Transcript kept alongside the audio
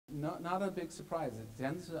Not a big surprise. It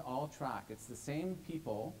tends to all track. It's the same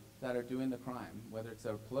people that are doing the crime, whether it's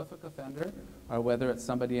a prolific offender or whether it's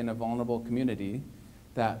somebody in a vulnerable community,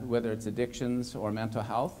 that whether it's addictions or mental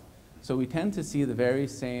health. So we tend to see the very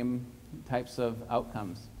same types of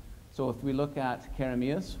outcomes. So if we look at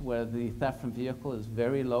Karamias, where the theft from vehicle is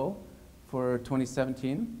very low for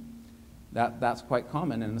 2017, that's quite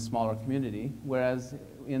common in a smaller community, whereas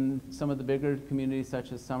in some of the bigger communities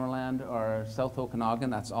such as Summerland or South Okanagan,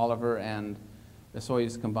 that's Oliver and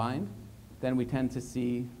Osoyoos combined, then we tend to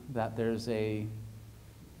see that there's a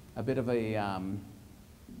bit of a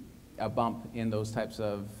bump in those types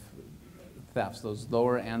of thefts, those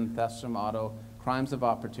lower end thefts from auto, crimes of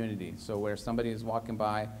opportunity. So where somebody is walking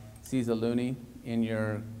by, sees a loonie in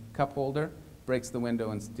your cup holder, breaks the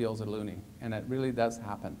window and steals a loonie. And it really does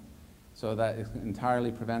happen. So that is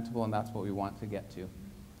entirely preventable, and that's what we want to get to.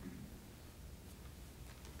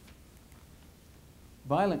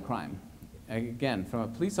 Violent crime. Again, from a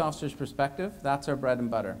police officer's perspective, that's our bread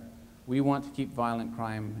and butter. We want to keep violent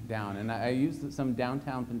crime down. And I used some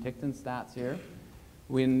downtown Penticton stats here.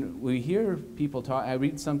 When we hear people talk, I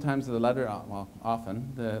read sometimes the letter, well,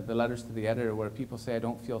 often, the letters to the editor where people say, I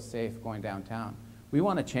don't feel safe going downtown. We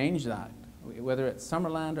want to change that. Whether it's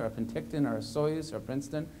Summerland or Penticton or Osoyoos or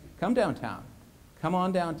Princeton, come downtown. Come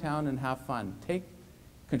on downtown and have fun. Take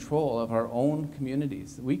control of our own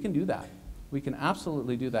communities. We can do that. We can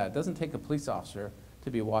absolutely do that. It doesn't take a police officer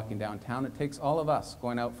to be walking downtown. It takes all of us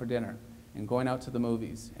going out for dinner and going out to the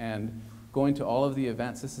movies and going to all of the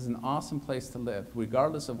events. This is an awesome place to live.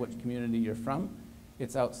 Regardless of which community you're from,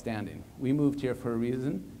 it's outstanding. We moved here for a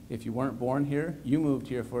reason. If you weren't born here, you moved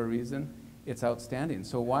here for a reason. It's outstanding.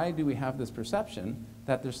 So why do we have this perception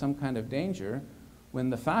that there's some kind of danger when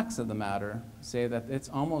the facts of the matter say that it's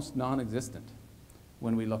almost non-existent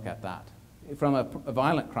when we look at that? From a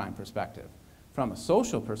violent crime perspective. From a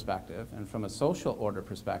social perspective and from a social order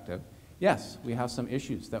perspective, yes, we have some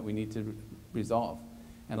issues that we need to resolve.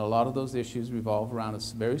 And a lot of those issues revolve around a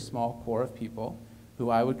very small core of people who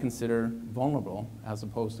I would consider vulnerable as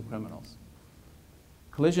opposed to criminals.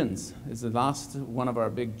 Collisions is the last one of our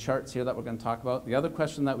big charts here that we're going to talk about. The other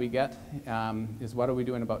question that we get is what are we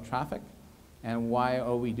doing about traffic? And why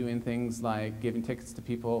are we doing things like giving tickets to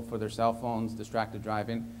people for their cell phones, distracted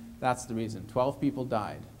driving? That's the reason. 12 people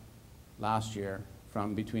died last year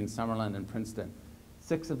from between Summerland and Princeton.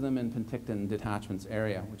 6 of them in Penticton detachments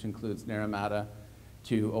area, which includes Naramata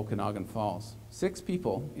to Okanagan Falls. 6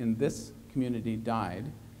 people in this community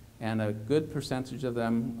died, and a good percentage of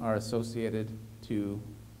them are associated to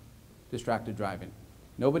distracted driving.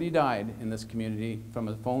 Nobody died in this community from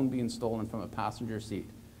a phone being stolen from a passenger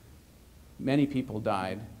seat. Many people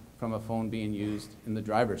died from a phone being used in the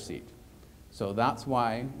driver's seat. So that's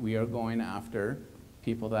why we are going after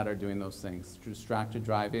people that are doing those things, distracted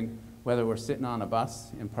driving, whether we're sitting on a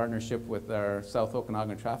bus in partnership with our South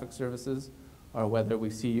Okanagan Traffic Services, or whether we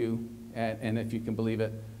see you, and if you can believe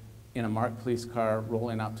it, in a marked police car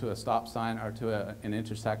rolling up to a stop sign or to an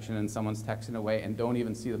intersection and someone's texting away and don't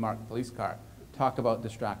even see the marked police car. Talk about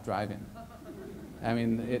distract driving. I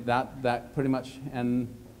mean, that pretty much, and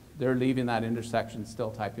they're leaving that intersection still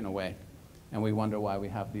typing away. And we wonder why we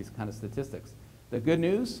have these kind of statistics. The good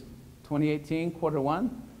news, 2018, Q1,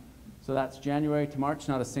 so that's January to March,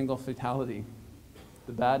 not a single fatality.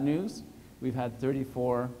 The bad news, we've had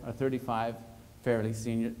 34 or 35 fairly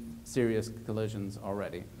serious collisions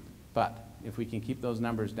already. But if we can keep those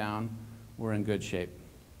numbers down, we're in good shape.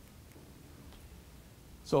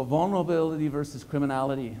 So vulnerability versus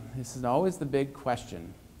criminality, this is always the big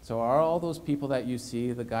question. So are all those people that you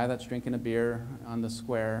see, the guy that's drinking a beer on the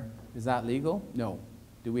square, is that legal? No.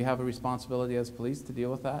 Do we have a responsibility as police to deal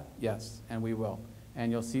with that? Yes, and we will.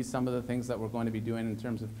 And you'll see some of the things that we're going to be doing in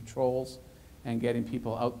terms of patrols and getting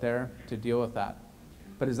people out there to deal with that.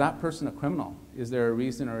 But is that person a criminal? Is there a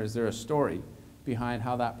reason or is there a story behind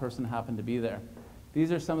how that person happened to be there?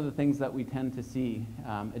 These are some of the things that we tend to see.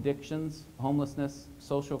 Addictions, homelessness,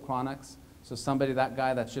 social chronics. So somebody, that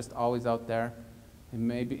guy that's just always out there, and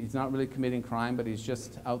maybe he's not really committing crime, but he's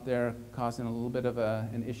just out there causing a little bit of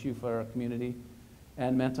an issue for our community.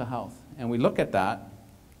 And mental health. And we look at that,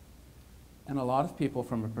 and a lot of people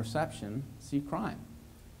from a perception see crime.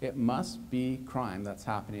 It must be crime that's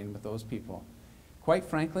happening with those people. Quite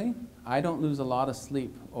frankly, I don't lose a lot of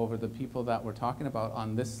sleep over the people that we're talking about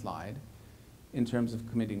on this slide in terms of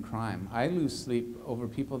committing crime. I lose sleep over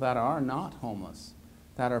people that are not homeless,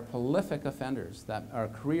 that are prolific offenders, that are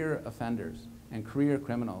career offenders and career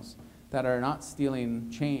criminals, that are not stealing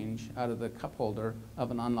change out of the cup holder of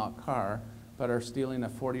an unlocked car, but are stealing a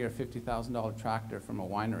 $40,000 or $50,000 tractor from a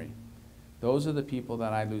winery. Those are the people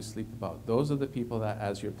that I lose sleep about. Those are the people that,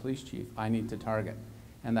 as your police chief, I need to target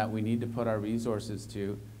and that we need to put our resources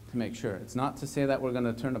to make sure. It's not to say that we're going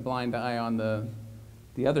to turn a blind eye on the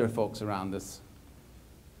other folks around this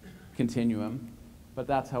continuum, but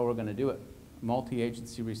that's how we're going to do it.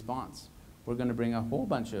 Multi-agency response. We're going to bring a whole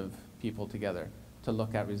bunch of people together to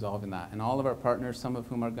look at resolving that. And all of our partners, some of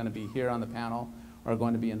whom are going to be here on the panel, are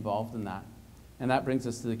going to be involved in that. And that brings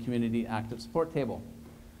us to the Community Active Support Table.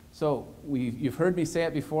 So you've heard me say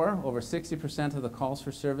it before, over 60% of the calls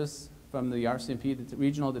for service from the RCMP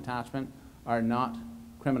regional detachment are not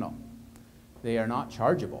criminal. They are not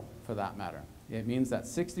chargeable, for that matter. It means that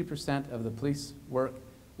 60% of the police work,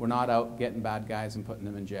 we're not out getting bad guys and putting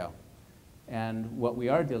them in jail. And what we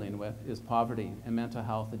are dealing with is poverty and mental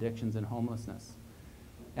health, addictions, and homelessness.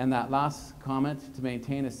 And that last comment, to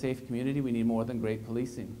maintain a safe community, we need more than great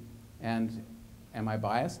policing. And am I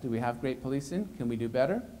biased? Do we have great policing? Can we do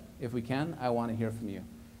better? If we can, I want to hear from you.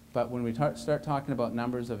 But when we start talking about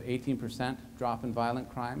numbers of 18% drop in violent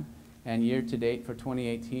crime, and year to date for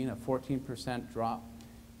 2018, a 14% drop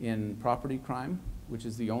in property crime, which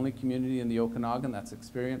is the only community in the Okanagan that's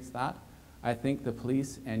experienced that, I think the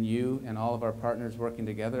police and you and all of our partners working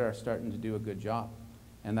together are starting to do a good job.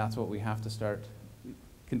 And that's what we have to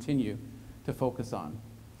continue to focus on.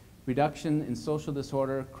 Reduction in social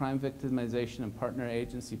disorder, crime victimization, and partner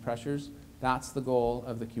agency pressures, that's the goal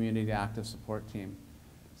of the Community Active Support Team.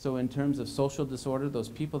 So in terms of social disorder, those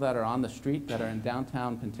people that are on the street, that are in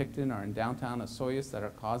downtown Penticton or in downtown Osoyoos that are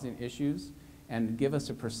causing issues and give us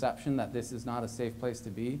a perception that this is not a safe place to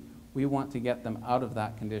be, we want to get them out of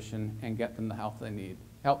that condition and get them the help they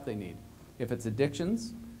need. If it's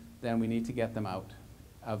addictions, then we need to get them out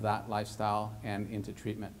of that lifestyle and into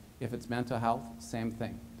treatment. If it's mental health, same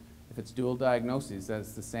thing. If it's dual diagnoses,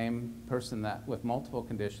 that's the same person that with multiple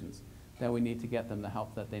conditions, then we need to get them the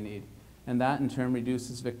help that they need. And that in turn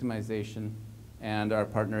reduces victimization and our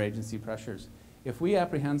partner agency pressures. If we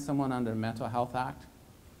apprehend someone under a Mental Health Act,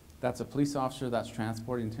 that's a police officer that's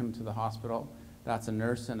transporting him to the hospital, that's a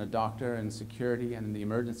nurse and a doctor and security and in the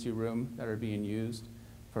emergency room that are being used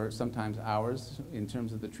for sometimes hours in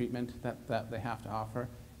terms of the treatment that they have to offer.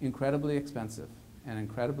 Incredibly expensive and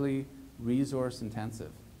incredibly resource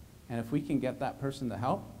intensive. And if we can get that person to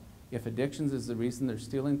help, if addictions is the reason they're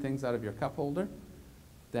stealing things out of your cup holder,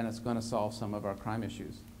 then it's going to solve some of our crime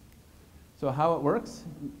issues. So how it works,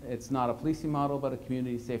 it's not a policing model, but a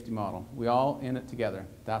community safety model. We all in it together.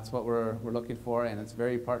 That's what we're looking for, and it's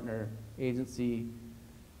very partner agency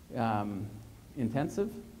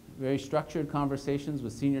intensive, very structured conversations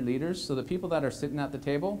with senior leaders. So the people that are sitting at the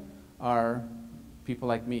table are people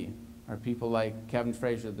like me, are people like Kevin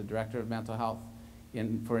Fraser, the Director of Mental Health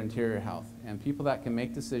for Interior Health, and people that can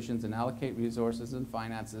make decisions and allocate resources and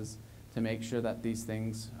finances to make sure that these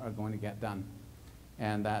things are going to get done.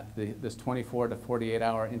 And that this 24 to 48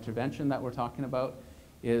 hour intervention that we're talking about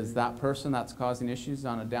is that person that's causing issues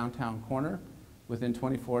on a downtown corner. Within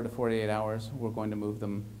 24 to 48 hours, we're going to move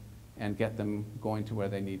them and get them going to where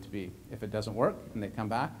they need to be. If it doesn't work and they come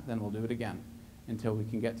back, then we'll do it again until we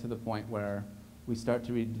can get to the point where we start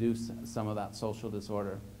to reduce some of that social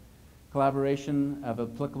disorder. Collaboration of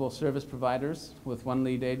applicable service providers with one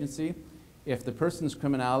lead agency. If the person's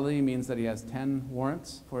criminality means that he has 10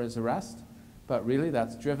 warrants for his arrest, but really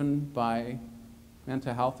that's driven by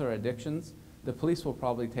mental health or addictions, the police will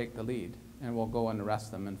probably take the lead and we'll go and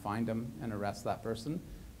arrest them and find them and arrest that person.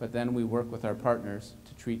 But then we work with our partners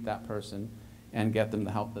to treat that person and get them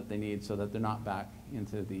the help that they need so that they're not back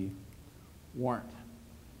into the warrant.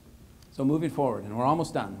 So moving forward, and we're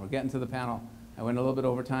almost done. We're getting to the panel. I went a little bit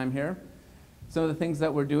over time here. Some of the things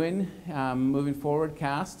that we're doing moving forward,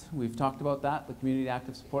 CAST, we've talked about that, the Community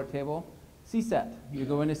Active Support Table. CSET, you're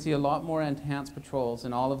going to see a lot more enhanced patrols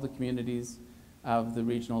in all of the communities of the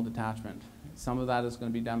regional detachment. Some of that is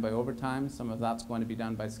going to be done by overtime, some of that's going to be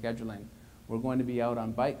done by scheduling. We're going to be out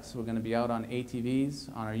on bikes, we're going to be out on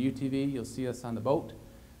ATVs, on our UTV, you'll see us on the boat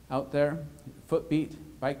out there.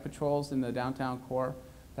 Footbeat, bike patrols in the downtown core,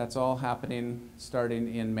 that's all happening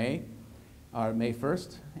starting in May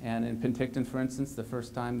 1st. And in Penticton, for instance, the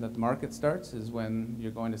first time that the market starts is when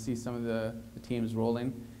you're going to see some of the teams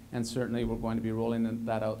rolling. And certainly we're going to be rolling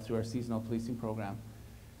that out through our seasonal policing program.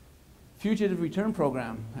 Fugitive return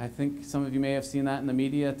program. I think some of you may have seen that in the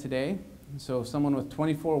media today. So someone with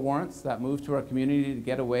 24 warrants that moved to our community to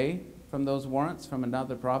get away from those warrants from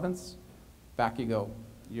another province, back you go.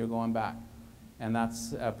 You're going back. And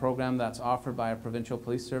that's a program that's offered by a provincial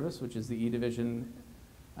police service, which is the E Division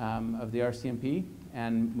of the RCMP,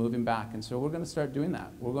 and moving back. And so we're going to start doing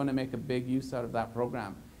that. We're going to make a big use out of that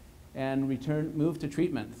program. and moved to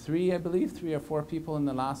treatment. I believe, 3 or 4 people in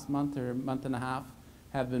the last month or month and a half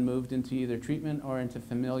have been moved into either treatment or into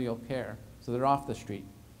familial care. So they're off the street.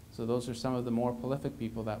 So those are some of the more prolific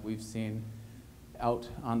people that we've seen out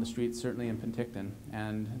on the streets, certainly in Penticton.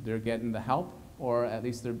 And they're getting the help, or at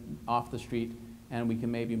least they're off the street, and we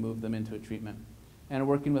can maybe move them into a treatment. And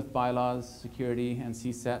working with bylaws, security, and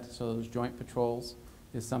CSET, so those joint patrols,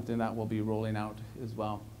 is something that we'll be rolling out as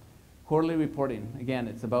well. Quarterly reporting, again,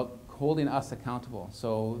 it's about holding us accountable.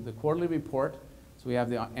 So the quarterly report, so we have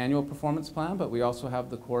the annual performance plan, but we also have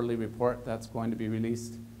the quarterly report that's going to be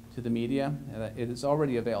released to the media. It is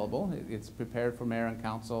already available. It's prepared for mayor and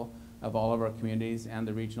council of all of our communities and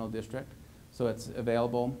the regional district. So it's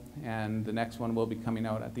available, and the next one will be coming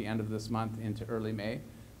out at the end of this month into early May,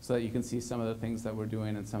 so that you can see some of the things that we're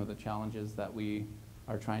doing and some of the challenges that we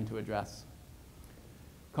are trying to address.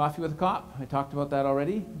 Coffee with a Cop, I talked about that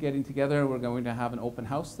already. Getting together, we're going to have an open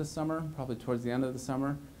house this summer, probably towards the end of the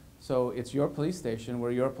summer. So it's your police station,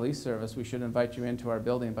 we're your police service. We should invite you into our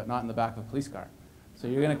building, but not in the back of a police car. So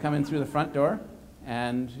you're going to come in through the front door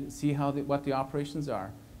and see what the operations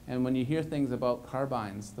are. And when you hear things about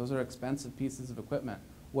carbines, those are expensive pieces of equipment.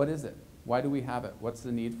 What is it? Why do we have it? What's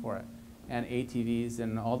the need for it? And ATVs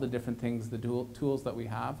and all the different things, the tools that we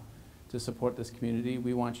have to support this community,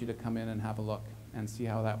 we want you to come in and have a look and see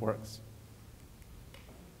how that works.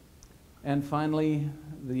 And finally,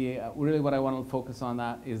 really what I want to focus on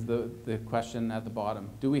that is the question at the bottom.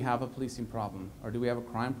 Do we have a policing problem? Or do we have a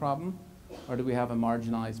crime problem? Or do we have a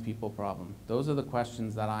marginalized people problem? Those are the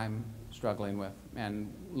questions that I'm struggling with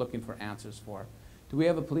and looking for answers for. Do we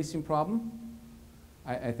have a policing problem?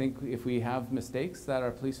 I think if we have mistakes that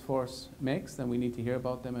our police force makes, then we need to hear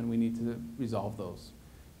about them and we need to resolve those.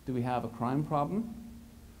 Do we have a crime problem?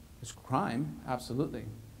 There's crime, absolutely.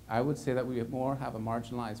 I would say that we more have a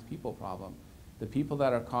marginalized people problem. The people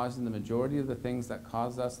that are causing the majority of the things that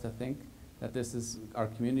cause us to think that our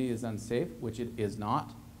community is unsafe, which it is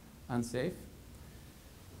not unsafe,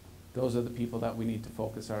 those are the people that we need to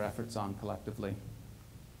focus our efforts on collectively.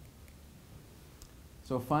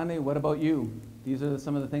 So finally, what about you? These are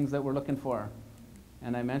some of the things that we're looking for.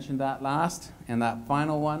 And I mentioned that last, and that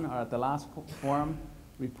final one, or at the last forum,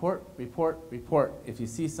 report, report, report. If you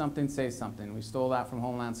see something, say something. We stole that from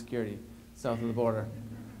Homeland Security, south of the border.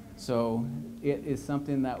 So it is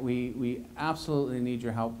something that we absolutely need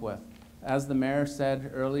your help with. As the mayor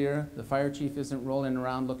said earlier, the fire chief isn't rolling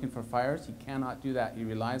around looking for fires. He cannot do that. He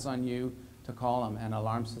relies on you to call him and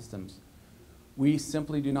alarm systems. We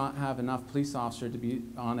simply do not have enough police officers to be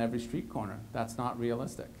on every street corner. That's not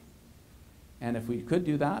realistic. And if we could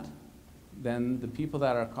do that, then the people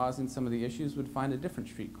that are causing some of the issues would find a different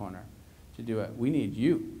street corner to do it. We need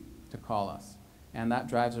you to call us, and that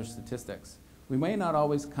drives our statistics. We may not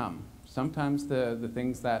always come. Sometimes the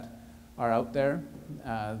things that are out there,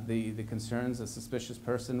 the concerns, a suspicious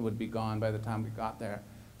person would be gone by the time we got there.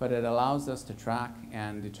 But it allows us to track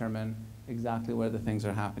and determine exactly where the things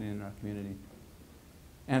are happening in our community.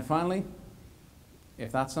 And finally,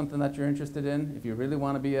 if that's something that you're interested in, if you really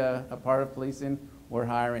want to be a part of policing, we're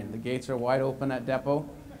hiring. The gates are wide open at Depot,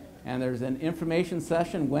 and there's an information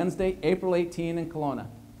session Wednesday, April 18 in Kelowna.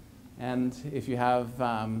 And if you have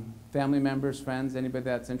family members, friends, anybody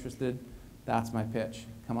that's interested, that's my pitch.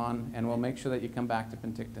 Come on, and we'll make sure that you come back to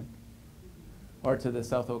Penticton or to the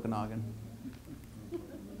South Okanagan.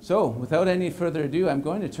 So without any further ado, I'm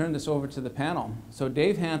going to turn this over to the panel. So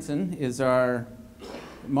Dave Hansen is our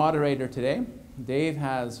moderator today. Dave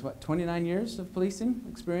has, 29 years of policing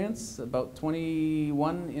experience, about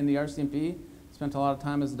 21 in the RCMP, spent a lot of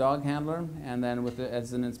time as a dog handler, and then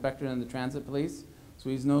as an inspector in the transit police. So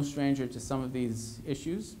he's no stranger to some of these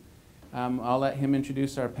issues. I'll let him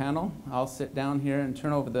introduce our panel. I'll sit down here and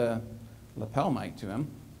turn over the lapel mic to him.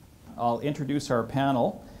 I'll introduce our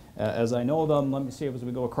panel. As I know them, let me see as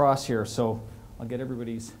we go across here. So I'll get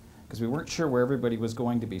everybody's, because we weren't sure where everybody was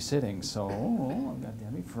going to be sitting. So I've got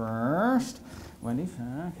Debbie first, Wendy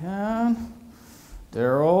second,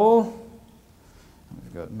 Daryl,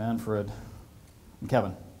 we've got Manfred and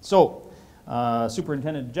Kevin. So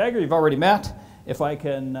Superintendent Jagger, you've already met. If I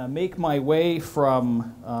can make my way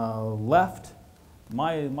from my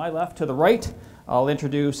left to the right, I'll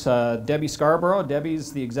introduce Debbie Scarborough.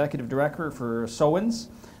 Debbie's the Executive Director for SOWINS,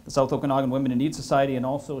 the South Okanagan Women in Need Society, and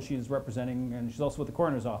also she's representing, and she's also with the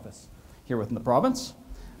Coroner's Office here within the province.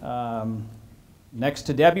 Next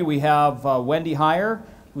to Debbie, we have Wendy Heyer,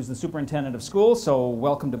 who's the Superintendent of Schools, so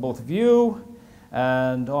welcome to both of you.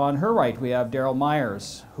 And on her right, we have Daryl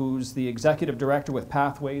Myers, who's the Executive Director with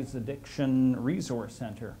Pathways Addiction Resource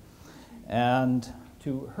Center. And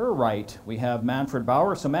to her right, we have Manfred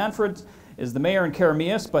Bauer. So Manfred is the mayor in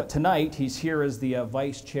Karamias, but tonight he's here as the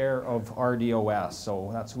vice chair of RDOS, so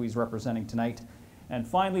that's who he's representing tonight. And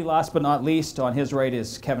finally, last but not least, on his right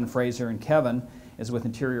is Kevin Fraser, and Kevin is with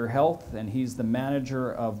Interior Health, and he's the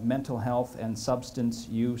manager of mental health and substance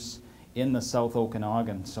use in the South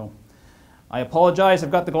Okanagan. So I apologize, I've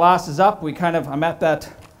got the glasses up. I'm at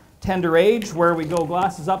that tender age where we go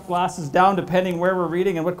glasses up, glasses down, depending where we're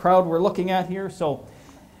reading and what crowd we're looking at here. So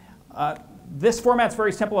this format's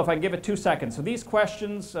very simple if I give it 2 seconds. So these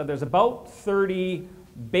questions, there's about 30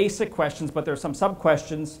 basic questions, but there's some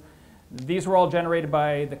sub-questions. These were all generated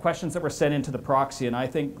by the questions that were sent into the proxy, and I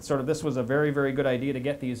think sort of this was a very, very good idea to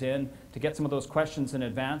get these in, to get some of those questions in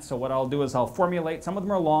advance. So what I'll do is I'll formulate, some of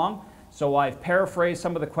them are long, so I've paraphrased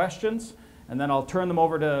some of the questions, and then I'll turn them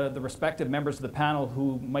over to the respective members of the panel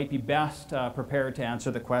who might be best prepared to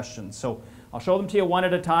answer the questions. So I'll show them to you one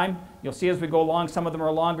at a time. You'll see as we go along, some of them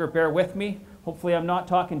are longer, bear with me. Hopefully I'm not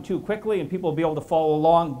talking too quickly and people will be able to follow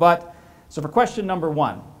along. So for question number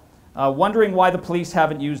 1, wondering why the police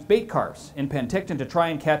haven't used bait cars in Penticton to try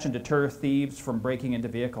and catch and deter thieves from breaking into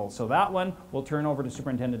vehicles. So that one we'll turn over to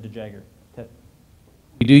Superintendent DeJagger. Ted.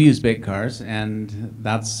 We do use bait cars, and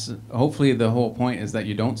that's hopefully the whole point, is that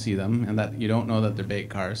you don't see them and that you don't know that they're bait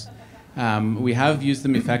cars. We have used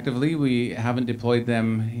them effectively. We haven't deployed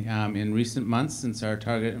them in recent months, since our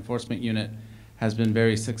target enforcement unit has been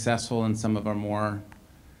very successful in some of our more,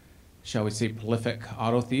 shall we say, prolific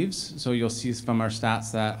auto thieves. So you'll see from our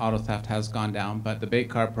stats that auto theft has gone down, but the bait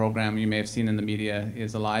car program you may have seen in the media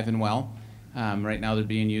is alive and well. Right now they're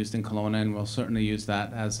being used in Kelowna, and we'll certainly use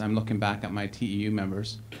that as I'm looking back at my TEU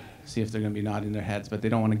members, see if they're going to be nodding their heads, but they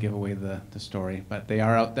don't want to give away the story. But they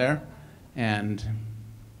are out there, and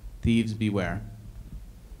thieves beware.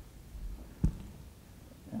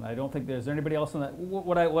 And I don't think there's anybody else on that.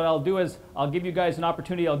 What I'll do is I'll give you guys an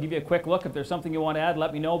opportunity. I'll give you a quick look. If there's something you want to add,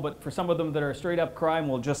 let me know. But for some of them that are straight up crime,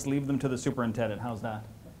 we'll just leave them to the superintendent. How's that?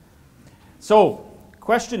 So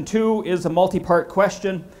question 2 is a multi-part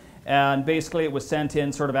question. And basically it was sent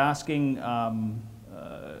in sort of asking,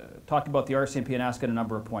 talking about the RCMP and asking a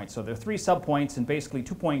number of points. So there are 3 sub-points, and basically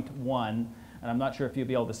 2.1, and I'm not sure if you'll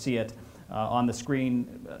be able to see it on the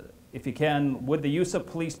screen. If you can, would the use of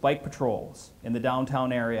police bike patrols in the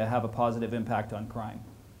downtown area have a positive impact on crime?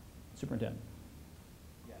 Superintendent.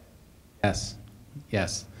 Yes,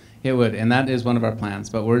 yes, it would, and that is one of our plans.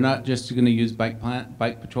 But we're not just going to use bike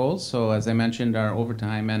patrols. So as I mentioned, our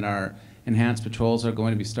overtime and our enhanced patrols are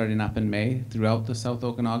going to be starting up in May throughout the South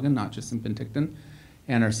Okanagan, not just in Penticton,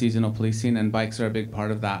 and our seasonal policing, and bikes are a big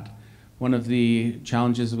part of that. One of the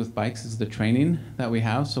challenges with bikes is the training that we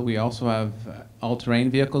have. So we also have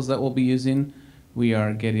all-terrain vehicles that we'll be using. We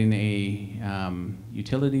are getting a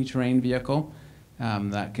utility terrain vehicle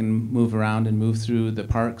that can move around and move through the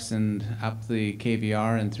parks and up the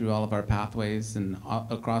KVR and through all of our pathways and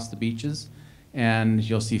across the beaches. And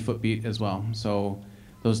you'll see footbeat as well. So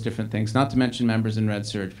those different things, not to mention members in Red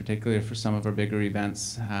Surge, particularly for some of our bigger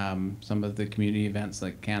events, some of the community events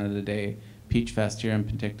like Canada Day, Peach Fest here in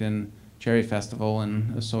Penticton, Cherry Festival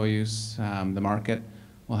and Osoyoos, the market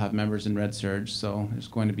will have members in Red Surge, so there's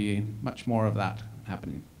going to be much more of that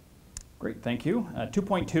happening. Great, thank you.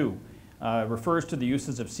 2.2 refers to the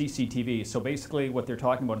uses of CCTV. So basically what they're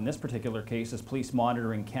talking about in this particular case is police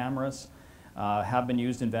monitoring cameras have been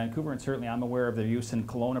used in Vancouver, and certainly I'm aware of their use in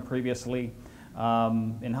Kelowna previously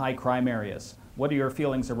in high crime areas. What are your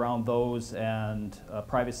feelings around those and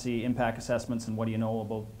privacy impact assessments, and what do you know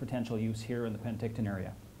about potential use here in the Penticton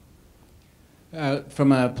area?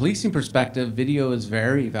 From a policing perspective, video is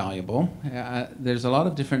very valuable. There's a lot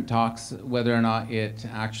of different talks whether or not it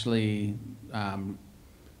actually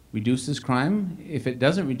reduces crime. If it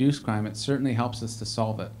doesn't reduce crime, it certainly helps us to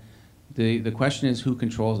solve it. The question is who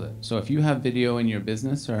controls it. So if you have video in your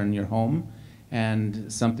business or in your home and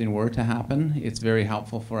something were to happen, it's very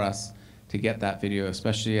helpful for us to get that video,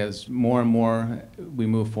 especially as more and more we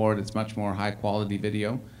move forward. It's much more high quality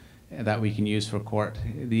video that we can use for court.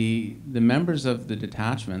 The members of the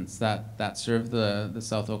detachments that serve the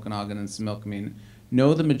South Okanagan and Similkameen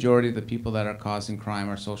know the majority of the people that are causing crime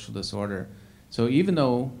or social disorder. So even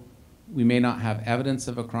though we may not have evidence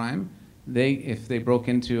of a crime, if they broke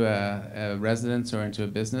into a residence or into a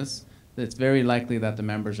business, it's very likely that the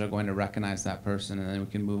members are going to recognize that person, and then we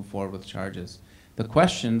can move forward with charges. The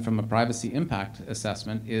question from a privacy impact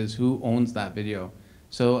assessment is who owns that video.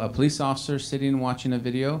 So a police officer sitting watching a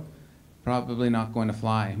video, probably not going to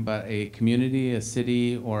fly, but a community, a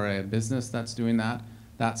city, or a business that's doing that,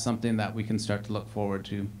 that's something that we can start to look forward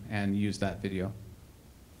to and use that video.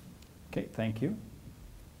 Okay, thank you.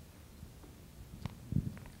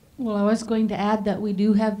 Well, I was going to add that we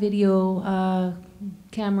do have video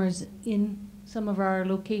cameras in some of our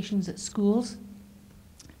locations at schools,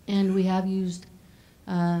 and we have used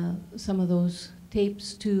some of those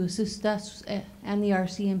tapes to assist us and the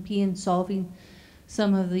RCMP in solving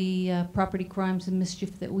some of the property crimes and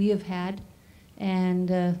mischief that we have had.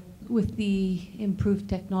 And with the improved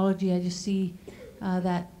technology, I just see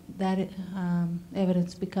that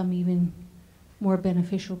evidence become even more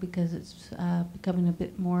beneficial, because it's becoming a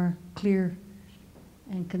bit more clear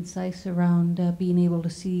and concise around being able to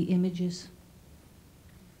see images.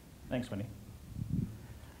 Thanks, Wendy.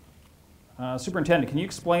 Superintendent, can you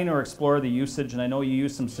explain or explore the usage, and I know you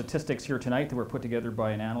used some statistics here tonight that were put together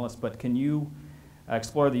by an analyst, but can you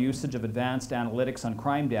explore the usage of advanced analytics on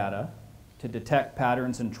crime data to detect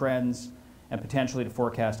patterns and trends and potentially to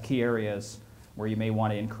forecast key areas where you may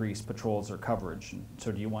want to increase patrols or coverage? And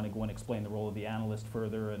so do you want to go and explain the role of the analyst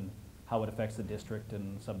further and how it affects the district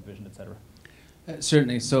and subdivision, et cetera?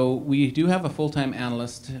 Certainly. So we do have a full-time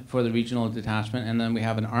analyst for the regional detachment, and then we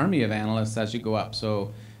have an army of analysts as you go up.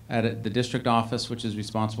 So at the district office, which is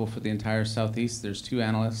responsible for the entire southeast, there's 2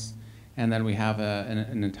 analysts, and then we have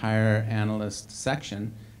an entire analyst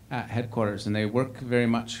section at headquarters, and they work very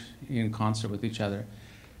much in concert with each other.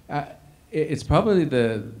 It's probably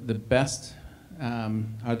the best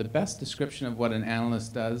description of what an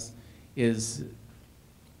analyst does is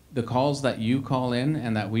the calls that you call in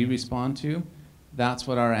and that we respond to. That's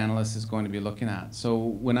what our analyst is going to be looking at. So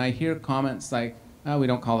when I hear comments like, oh, we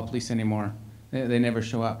don't call the police anymore, they never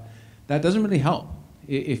show up, that doesn't really help.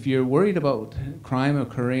 If you're worried about crime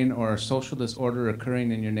occurring or social disorder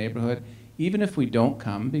occurring in your neighborhood, even if we don't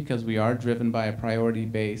come, because we are driven by a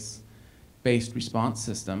priority-based response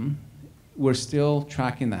system, we're still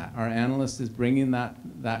tracking that. Our analyst is bringing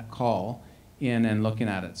that call in and looking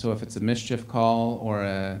at it. So if it's a mischief call or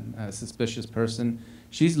a suspicious person,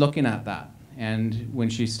 she's looking at that. And when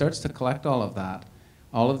she starts to collect all of that,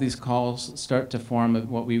 all of these calls start to form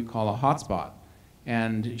what we call a hotspot.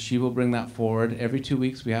 And she will bring that forward. Every 2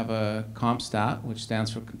 weeks we have a comp stat, which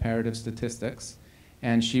stands for comparative statistics,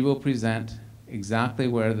 and she will present exactly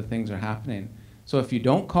where the things are happening. So if you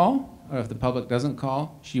don't call, or if the public doesn't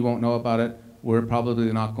call, she won't know about it. We're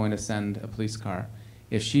probably not going to send a police car.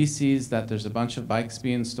 If she sees that there's a bunch of bikes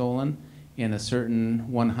being stolen in a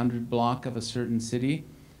certain 100 block of a certain city,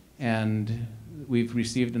 and we've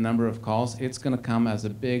received a number of calls, it's going to come as a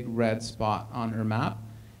big red spot on her map,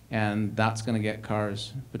 and that's going to get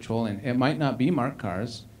cars patrolling. It might not be marked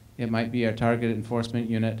cars. It might be our target enforcement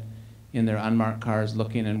unit in their unmarked cars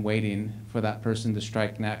looking and waiting for that person to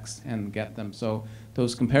strike next and get them. So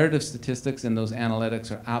those comparative statistics and those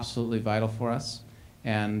analytics are absolutely vital for us,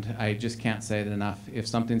 and I just can't say it enough. If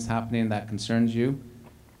something's happening that concerns you,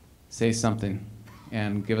 say something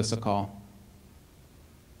and give us a call.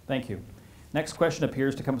 Thank you. Next question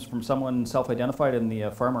appears to come from someone self-identified in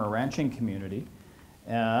the farmer ranching community.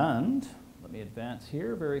 And let me advance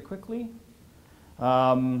here very quickly.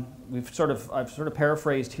 I've sort of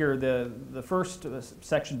paraphrased here. The first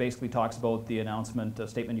section basically talks about the announcement,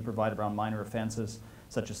 statement you provided around minor offenses,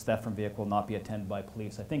 such as theft from vehicle not be attended by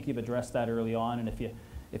police. I think you've addressed that early on, and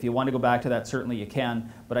if you want to go back to that, certainly you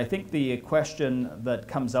can. But I think the question that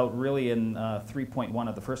comes out really in 3.1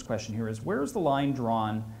 of the first question here is, where is the line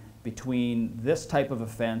drawn between this type of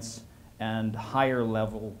offense and higher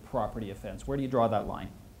level property offense? Where do you draw that line?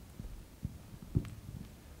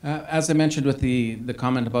 As I mentioned with the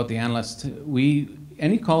comment about the analyst,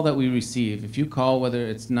 any call that we receive, if you call, whether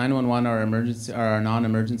it's 911 or emergency or our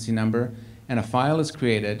non-emergency number, and a file is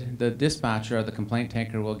created, the dispatcher or the complaint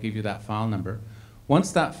taker will give you that file number.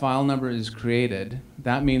 Once that file number is created,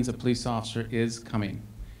 that means a police officer is coming.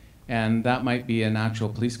 And that might be an actual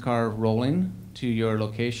police car rolling to your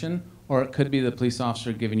location, or it could be the police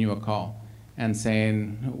officer giving you a call and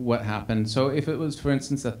saying what happened. So if it was, for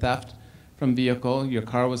instance, a theft from vehicle, your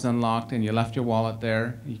car was unlocked and you left your wallet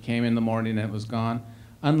there, you came in the morning and it was gone,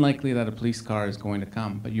 unlikely that a police car is going to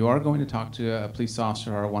come. But you are going to talk to a police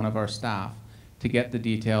officer or one of our staff to get the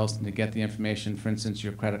details and to get the information, for instance,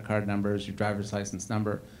 your credit card numbers, your driver's license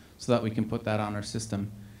number, so that we can put that on our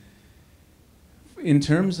system. In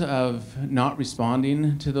terms of not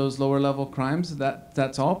responding to those lower level crimes,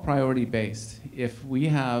 that's all priority based. If we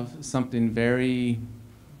have something very,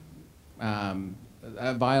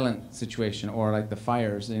 a violent situation, or like the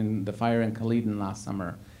fire in Caledon last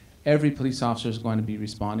summer, every police officer is going to be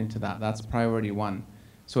responding to that. That's priority 1.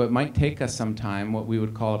 So it might take us some time, what we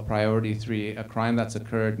would call a priority 3, a crime that's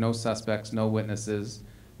occurred, no suspects, no witnesses,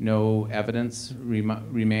 no evidence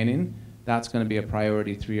remaining. That's going to be a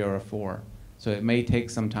priority 3 or a 4. So it may take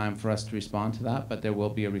some time for us to respond to that, but there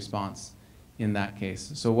will be a response in that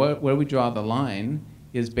case. So where we draw the line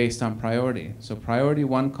is based on priority. So priority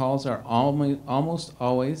 1 calls are almost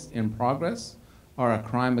always in progress or a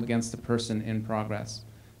crime against a person in progress.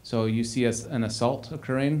 So you see an assault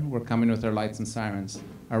occurring, we're coming with our lights and sirens.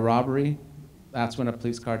 A robbery, that's when a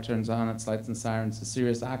police car turns on its lights and sirens. A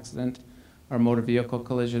serious accident or motor vehicle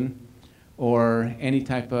collision, or any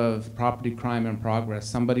type of property crime in progress.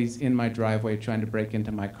 Somebody's in my driveway trying to break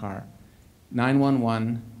into my car.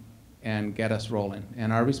 911 and get us rolling.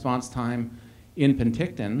 And our response time in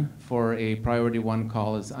Penticton for a priority 1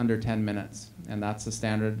 call is under 10 minutes. And that's a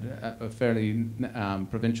standard, a fairly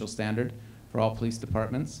provincial standard for all police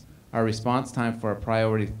departments. Our response time for a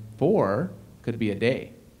priority 4 could be a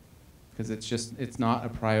day, because it's not a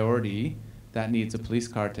priority that needs a police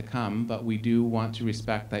car to come, but we do want to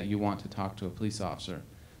respect that you want to talk to a police officer.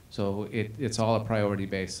 So it's all a priority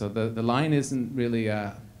base. So the line isn't really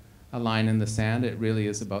a line in the sand, it really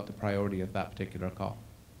is about the priority of that particular call.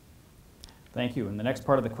 Thank you. And the next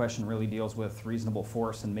part of the question really deals with reasonable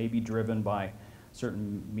force and may be driven by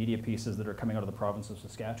certain media pieces that are coming out of the province of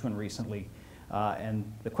Saskatchewan recently.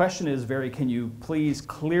 And the question is, can you please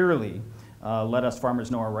clearly let us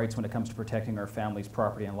farmers know our rights when it comes to protecting our families'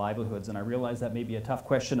 property and livelihoods? And I realize that may be a tough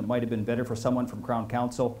question. It might have been better for someone from Crown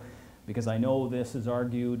Council, because I know this is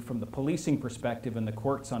argued from the policing perspective in the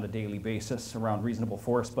courts on a daily basis around reasonable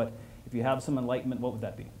force. But if you have some enlightenment, what would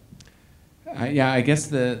that be? Yeah, I guess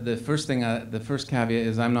the first thing, the first caveat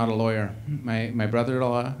is I'm not a lawyer. My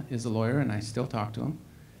brother-in-law is a lawyer, and I still talk to him.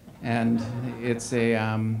 And it's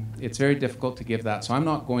very difficult to give that. So I'm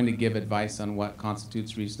not going to give advice on what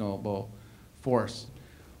constitutes reasonable force.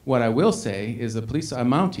 What I will say is a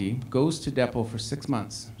Mountie goes to depot for 6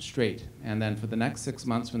 months straight, and then for the next 6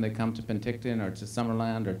 months when they come to Penticton or to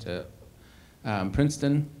Summerland or to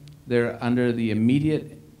Princeton, they're under the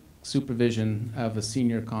immediate supervision of a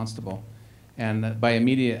senior constable. And by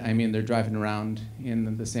immediate, I mean they're driving around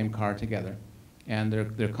in the same car together, and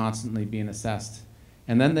they're constantly being assessed.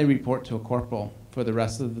 And then they report to a corporal for the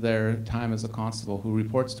rest of their time as a constable, who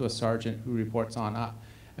reports to a sergeant, who reports on up.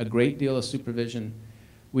 A great deal of supervision.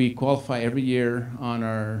 We qualify every year on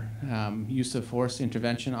our use of force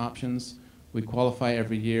intervention options. We qualify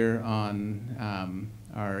every year on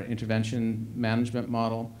our intervention management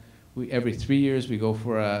model. Every 3 years we go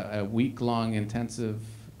for a week-long intensive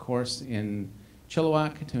course in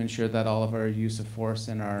Chilliwack to ensure that all of our use of force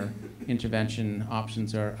and our intervention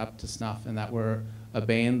options are up to snuff, and that we're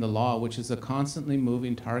obeying the law, which is a constantly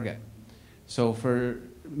moving target. So for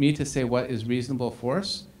me to say what is reasonable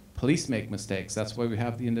force, police make mistakes. That's why we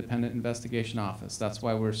have the Independent Investigation Office. That's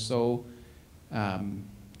why we're so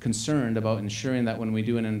concerned about ensuring that when we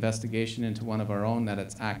do an investigation into one of our own, that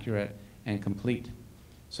it's accurate and complete.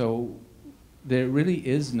 So there really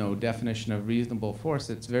is no definition of reasonable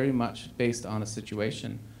force. It's very much based on a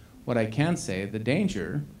situation. What I can say, the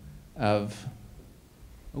danger of,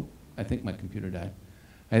 oh, I think my computer died.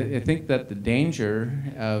 I think that the danger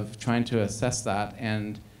of trying to assess that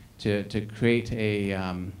and to create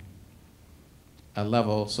a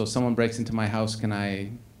level, so someone breaks into my house, can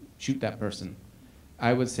I shoot that person?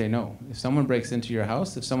 I would say no. If someone breaks into your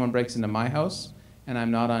house, if someone breaks into my house and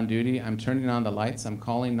I'm not on duty, I'm turning on the lights, I'm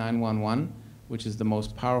calling 911, which is the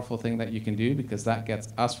most powerful thing that you can do, because that gets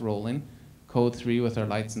us rolling, code 3 with our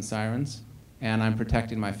lights and sirens, and I'm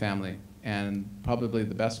protecting my family. And probably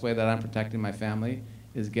the best way that I'm protecting my family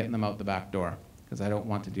is getting them out the back door, because I don't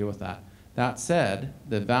want to deal with that. That said,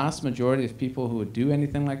 the vast majority of people who would do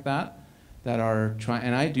anything like that, that are trying,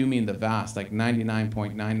 and I do mean the vast, like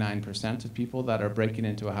 99.99% of people that are breaking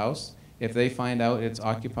into a house, if they find out it's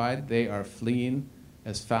occupied, they are fleeing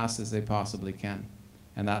as fast as they possibly can.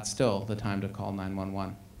 And that's still the time to call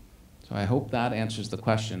 911. So I hope that answers the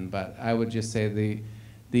question, but I would just say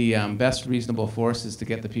the best reasonable force is to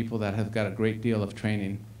get the people that have got a great deal of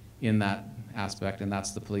training in that aspect, and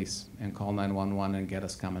that's the police, and call 911 and get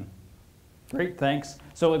us coming. Great, thanks.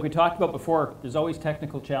 So like we talked about before, there's always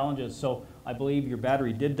technical challenges. So I believe your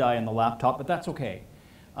battery did die in the laptop, but that's okay.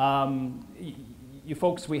 You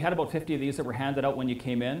folks, we had about 50 of these that were handed out when you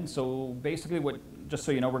came in. So basically, just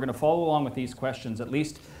so you know, we're going to follow along with these questions, at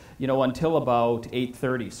least, you know, until about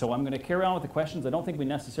 8:30. So I'm going to carry on with the questions. I don't think we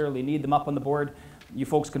necessarily need them up on the board. You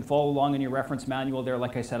folks can follow along in your reference manual there.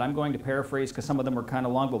 Like I said, I'm going to paraphrase because some of them were kind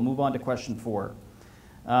of long. We'll move on to question 4.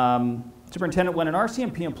 Superintendent, when an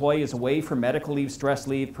RCMP employee is away for medical leave, stress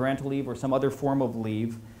leave, parental leave, or some other form of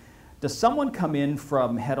leave, does someone come in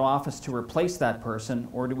from head office to replace that person,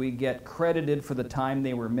 or do we get credited for the time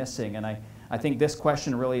they were missing? And I think this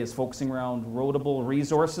question really is focusing around roadable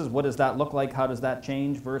resources. What does that look like? How does that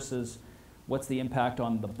change versus what's the impact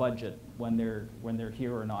on the budget when they're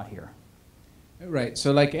here or not here? Right.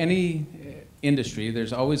 So like any industry,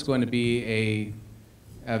 there's always going to be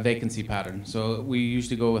a vacancy pattern. So we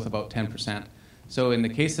usually go with about 10%. So in the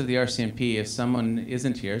case of the RCMP, if someone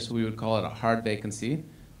isn't here, so we would call it a hard vacancy.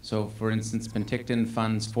 So for instance, Penticton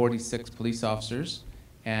funds 46 police officers,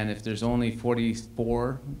 and if there's only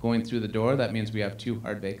 44 going through the door, that means we have 2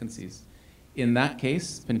 hard vacancies. In that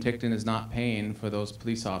case, Penticton is not paying for those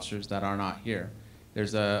police officers that are not here.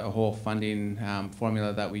 There's a whole funding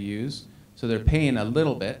formula that we use. So they're paying a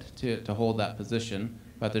little bit to hold that position,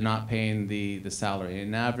 but they're not paying the salary.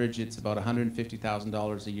 On average, it's about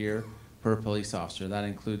 $150,000 a year per police officer. That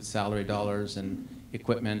includes salary dollars and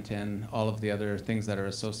equipment and all of the other things that are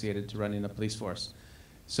associated to running a police force.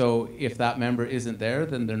 So if that member isn't there,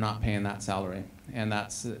 then they're not paying that salary, and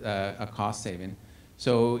that's a cost saving.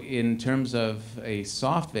 So in terms of a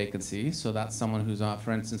soft vacancy, so that's someone who's on,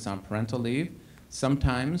 for instance, on parental leave,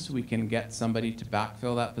 sometimes we can get somebody to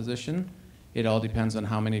backfill that position. It all depends on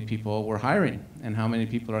how many people we're hiring and how many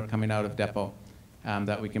people are coming out of depot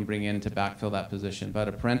that we can bring in to backfill that position. But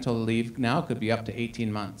a parental leave now could be up to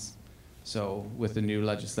 18 months. So with the new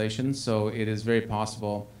legislation, so it is very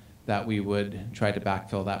possible that we would try to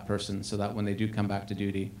backfill that person so that when they do come back to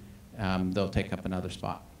duty, they'll take up another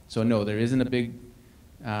spot. So no, there isn't a big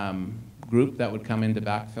group that would come in to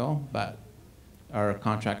backfill, but our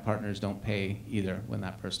contract partners don't pay either when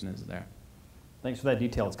that person is there. Thanks for that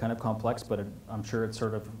detail. It's kind of complex, but I'm sure it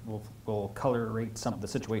sort of will colorate the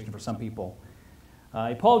situation for some people.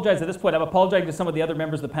 I apologize at this point. I'm apologizing to some of the other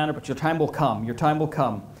members of the panel, but your time will come. Your time will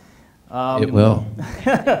come. It will.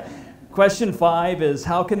 Question 5 is,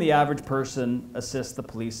 how can the average person assist the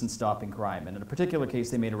police in stopping crime? And in a particular case,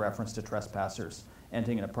 they made a reference to trespassers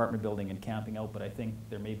entering an apartment building and camping out, but I think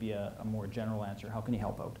there may be a more general answer. How can you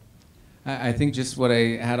help out? I think just what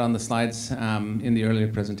I had on the slides in the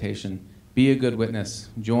earlier presentation. Be a good witness.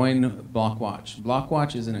 Join Block Watch. Block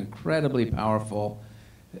Watch is an incredibly powerful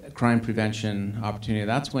crime prevention opportunity.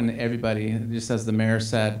 That's when everybody, just as the mayor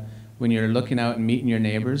said, when you're looking out and meeting your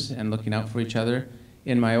neighbors and looking out for each other.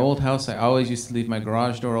 In my old house, I always used to leave my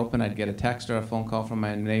garage door open. I'd get a text or a phone call from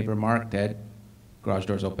my neighbor, Mark, Dad, garage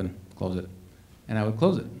door's open, close it. And I would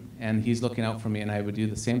close it. And he's looking out for me, and I would do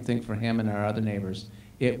the same thing for him and our other neighbors.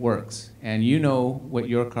 It works. And you know what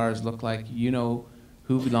your cars look like. You know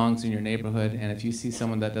who belongs in your neighborhood, and if you see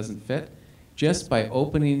someone that doesn't fit, just by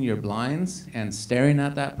opening your blinds and staring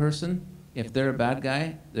at that person, if they're a bad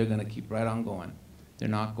guy, they're going to keep right on going. They're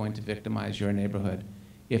not going to victimize your neighborhood.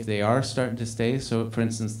 If they are starting to stay, so for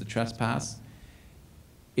instance, the trespass,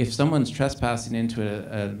 if someone's trespassing into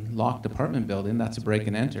a locked apartment building, that's a break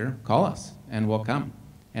and enter, call us and we'll come.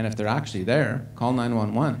 And if they're actually there, call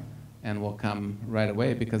 911 and we'll come right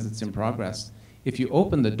away because it's in progress. If you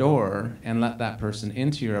open the door and let that person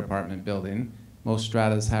into your apartment building, most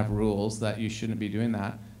stratas have rules that you shouldn't be doing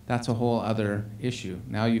that. That's a whole other issue.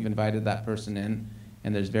 Now you've invited that person in,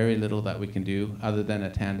 and there's very little that we can do other than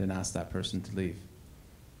attend and ask that person to leave.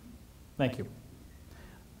 Thank you.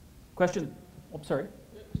 Question? Oh, sorry.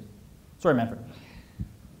 Sorry, Manfred.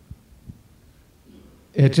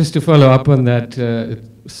 Just to follow up on that,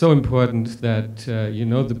 it's so important that you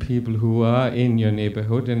know the people who are in your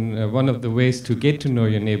neighborhood, and one of the ways to get to know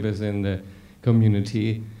your neighbors in the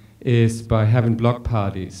community is by having block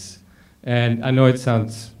parties. And I know it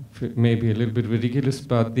sounds maybe a little bit ridiculous,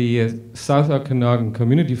 but the South Okanagan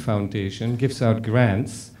Community Foundation gives out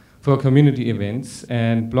grants for community events,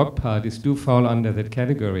 and block parties do fall under that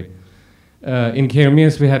category. In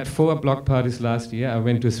Keremeos, we had 4 block parties last year. I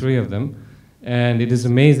went to 3 of them. And it is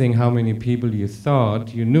amazing how many people you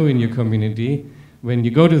thought you knew in your community when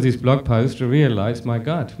you go to these block parties to realize, my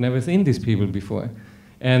God, I've never seen these people before.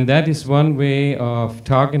 And that is one way of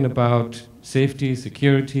talking about safety,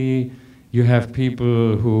 security. You have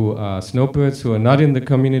people who are snowbirds who are not in the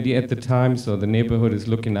community at the time, so the neighborhood is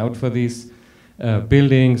looking out for these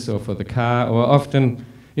buildings or for the car. Or often,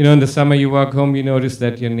 you know, in the summer you walk home, you notice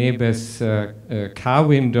that your neighbor's car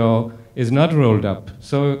window is not rolled up.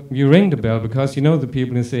 So you ring the bell because you know the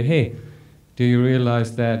people and say, hey, do you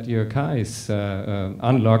realize that your car is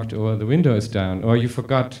unlocked or the window is down, or you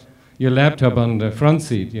forgot your laptop on the front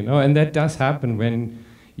seat, you know, and that does happen when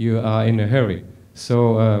you are in a hurry.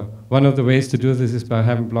 So one of the ways to do this is by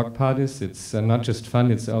having block parties. It's not just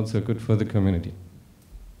fun, it's also good for the community.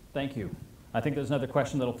 Thank you. I think there's another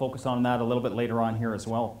question that'll focus on that a little bit later on here as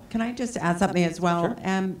well. Can I just add something as well?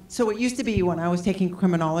 Sure. So it used to be when I was taking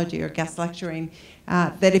criminology or guest lecturing,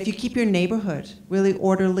 that if you keep your neighborhood really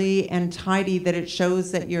orderly and tidy, that it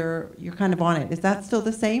shows that you're kind of on it. Is that still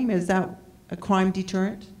the same? Is that a crime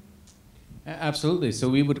deterrent? Absolutely. So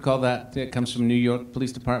we would call that, it comes from New York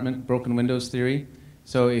Police Department, broken windows theory.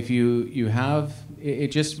 So if you have, it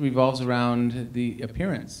just revolves around the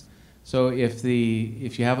appearance. So if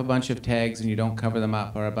you have a bunch of tags and you don't cover them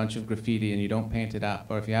up, or a bunch of graffiti and you don't paint it up,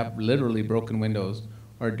 or if you have literally broken windows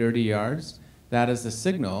or dirty yards, that is a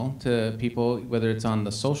signal to people, whether it's on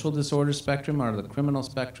the social disorder spectrum or the criminal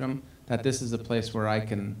spectrum, that this is a place where I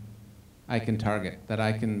can target, that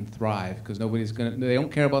I can thrive, because they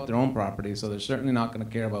don't care about their own property, so they're certainly not going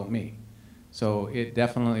to care about me. So it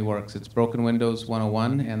definitely works. It's Broken Windows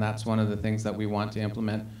 101, and that's one of the things that we want to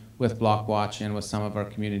implement with Block Watch and with some of our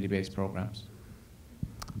community-based programs.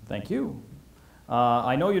 Thank you.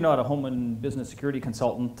 I know you're not a home and business security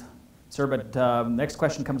consultant, sir, but next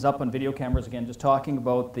question comes up on video cameras again, just talking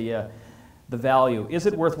about the value. Is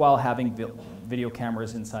it worthwhile having video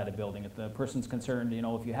cameras inside a building? If the person's concerned, you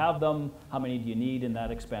know, if you have them, how many do you need in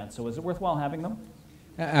that expense? So is it worthwhile having them?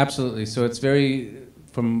 Absolutely. So it's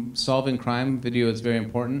from solving crime, video is very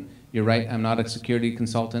important. You're right, I'm not a security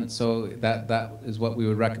consultant, so that is what we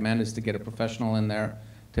would recommend, is to get a professional in there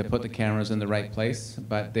to put the cameras in the right place.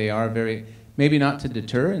 But they are maybe not to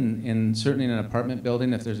deter, certainly in an apartment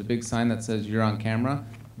building, if there's a big sign that says you're on camera,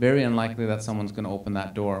 very unlikely that someone's going to open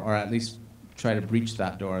that door, or at least try to breach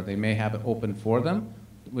that door. They may have it open for them,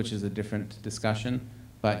 which is a different discussion.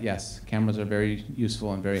 But yes, cameras are very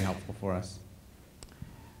useful and very helpful for us.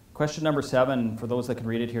 Question number 7, for those that can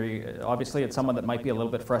read it here, obviously it's someone that might be a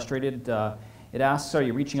little bit frustrated. It asks, are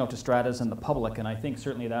you reaching out to stratas and the public? And I think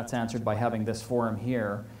certainly that's answered by having this forum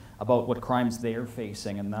here about what crimes they're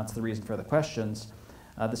facing, and that's the reason for the questions.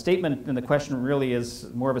 The statement in the question really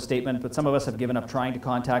is more of a statement, but some of us have given up trying to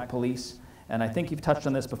contact police. And I think you've touched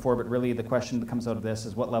on this before, but really the question that comes out of this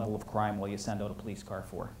is, what level of crime will you send out a police car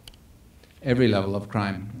for? Every level of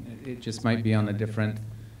crime. It just might be on a different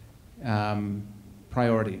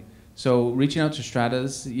priority. So reaching out to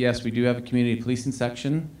stratas, yes, we do have a community policing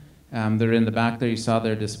section. They're in the back there, you saw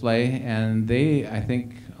their display, and I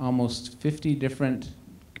think almost 50 different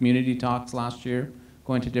community talks last year,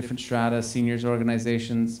 going to different strata, seniors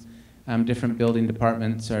organizations, different building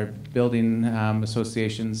departments or building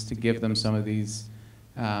associations, to give them some of these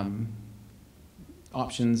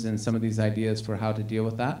options and some of these ideas for how to deal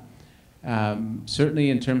with that. Certainly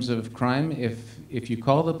in terms of crime, if you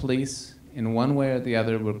call the police, in one way or the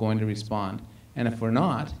other, we're going to respond. And if we're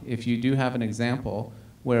not, if you do have an example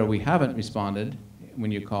where we haven't responded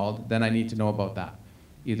when you called, then I need to know about that.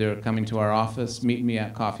 Either coming to our office, meeting me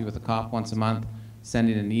at Coffee with a Cop once a month,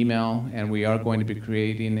 sending an email, and we are going to be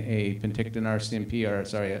creating a Penticton RCMP,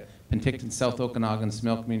 a Penticton South Okanagan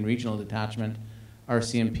Similkameen Regional Detachment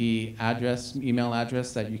RCMP email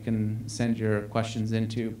address that you can send your questions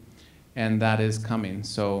into. And that is coming,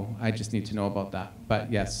 so I just need to know about that.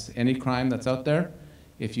 But yes, any crime that's out there,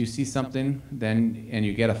 if you see something and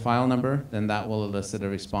you get a file number, then that will elicit a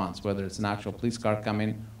response, whether it's an actual police car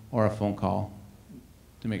coming or a phone call,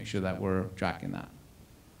 to make sure that we're tracking that.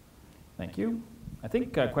 Thank you. I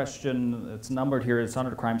think a question that's numbered here, it's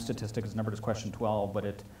under crime statistics, it's numbered as question 12,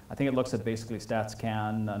 but I think it looks at basically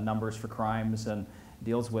StatsCan numbers for crimes and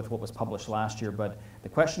deals with what was published last year. But the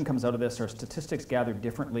question comes out of this, are statistics gathered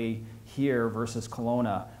differently here versus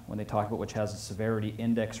Kelowna, when they talk about which has a severity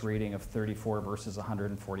index rating of 34 versus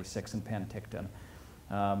 146 in Penticton?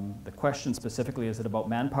 The question specifically, is it about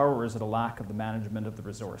manpower, or is it a lack of the management of the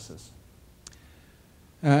resources?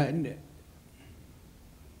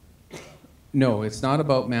 No, it's not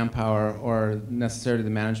about manpower or necessarily the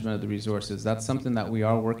management of the resources. That's something that we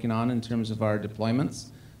are working on in terms of our deployments.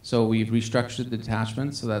 So we've restructured the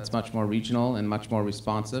detachment, so that's much more regional and much more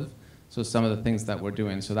responsive. So some of the things that we're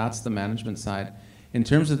doing. So that's the management side. In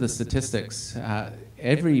terms of the statistics,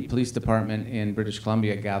 every police department in British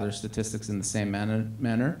Columbia gathers statistics in the same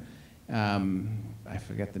manner. I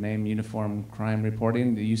forget the name, Uniform Crime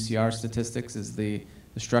Reporting. The UCR statistics is the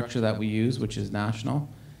structure that we use, which is national.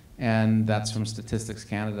 And that's from Statistics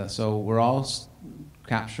Canada. So we're all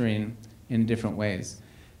capturing in different ways.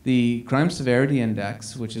 The Crime Severity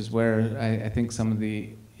Index, which is where I think some of the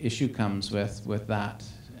issue comes with that,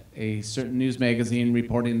 a certain news magazine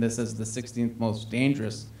reporting this as the 16th most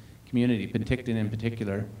dangerous community, Penticton in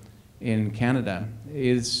particular, in Canada,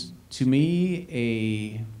 is to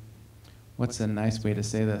me what's a nice way to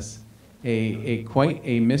say this? Quite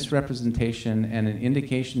a misrepresentation and an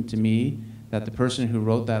indication to me that the person who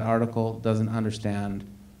wrote that article doesn't understand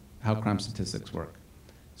how crime statistics work.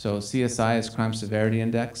 So CSI is Crime Severity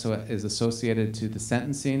Index, so it is associated to the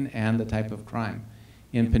sentencing and the type of crime.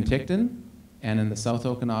 In Penticton and in the South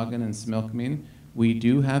Okanagan and Similkameen, we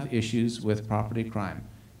do have issues with property crime,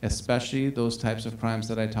 especially those types of crimes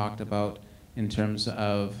that I talked about in terms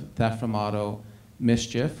of theft from auto,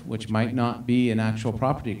 mischief, which might not be an actual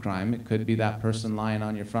property crime. It could be that person lying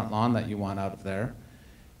on your front lawn that you want out of there.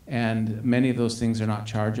 And many of those things are not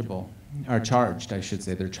chargeable, are charged, I should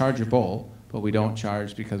say. They're chargeable, but we don't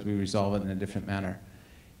charge because we resolve it in a different manner.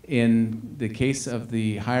 In the case of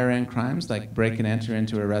the higher end crimes, like break and enter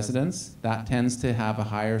into a residence, that tends to have a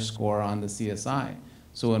higher score on the CSI.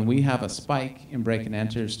 So when we have a spike in break and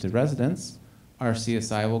enters to residents, our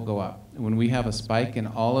CSI will go up. When we have a spike in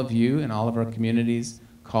all of you and all of our communities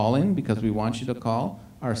calling because we want you to call,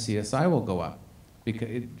 our CSI will go up,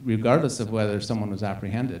 because regardless of whether someone was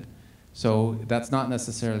apprehended. So that's not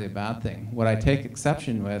necessarily a bad thing. What I take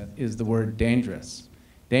exception with is the word dangerous.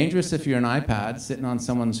 Dangerous if you're an iPad sitting on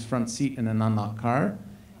someone's front seat in an unlocked car.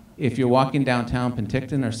 If you're walking downtown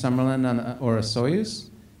Penticton or Summerlin or a Soyuz,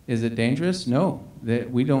 is it dangerous? No,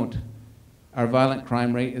 we don't. Our violent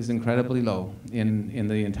crime rate is incredibly low in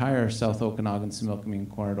the entire South Okanagan Similkameen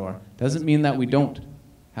corridor. Doesn't mean that we don't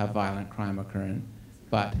have violent crime occurring,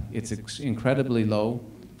 but it's incredibly low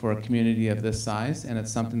for a community of this size, and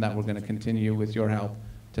it's something that we're going to continue with your help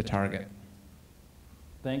to target.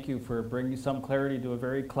 Thank you for bringing some clarity to a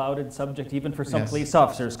very clouded subject, even for some Yes. police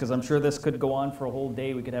officers, because I'm sure this could go on for a whole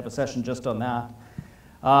day. We could have a session just on that.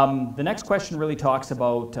 The next question really talks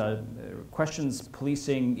about questions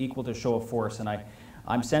policing equal to show of force, and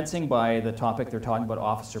I'm sensing by the topic they're talking about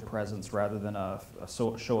officer presence rather than a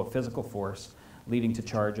show of physical force leading to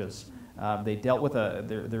charges. They dealt with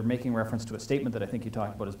they're making reference to a statement that I think you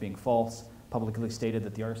talked about as being false, publicly stated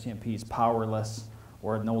that the RCMP is powerless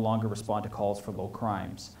or no longer respond to calls for low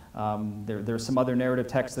crimes. There's some other narrative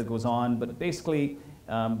text that goes on, but basically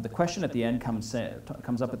the question at the end comes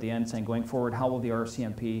up at the end saying, going forward, how will the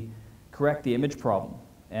RCMP correct the image problem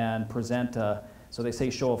and present, so they say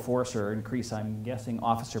show of force or increase, I'm guessing,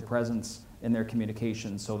 officer presence in their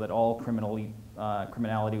communications so that all criminality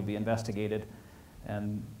will be investigated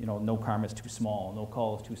and no crime is too small, no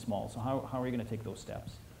call is too small. So how are you going to take those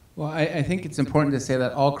steps? Well, I think it's important to say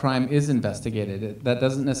that all crime is investigated. That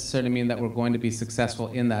doesn't necessarily mean that we're going to be successful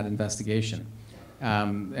in that investigation.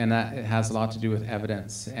 And that has a lot to do with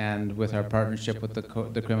evidence and with our partnership with the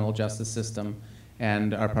criminal justice system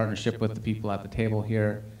and our partnership with the people at the table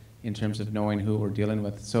here in terms of knowing who we're dealing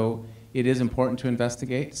with. So it is important to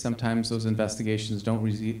investigate. Sometimes those investigations don't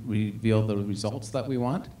reveal the results that we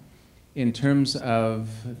want. In terms of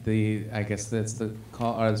I guess that's the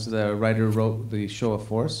call, as the writer wrote, the show of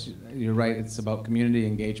force, you're right, it's about community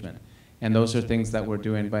engagement. And those are things that we're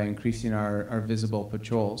doing by increasing our visible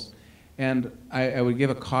patrols. And I would give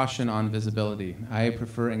a caution on visibility. I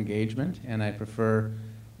prefer engagement, and I prefer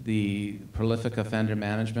the prolific offender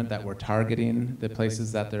management that we're targeting the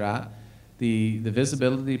places that they're at. The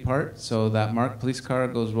visibility part, so that marked police car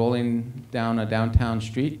goes rolling down a downtown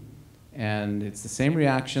street, and it's the same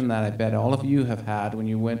reaction that I bet all of you have had when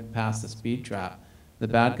you went past the speed trap. The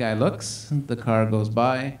bad guy looks, the car goes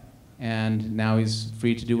by, and now he's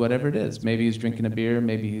free to do whatever it is. Maybe he's drinking a beer,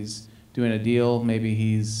 maybe he's doing a deal, maybe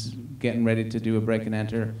he's getting ready to do a break and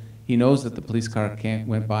enter. He knows that the police car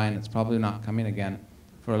went by and it's probably not coming again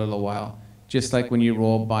for a little while. Just like when you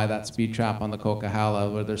roll by that speed trap on the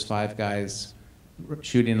Coquihalla where there's 5 guys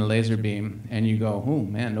shooting a laser beam and you go, oh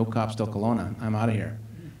man, no cops till Kelowna, I'm out of here.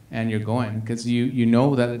 And you're going, because you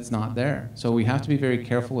know that it's not there. So we have to be very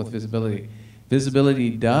careful with visibility. Visibility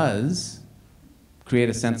does create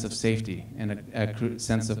a sense of safety and a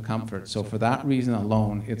sense of comfort. So for that reason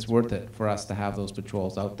alone, it's worth it for us to have those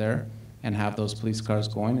patrols out there and have those police cars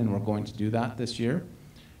going, and we're going to do that this year.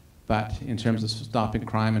 But in terms of stopping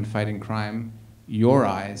crime and fighting crime, your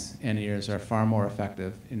eyes and ears are far more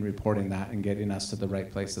effective in reporting that and getting us to the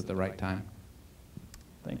right place at the right time.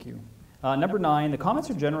 Thank you. Number 9, the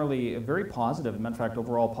comments are generally very positive, in fact,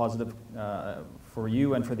 overall positive for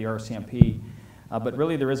you and for the RCMP. But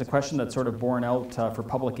really there is a question that's sort of borne out for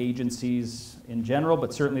public agencies in general,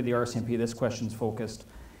 but certainly the RCMP, this question's focused.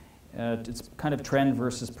 It's kind of trend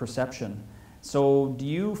versus perception. So do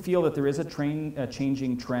you feel that there is a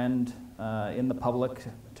changing trend in the public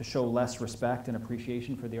to show less respect and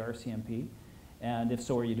appreciation for the RCMP? And if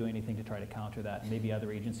so, are you doing anything to try to counter that? Maybe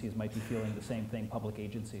other agencies might be feeling the same thing, public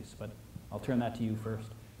agencies, but I'll turn that to you first.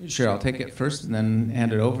 Sure, I'll take it first and then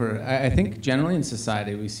hand it over. I think generally in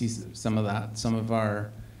society we see some of that. Some of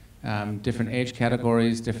our different age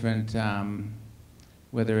categories, different,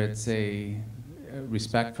 whether it's a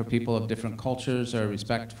respect for people of different cultures or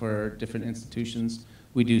respect for different institutions,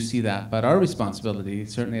 we do see that. But our responsibility,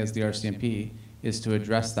 certainly as the RCMP, is to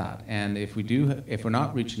address that. And if we're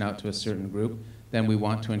not reaching out to a certain group, then we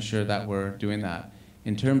want to ensure that we're doing that.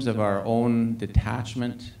 In terms of our own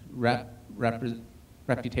detachment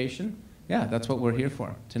reputation, yeah, that's what we're here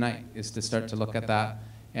for tonight, is to start to look at that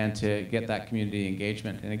and to get that community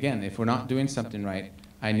engagement. And again, if we're not doing something right,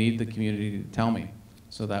 I need the community to tell me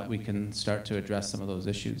so that we can start to address some of those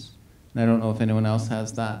issues. And I don't know if anyone else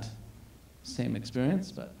has that same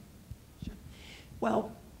experience, but.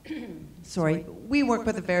 Well, sorry, we work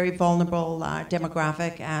with a very vulnerable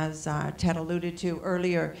demographic, as Ted alluded to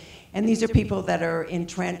earlier, and these are people that are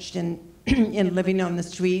entrenched in, in living on the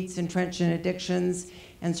streets, entrenched in addictions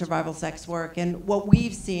and survival sex work. And what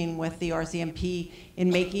we've seen with the RCMP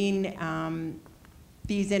in making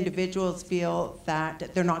these individuals feel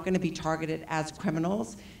that they're not going to be targeted as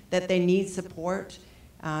criminals, that they need support,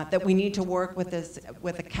 that we need to work with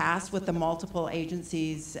a cast with the multiple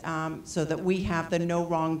agencies so that we have the no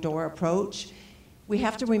wrong door approach. We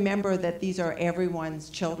have to remember that these are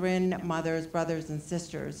everyone's children, mothers, brothers, and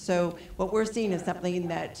sisters. So what we're seeing is something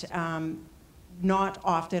that not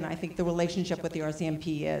often, I think, the relationship with the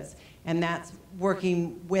RCMP is, and that's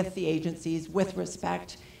working with the agencies with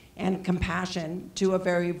respect and compassion to a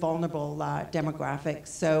very vulnerable demographic.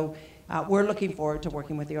 So we're looking forward to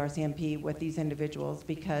working with the RCMP with these individuals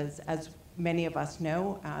because, as many of us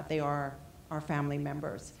know, they are our family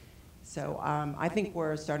members. So I think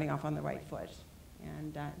we're starting off on the right foot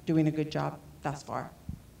and doing a good job thus far.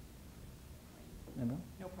 No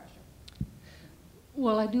pressure.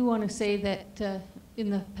 Well, I do want to say that in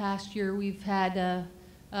the past year we've had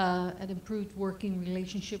an improved working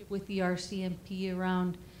relationship with the RCMP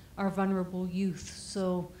around our vulnerable youth.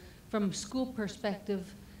 So from a school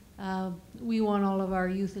perspective, we want all of our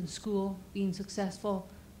youth in school being successful,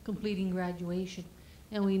 completing graduation.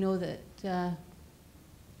 And we know that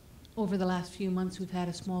over the last few months we've had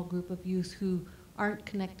a small group of youth who aren't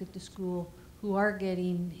connected to school, who are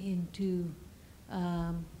getting into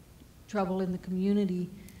trouble in the community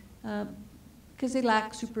because they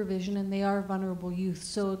lack supervision and they are vulnerable youth.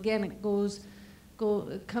 So again,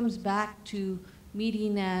 it comes back to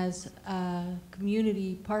meeting as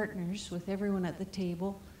community partners with everyone at the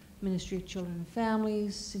table, Ministry of Children and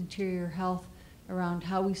Families, Interior Health, around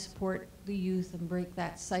how we support the youth and break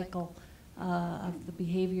that cycle of the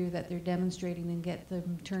behavior that they're demonstrating and get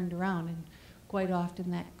them turned around. And quite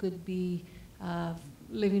often that could be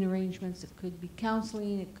living arrangements, it could be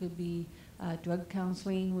counseling, it could be drug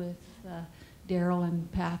counseling with Daryl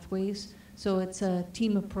and Pathways. So it's a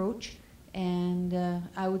team approach, and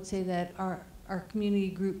I would say that our community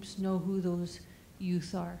groups know who those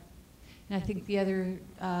youth are. And I think the other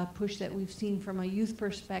push that we've seen from a youth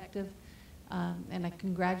perspective, and I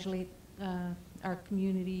congratulate our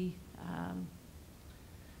community,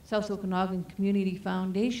 South Okanagan Community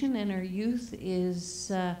Foundation and our youth,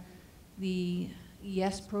 is the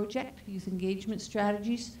YES project, Youth Engagement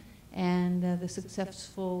Strategies, and the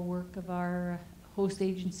successful work of our host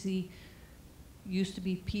agency, used to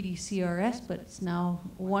be PDCRS, but it's now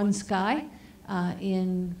One Sky,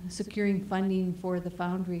 in securing funding for the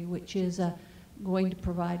Foundry, which is going to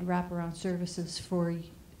provide wraparound services for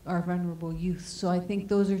our vulnerable youth. So I think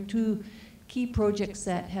those are two key projects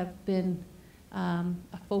that have been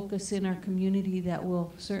a focus in our community that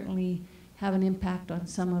will certainly have an impact on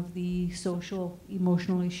some of the social,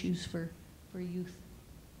 emotional issues for youth.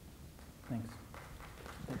 Thanks.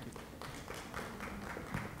 Thank you.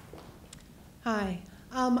 Hi.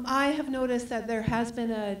 I have noticed that there has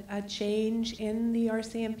been a change in the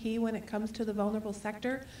RCMP when it comes to the vulnerable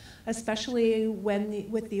sector, especially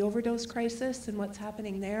with the overdose crisis and what's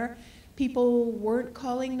happening there. People weren't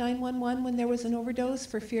calling 911 when there was an overdose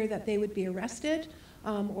for fear that they would be arrested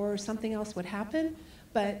or something else would happen.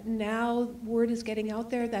 But now word is getting out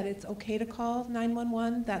there that it's okay to call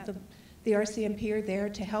 911, that the RCMP are there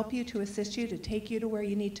to help you, to assist you, to take you to where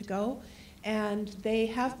you need to go. And they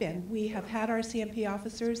have been. We have had RCMP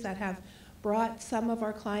officers that have brought some of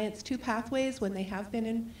our clients to Pathways when they have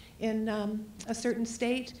been in a certain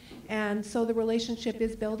state. And so the relationship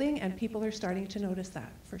is building, and people are starting to notice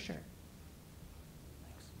that, for sure.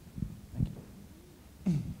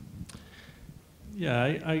 Yeah,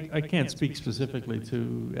 I can't speak specifically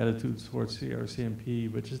to attitudes towards the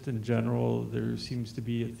RCMP, but just in general, there seems to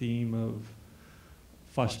be a theme of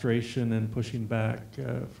frustration and pushing back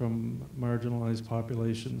from marginalized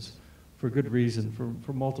populations for good reason,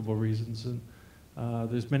 for multiple reasons. And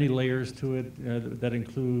there's many layers to it that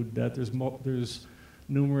include that there's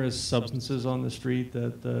numerous substances on the street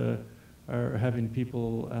that are having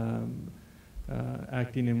people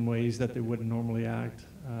acting in ways that they wouldn't normally act.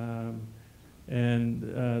 And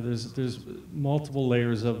there's multiple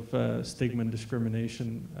layers of stigma and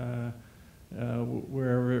discrimination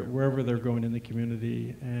wherever they're going in the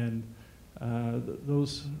community, and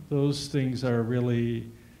those things are really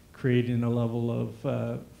creating a level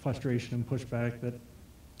of frustration and pushback that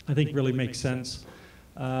I think really makes sense.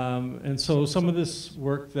 And so some of this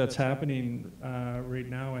work that's happening right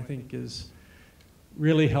now, I think, is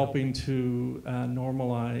really helping to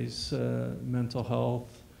normalize mental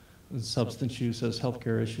health and substance use as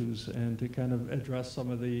healthcare issues, and to kind of address some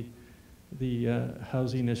of the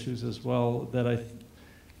housing issues as well. That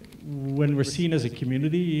when we're seen as a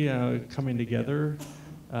community coming together,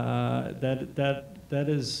 that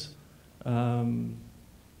is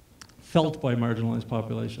felt by marginalized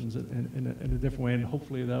populations in a different way, and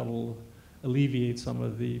hopefully that will alleviate some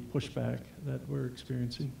of the pushback that we're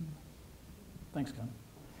experiencing. Thanks, Con.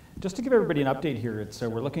 Just to give everybody an update here,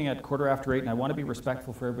 we're looking at 8:15, and I want to be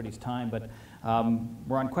respectful for everybody's time, but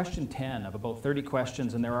we're on question 10 of about 30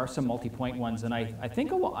 questions, and there are some multi-point ones, and I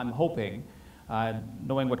think I'm hoping,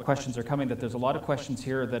 knowing what questions are coming, that there's a lot of questions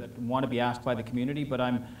here that want to be asked by the community, but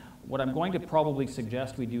what I'm going to probably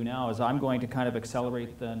suggest we do now is I'm going to kind of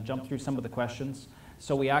accelerate and jump through some of the questions,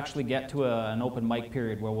 so we actually get to an open mic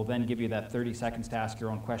period where we'll then give you that 30 seconds to ask your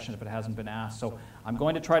own question if it hasn't been asked. So I'm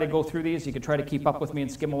going to try to go through these. You can try to keep up with me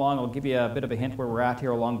and skim along. I'll give you a bit of a hint where we're at here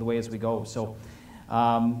along the way as we go. So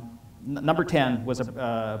number 10 was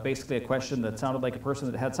basically a question that sounded like a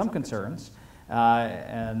person that had some concerns.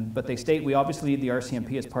 But they state, we obviously need the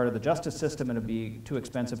RCMP as part of the justice system, and it would be too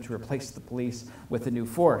expensive to replace the police with a new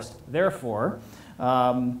force. Therefore,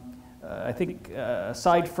 I think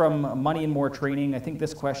aside from money and more training, I think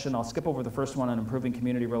this question, I'll skip over the first one on improving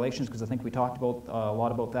community relations, because I think we talked about a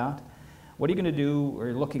lot about that. What are you going to do,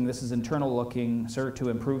 or looking, this is internal looking, sir, to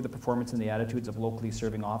improve the performance and the attitudes of locally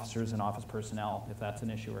serving officers and office personnel, if that's an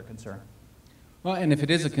issue or a concern? Well, and if it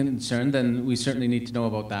is a concern, then we certainly need to know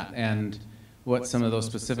about that, and what some of those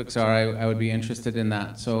specifics are. I would be interested in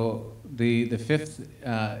that. So the fifth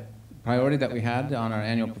priority that we had on our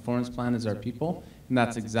annual performance plan is our people, and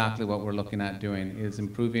that's exactly what we're looking at doing, is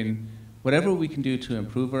improving whatever we can do to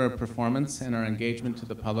improve our performance, and our engagement to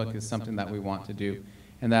the public is something that we want to do.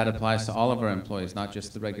 And that applies to all of our employees, not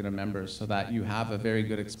just the regular members, so that you have a very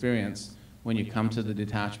good experience when you come to the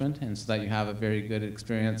detachment, and so that you have a very good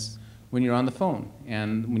experience when you're on the phone.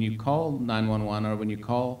 And when you call 911 or when you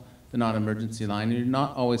call the non-emergency line, you're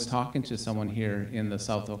not always talking to someone here in the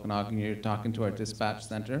South Okanagan, you're talking to our dispatch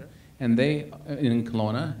center, and they, in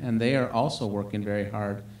Kelowna, and they are also working very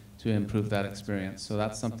hard to improve that experience. So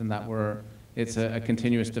that's something that it's a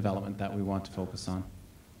continuous development that we want to focus on.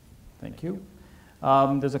 Thank you.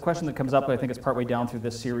 There's a question that comes up, I think it's partway down through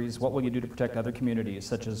this series. What will you do to protect other communities,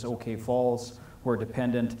 such as OK Falls, who are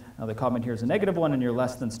dependent? Now the comment here is a negative one, and you're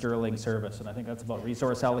less than sterling service, and I think that's about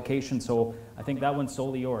resource allocation, so I think that one's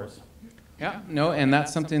solely yours. Yeah, no, and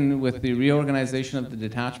that's something with the reorganization of the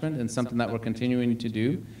detachment, and something that we're continuing to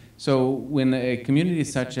do. So when a community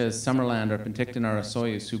such as Summerland or Penticton or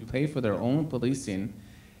Osoyoos, who pay for their own policing,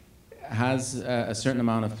 has a certain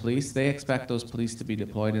amount of police, they expect those police to be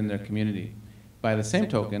deployed in their community. By the same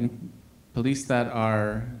token, police that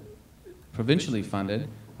are provincially funded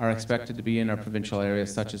are expected to be in our provincial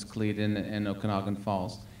areas such as Cleveland and Okanagan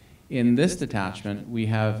Falls. In this detachment, we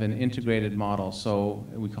have an integrated model, so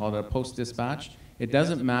we call it a post-dispatch. It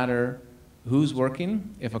doesn't matter who's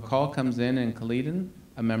working. If a call comes in Cleveland,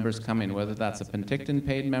 a member's coming, whether that's a Penticton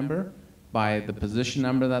paid member by the position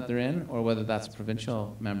number that they're in, or whether that's a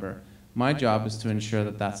provincial member. My job is to ensure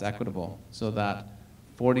that that's equitable, so that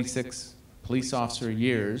 46 police officer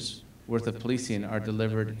years worth of policing are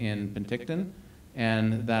delivered in Penticton,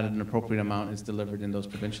 and that an appropriate amount is delivered in those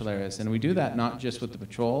provincial areas. And we do that not just with the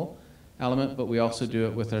patrol element, but we also do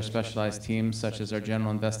it with our specialized teams, such as our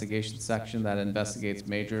general investigation section that investigates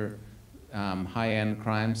major high-end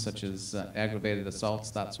crimes, such as aggravated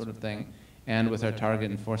assaults, that sort of thing, and with our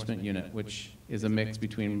target enforcement unit, which is a mix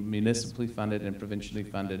between municipally funded and provincially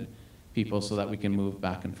funded people, so that we can move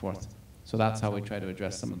back and forth. So that's how we try to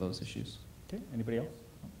address some of those issues. Okay, anybody else?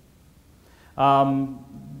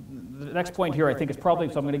 The next point here, I think, is probably,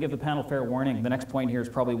 so I'm going to give the panel fair warning. The next point here is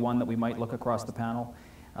probably one that we might look across the panel,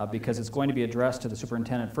 because it's going to be addressed to the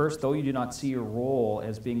superintendent first. Though you do not see your role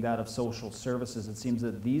as being that of social services, it seems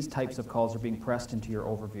that these types of calls are being pressed into your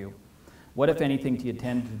overview. What, if anything, do you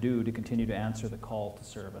intend to do to continue to answer the call to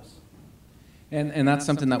service? And that's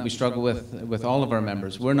something that we struggle with all of our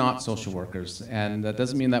members. We're not social workers, and that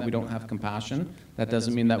doesn't mean that we don't have compassion. That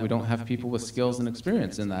doesn't mean that we don't have people with skills and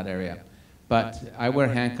experience in that area. But I wear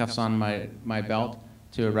handcuffs on my belt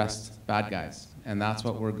to arrest bad guys, and that's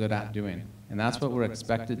what we're good at doing, and that's what we're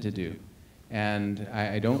expected to do. And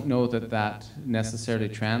I don't know that that necessarily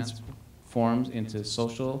transforms into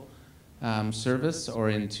social service or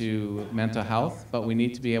into mental health, but we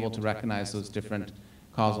need to be able to recognize those different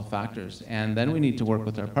causal factors. And then we need to work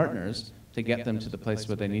with our partners to get them to the place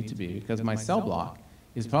where they need to be, because my cell block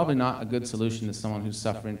is probably not a good solution to someone who's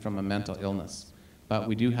suffering from a mental illness. But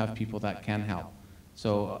we do have people that can help.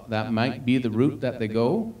 So that might be the route that they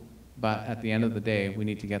go, but at the end of the day, we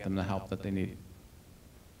need to get them the help that they need.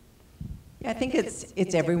 Yeah, I think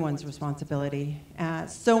it's everyone's responsibility.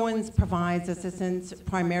 SOANS provides assistance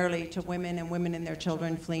primarily to women and women and their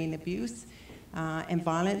children fleeing abuse and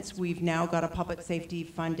violence. We've now got a public safety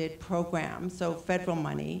funded program, so federal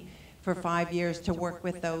money, for 5 years to work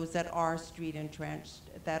with those that are street entrenched,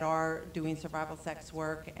 that are doing survival sex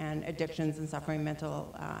work and addictions and suffering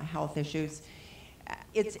mental health issues.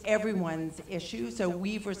 It's everyone's issue, so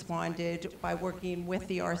we've responded by working with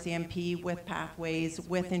the RCMP, with Pathways,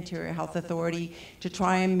 with Interior Health Authority to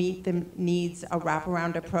try and meet the needs, a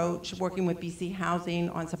wraparound approach, working with BC Housing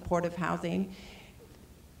on supportive housing.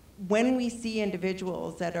 When we see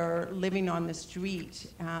individuals that are living on the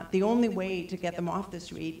street, the only way to get them off the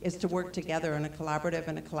street is to work together in a collaborative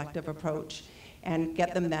and a collective approach and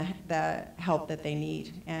get them the help that they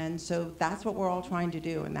need. And so that's what we're all trying to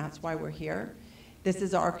do, and that's why we're here. This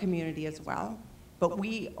is our community as well, but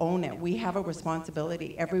we own it. We have a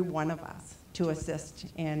responsibility, every one of us, to assist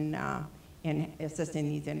in assisting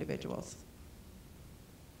these individuals.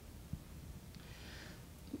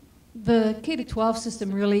 The K-12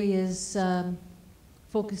 system really is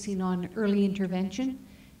focusing on early intervention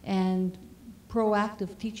and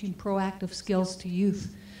teaching proactive skills to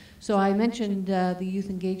youth. So I mentioned the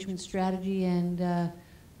youth engagement strategy and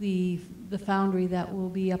the foundry that will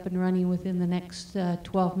be up and running within the next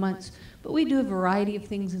 12 months. But we do a variety of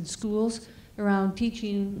things in schools around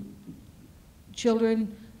teaching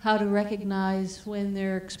children how to recognize when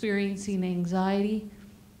they're experiencing anxiety.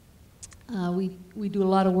 We do a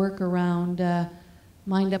lot of work around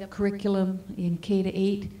Mind Up curriculum in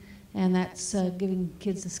K-8, and that's giving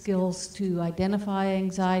kids the skills to identify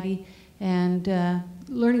anxiety and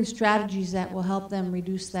learning strategies that will help them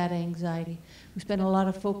reduce that anxiety. We spend a lot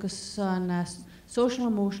of focus on social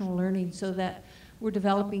emotional learning so that we're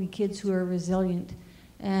developing kids who are resilient.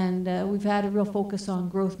 And we've had a real focus on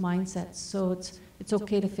growth mindsets. So it's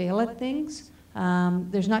okay to fail at things.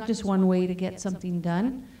 There's not just one way to get something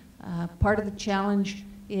done. Part of the challenge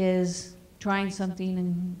is trying something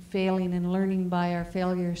and failing and learning by our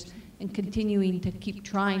failures and continuing to keep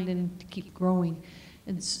trying and to keep growing.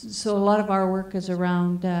 And so a lot of our work is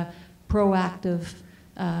around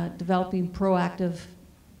developing proactive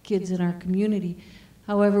kids in our community.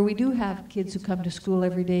 However, we do have kids who come to school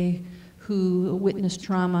every day who witness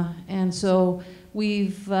trauma, and so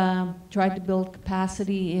we've tried to build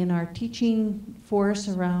capacity in our teaching force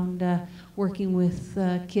around working with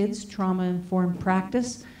kids, trauma-informed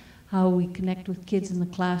practice, how we connect with kids in the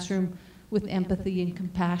classroom with empathy and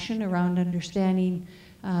compassion around understanding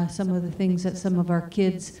some of the things that some of our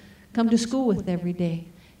kids come to school with every day.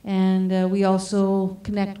 And we also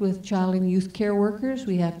connect with child and youth care workers.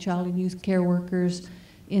 We have child and youth care workers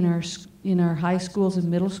in our high schools and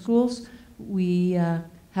middle schools. We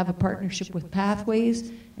have a partnership with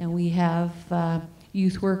Pathways, and we have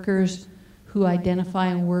youth workers who identify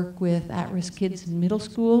and work with at-risk kids in middle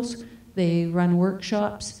schools. They run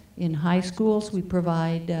workshops in high schools. We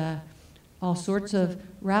provide all sorts of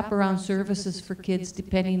wraparound services for kids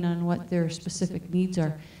depending on what their specific needs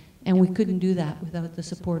are. And we couldn't do that without the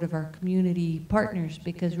support of our community partners,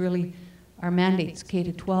 because really our mandate's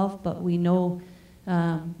K-12, but we know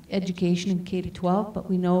education in K-12, but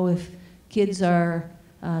we know if kids are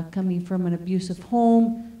coming from an abusive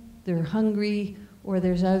home, they're hungry, or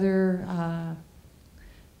there's other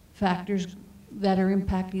factors that are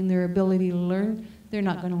impacting their ability to learn, they're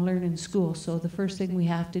not going to learn in school. So the first thing we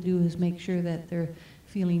have to do is make sure that they're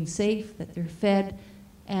feeling safe, that they're fed.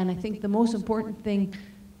 And I think the most important thing,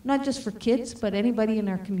 not just for kids, but anybody in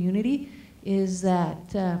our community, is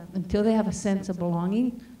that until they have a sense of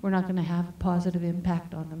belonging, we're not going to have a positive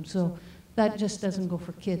impact on them. So that just doesn't go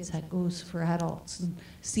for kids, that goes for adults and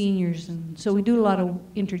seniors. And so we do a lot of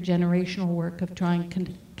intergenerational work of trying to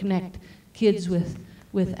connect kids with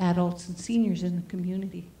adults and seniors in the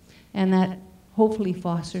community. And that hopefully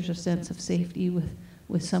fosters a sense of safety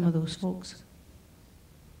with some of those folks.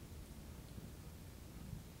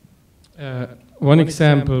 One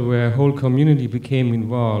example where a whole community became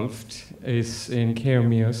involved is in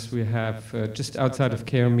Keremeos. We have just outside of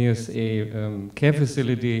Keremeos a care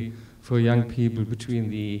facility for young people between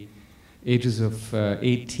the ages of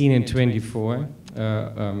 18 and 24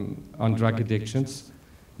 on drug addictions.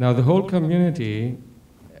 Now the whole community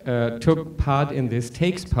took part in this,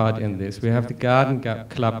 takes part in this. We have the garden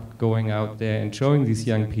club going out there and showing these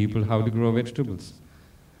young people how to grow vegetables.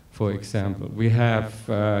 for example. We have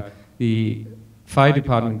the fire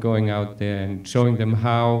department going out there and showing them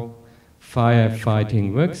how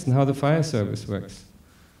firefighting works and how the fire service works.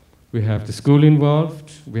 We have the school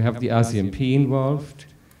involved, we have the RCMP involved,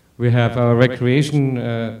 we have our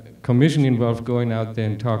recreation commission involved going out there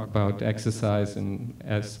and talk about exercise and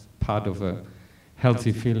as part of a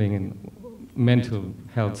healthy feeling and mental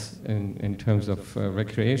health in terms of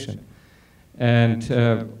recreation. And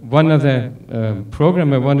one other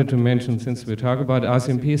program I wanted to mention since we talk about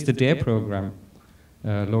RCMP is the DARE program.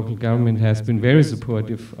 Local government has been very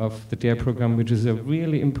supportive of the DARE program, which is a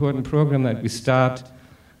really important program that we start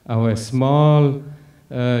our small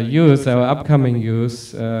youth, our upcoming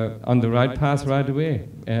youth, on the right path right away.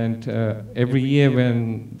 And every year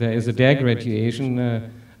when there is a DARE graduation,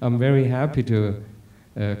 I'm very happy to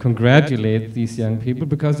congratulate these young people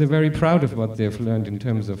because they're very proud of what they've learned in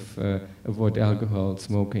terms of avoid alcohol,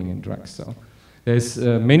 smoking, and drugs. So there's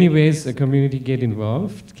many ways a community can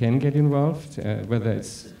get involved, whether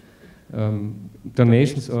it's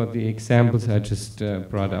donations or the examples I just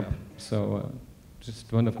brought up. So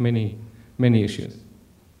just one of many issues.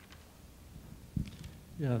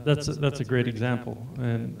 Yeah, that's a great example,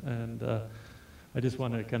 and I just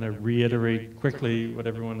want to kind of reiterate quickly what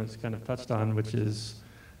everyone has kind of touched on, which is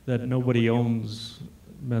that nobody owns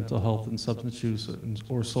mental health and substance use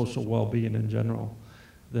or social well-being in general.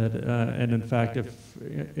 That and in fact, if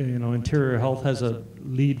Interior Health has a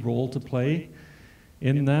lead role to play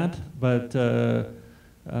in that, but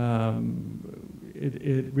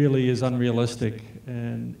it really is unrealistic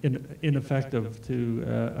and ineffective to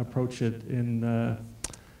approach it in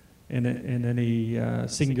any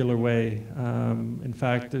singular way. In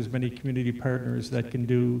fact, there's many community partners that can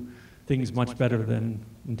do things much better than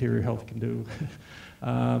Interior Health can do.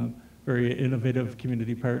 Very innovative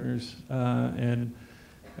community partners, and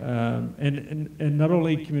not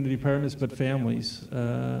only community partners but families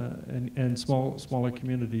and smaller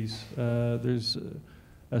communities. There's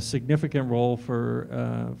a significant role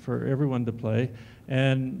for everyone to play.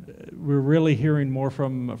 And we're really hearing more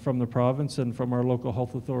from the province and from our local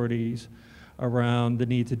health authorities around the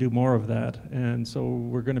need to do more of that. And so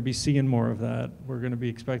we're going to be seeing more of that. We're going to be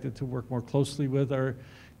expected to work more closely with our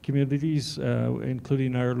communities,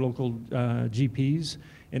 including our local GPs,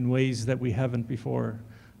 in ways that we haven't before.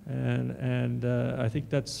 And I think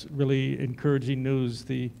that's really encouraging news,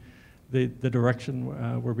 the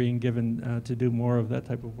direction we're being given to do more of that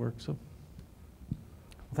type of work. So.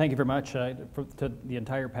 Thank you very much to the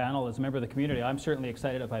entire panel. As a member of the community, I'm certainly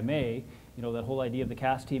excited, if I may, that whole idea of the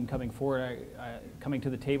CAST team coming forward, coming to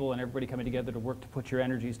the table and everybody coming together to work to put your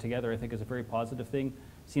energies together, I think is a very positive thing.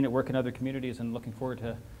 Seen it work in other communities and looking forward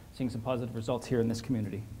to seeing some positive results here in this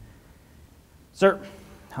community. Sir,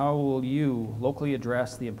 how will you locally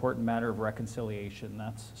address the important matter of reconciliation?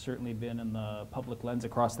 That's certainly been in the public lens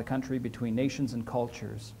across the country between nations and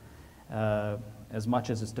cultures. As much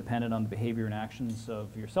as it's dependent on the behavior and actions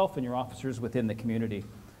of yourself and your officers within the community.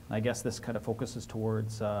 And I guess this kind of focuses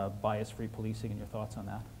towards bias-free policing, and your thoughts on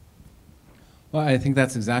that. Well, I think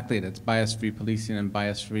that's exactly it. It's bias-free policing and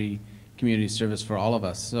bias-free community service for all of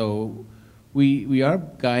us. So we are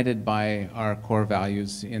guided by our core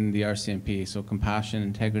values in the RCMP, so compassion,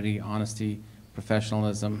 integrity, honesty,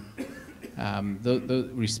 professionalism. The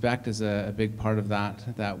respect is a big part of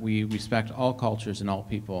that we respect all cultures and all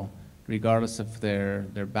people, regardless of their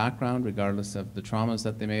background, regardless of the traumas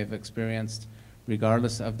that they may have experienced,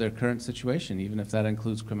 regardless of their current situation, even if that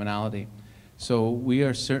includes criminality. So we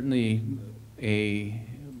are certainly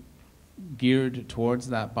geared towards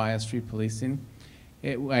that bias-free policing.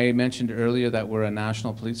 I mentioned earlier that we're a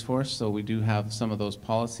national police force, so we do have some of those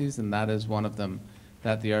policies, and that is one of them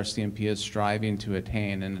that the RCMP is striving to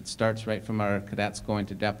attain. And it starts right from our cadets going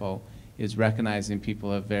to depot, is recognizing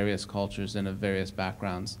people of various cultures and of various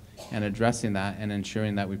backgrounds and addressing that and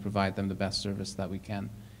ensuring that we provide them the best service that we can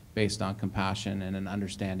based on compassion and an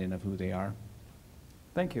understanding of who they are.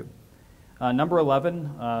 Thank you. Number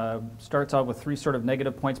 11 starts out with 3 sort of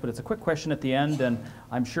negative points, but it's a quick question at the end, and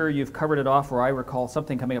I'm sure you've covered it off, or I recall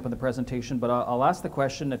something coming up in the presentation, but I'll ask the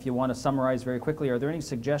question if you want to summarize very quickly. Are there any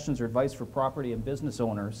suggestions or advice for property and business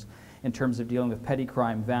owners in terms of dealing with petty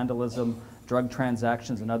crime, vandalism, drug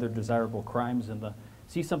transactions, and other desirable crimes? And the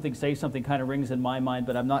see something, say something kind of rings in my mind,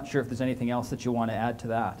 but I'm not sure if there's anything else that you want to add to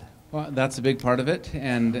that. Well, that's a big part of it,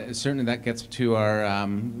 and certainly that gets to our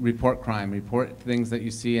report crime. Report things that you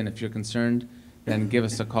see, and if you're concerned, then give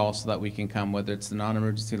us a call so that we can come, whether it's the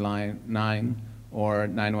non-emergency line 9 or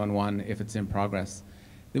 911 if it's in progress.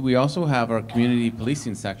 We also have our community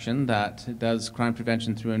policing section that does crime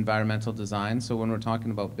prevention through environmental design. So when we're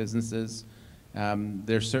talking about businesses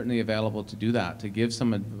they're certainly available to do that, to give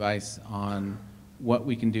some advice on what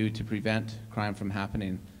we can do to prevent crime from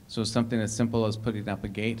happening. So something as simple as putting up a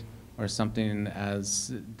gate, or something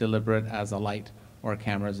as deliberate as a light or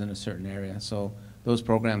cameras in a certain area. So those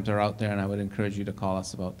programs are out there, and I would encourage you to call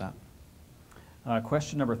us about that.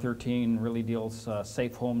 Question number 13 really deals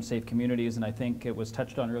safe homes, safe communities, and I think it was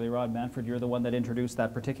touched on earlier on. Manfred, you're the one that introduced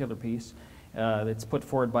that particular piece. It's put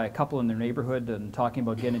forward by a couple in their neighborhood and talking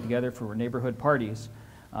about getting together for neighborhood parties.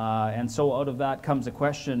 And so out of that comes a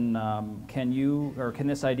question, can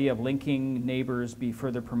this idea of linking neighbors be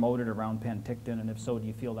further promoted around Penticton, and if so, do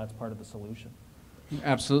you feel that's part of the solution?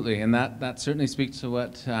 Absolutely, and that certainly speaks to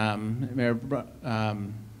what Mayor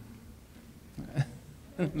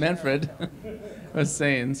Manfred was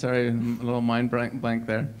saying. Sorry, a little mind blank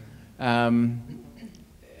there.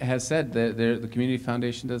 Has said that the Community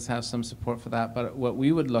Foundation does have some support for that, but what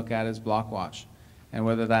we would look at is block watch, and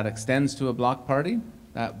whether that extends to a block party,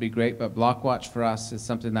 that would be great, but block watch for us is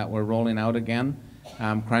something that we're rolling out again.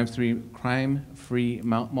 Crime-free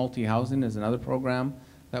multi-housing is another program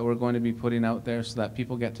that we're going to be putting out there, so that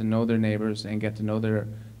people get to know their neighbors and get to know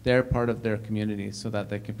their part of their community, so that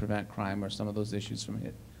they can prevent crime or some of those issues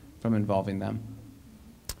from involving them.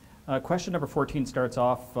 Question number 14 starts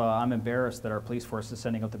off, I'm embarrassed that our police force is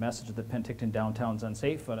sending out the message that Penticton downtown is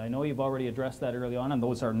unsafe, but I know you've already addressed that early on, and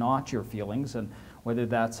those are not your feelings, and whether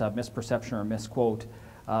that's a misperception or a misquote.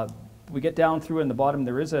 We get down through in the bottom,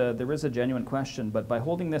 there is a genuine question, but by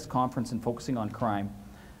holding this conference and focusing on crime,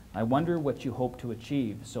 I wonder what you hope to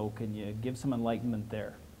achieve. So can you give some enlightenment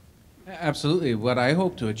there? Absolutely. What I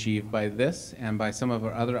hope to achieve by this and by some of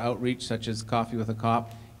our other outreach, such as Coffee with a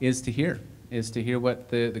Cop, is to hear what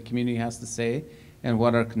the community has to say and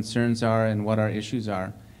what our concerns are and what our issues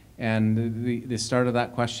are. And the start of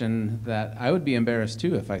that question, that I would be embarrassed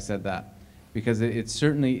too if I said that, because it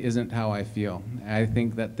certainly isn't how I feel. I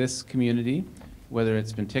think that this community, whether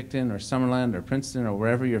it's Penticton or Summerland or Princeton or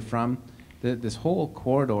wherever you're from, this whole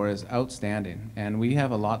corridor is outstanding, and we have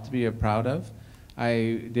a lot to be proud of.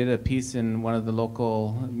 I did a piece in one of the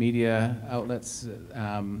local media outlets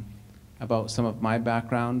about some of my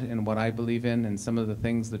background and what I believe in, and some of the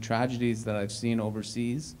things, the tragedies that I've seen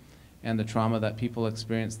overseas, and the trauma that people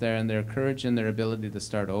experience there, and their courage and their ability to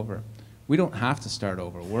start over. We don't have to start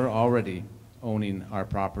over. We're already owning our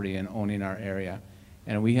property and owning our area,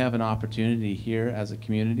 and we have an opportunity here as a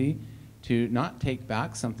community to not take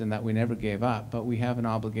back something that we never gave up, but we have an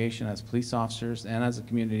obligation as police officers and as a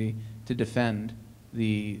community to defend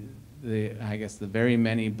I guess the very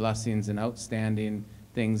many blessings and outstanding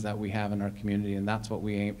things that we have in our community, and that's what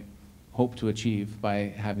we hope to achieve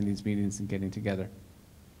by having these meetings and getting together.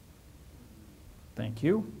 Thank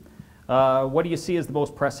you. What do you see as the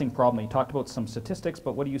most pressing problem? You talked about some statistics,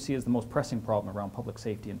 but what do you see as the most pressing problem around public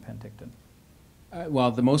safety in Penticton?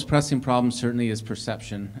 Well, the most pressing problem certainly is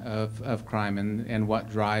perception of crime and what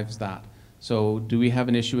drives that. So do we have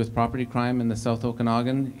an issue with property crime in the South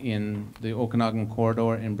Okanagan, in the Okanagan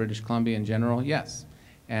corridor, in British Columbia in general? Yes.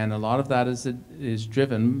 And a lot of that is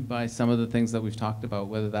driven by some of the things that we've talked about,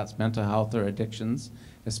 whether that's mental health or addictions,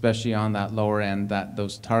 especially on that lower end,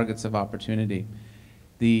 those targets of opportunity.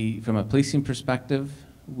 From a policing perspective,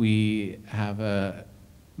 we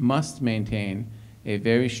must maintain a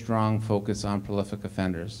very strong focus on prolific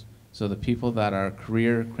offenders. So the people that are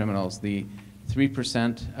career criminals, the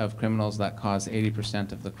 3% of criminals that cause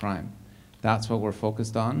 80% of the crime. That's what we're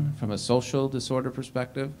focused on from a social disorder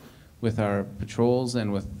perspective. With our patrols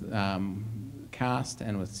and with CAST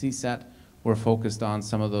and with CSET, we're focused on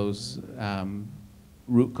some of those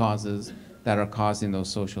root causes that are causing those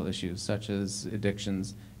social issues, such as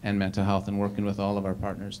addictions and mental health, and working with all of our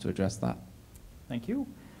partners to address that. Thank you.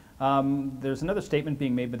 There's another statement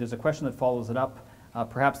being made, but there's a question that follows it up.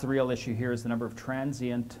 Perhaps the real issue here is the number of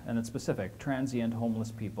transient, and it's specific, transient homeless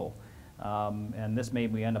people. And this may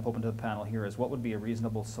we end up open to the panel here, is what would be a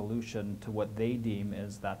reasonable solution to what they deem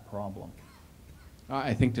is that problem?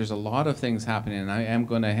 I think there's a lot of things happening, and I am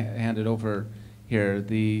going to hand it over here.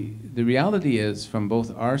 The reality is, from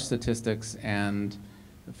both our statistics and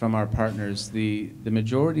from our partners, the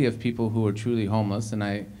majority of people who are truly homeless, and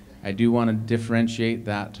I do want to differentiate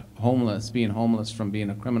that being homeless from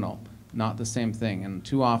being a criminal, not the same thing. And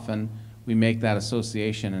too often we make that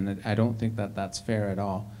association, and I don't think that that's fair at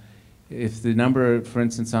all. If the number, for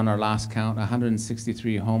instance, on our last count,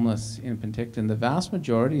 163 homeless in Penticton, the vast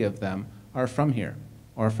majority of them are from here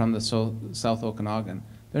or from the South Okanagan.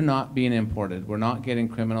 They're not being imported. We're not getting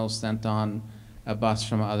criminals sent on a bus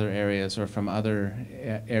from other areas or from other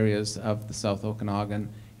areas of the South Okanagan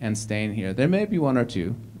and staying here. There may be one or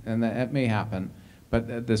two, and that may happen,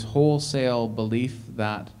 but this wholesale belief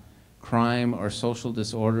that crime or social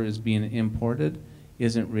disorder is being imported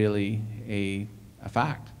isn't really a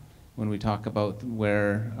fact when we talk about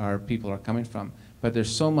where our people are coming from. But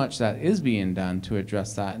there's so much that is being done to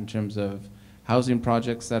address that in terms of housing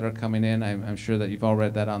projects that are coming in. I'm sure that you've all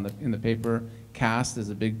read that in the paper. CAST is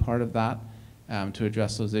a big part of that to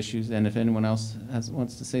address those issues. And if anyone else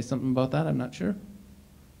wants to say something about that, I'm not sure.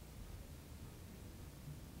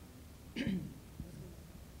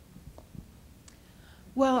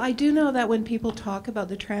 Well, I do know that when people talk about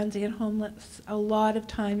the transient homeless, a lot of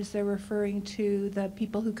times they're referring to the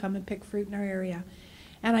people who come and pick fruit in our area.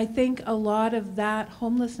 And I think a lot of that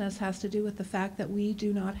homelessness has to do with the fact that we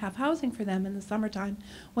do not have housing for them in the summertime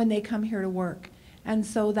when they come here to work. And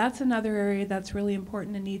so that's another area that's really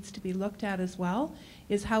important and needs to be looked at as well,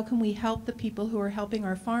 is how can we help the people who are helping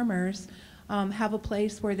our farmers have a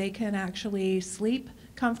place where they can actually sleep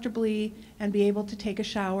comfortably and be able to take a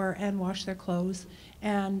shower and wash their clothes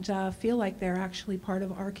and feel like they're actually part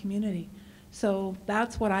of our community. So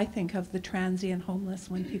that's what I think of the transient homeless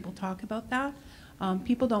when people talk about that.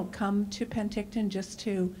 People don't come to Penticton just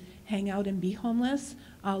to hang out and be homeless.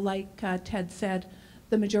 Like Ted said,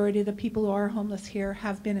 the majority of the people who are homeless here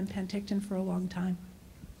have been in Penticton for a long time.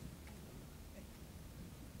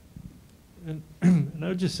 And I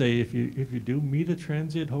would just say, if you do meet a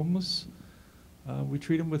transient homeless, we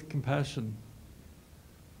treat them with compassion,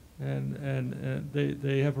 and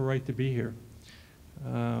they have a right to be here.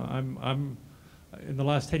 I'm in the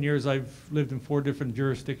last 10 years, I've lived in 4 different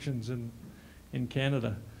jurisdictions in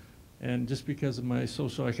Canada, and just because of my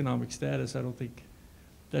socioeconomic status, I don't think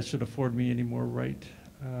that should afford me any more right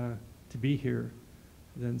to be here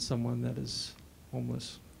than someone that is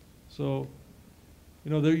homeless. So,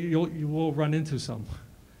 you know, you will run into some,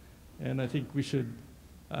 and I think we should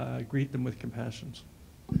greet them with compassion.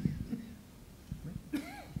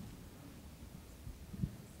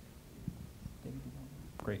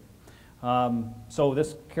 Great. So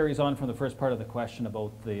this carries on from the first part of the question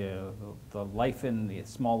about the life in the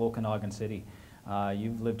small Okanagan city.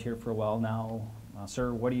 You've lived here for a while now.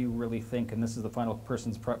 Sir, what do you really think, and this is the final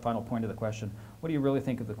point of the question, what do you really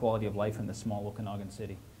think of the quality of life in the small Okanagan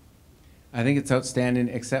city? I think it's outstanding,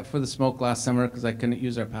 except for the smoke last summer because I couldn't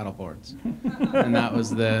use our paddle boards. And that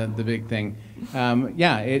was the big thing.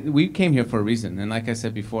 We came here for a reason. And like I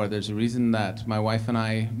said before, there's a reason that my wife and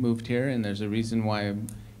I moved here, and there's a reason why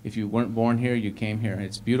if you weren't born here, you came here.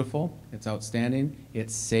 It's beautiful, it's outstanding,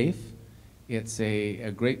 it's safe, it's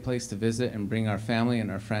a great place to visit and bring our family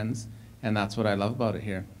and our friends, and that's what I love about it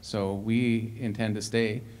here. So we intend to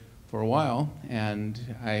stay for a while, and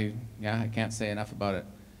I can't say enough about it.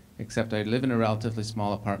 Except I live in a relatively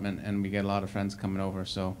small apartment and we get a lot of friends coming over,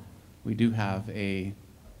 so we do have a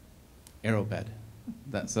aero bed.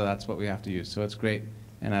 So that's what we have to use. So it's great,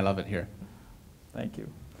 and I love it here. Thank you.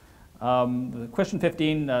 The question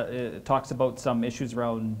 15 talks about some issues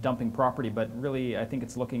around dumping property, but really I think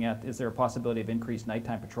it's looking at, is there a possibility of increased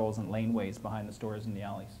nighttime patrols and laneways behind the stores and the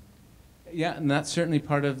alleys? Yeah, and that's certainly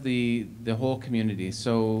part of the whole community.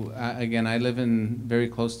 So again, I live very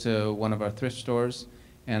close to one of our thrift stores,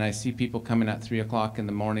 and I see people coming at 3 o'clock in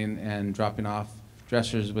the morning and dropping off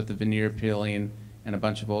dressers with the veneer peeling and a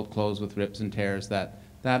bunch of old clothes with rips and tears that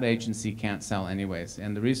agency can't sell anyways.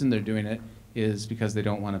 And the reason they're doing it is because they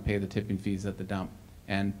don't want to pay the tipping fees at the dump.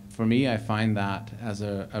 And for me, I find that as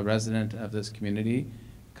a resident of this community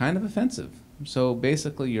kind of offensive. So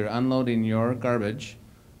basically you're unloading your garbage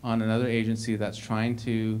on another agency that's trying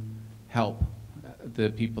to help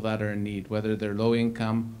the people that are in need, whether they're low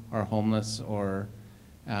income or homeless or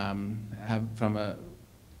have from an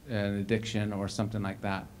addiction or something like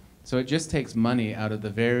that. So it just takes money out of the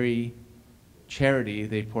very charity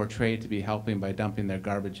they portray to be helping by dumping their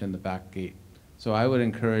garbage in the back gate. So I would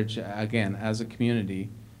encourage, again, as a community,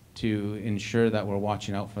 to ensure that we're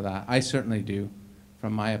watching out for that. I certainly do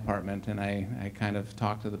from my apartment, and I kind of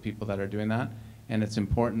talk to the people that are doing that, and it's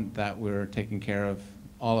important that we're taking care of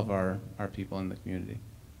all of our people in the community.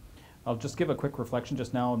 I'll just give a quick reflection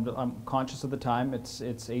just now. I'm conscious of the time. It's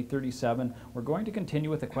 8:37. We're going to continue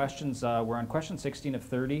with the questions. We're on question 16 of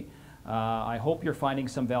 30. I hope you're finding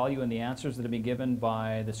some value in the answers that have been given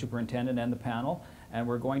by the superintendent and the panel. And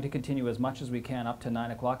we're going to continue as much as we can up to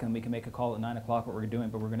 9 o'clock, and we can make a call at 9 o'clock what we're doing.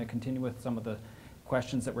 But we're going to continue with some of the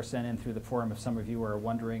questions that were sent in through the forum if some of you are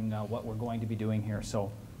wondering what we're going to be doing here.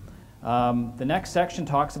 So the next section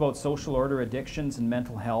talks about social order, addictions, and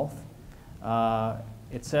mental health.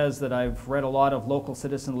 It says that I've read a lot of local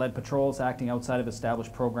citizen-led patrols acting outside of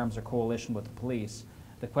established programs or coalition with the police.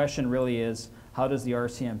 The question really is, how does the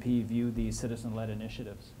RCMP view these citizen-led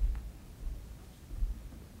initiatives?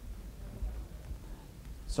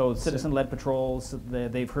 So citizen-led patrols,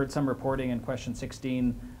 they've heard some reporting in question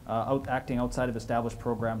 16, acting outside of established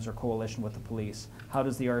programs or coalition with the police. How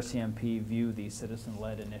does the RCMP view these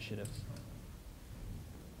citizen-led initiatives?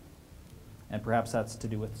 And perhaps that's to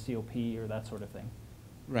do with COP or that sort of thing.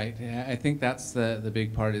 Right. I think that's the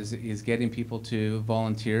big part is getting people to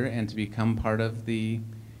volunteer and to become part of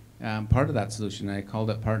that solution. I called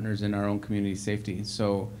it partners in our own community safety.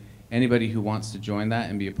 So anybody who wants to join that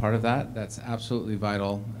and be a part of that, that's absolutely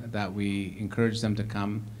vital that we encourage them to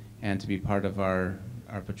come and to be part of our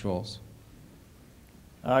patrols.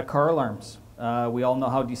 Car alarms. We all know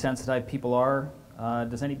how desensitized people are.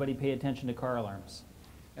 Does anybody pay attention to car alarms?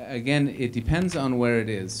 Again, it depends on where it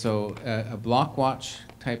is. So a block watch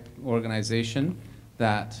type organization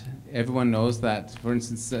that everyone knows that, for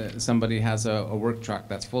instance, somebody has a work truck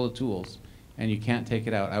that's full of tools and you can't take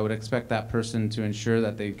it out. I would expect that person to ensure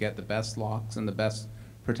that they get the best locks and the best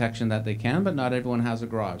protection that they can, but not everyone has a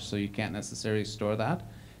garage, so you can't necessarily store that.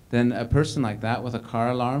 Then a person like that with a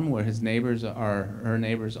car alarm where his neighbors or her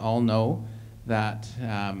neighbors all know that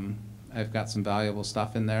I've got some valuable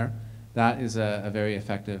stuff in there, that is a very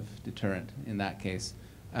effective deterrent in that case.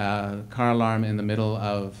 Car alarm in the middle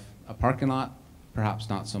of a parking lot, perhaps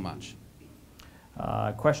not so much.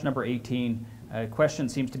 Question number 18. Question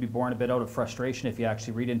seems to be born a bit out of frustration if you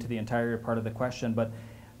actually read into the entire part of the question, but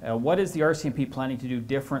what is the RCMP planning to do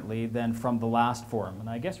differently than from the last forum? And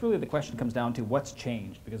I guess really the question comes down to what's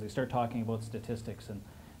changed, because they start talking about statistics, and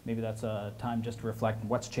maybe that's a time just to reflect on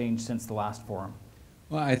what's changed since the last forum.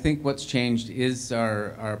 Well, I think what's changed is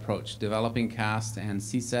our approach, developing CAST and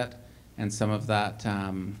CSET, and some of that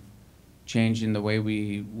change in the way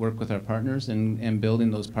we work with our partners and building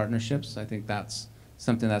those partnerships. I think that's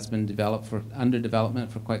something that's been under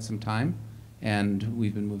development for quite some time, and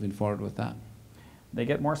we've been moving forward with that. They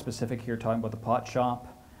get more specific here, talking about the pot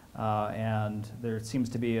shop, and there seems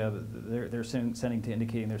to be they're sending to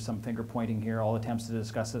indicating there's some finger pointing here. All attempts to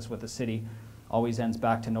discuss this with the city always ends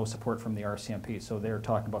back to no support from the RCMP. So they're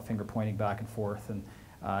talking about finger pointing back and forth and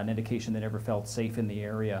an indication they never felt safe in the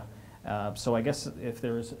area. So I guess if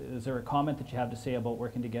is there a comment that you have to say about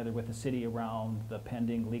working together with the city around the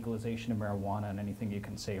pending legalization of marijuana, and anything you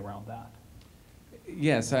can say around that?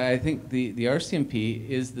 Yes, I think the RCMP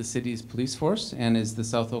is the city's police force and is the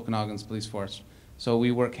South Okanagan's police force. So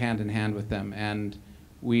we work hand in hand with them, and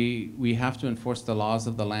we have to enforce the laws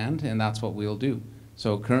of the land, and that's what we'll do.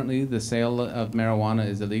 So currently the sale of marijuana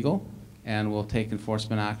is illegal, and we'll take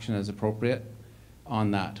enforcement action as appropriate on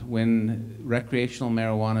that. When recreational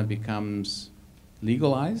marijuana becomes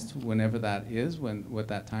legalized, whenever that is, what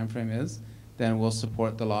that time frame is, then we'll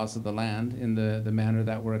support the laws of the land in the manner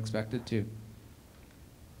that we're expected to.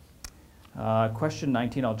 Question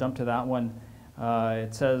 19, I'll jump to that one.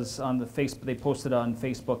 It says on the they posted on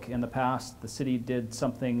Facebook in the past, the city did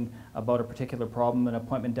something about a particular problem, an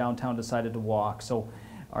appointment downtown decided to walk. So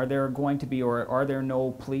are there going to be, or are there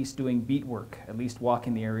no police doing beat work, at least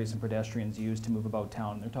walking the areas and pedestrians use to move about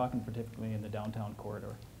town? They're talking particularly in the downtown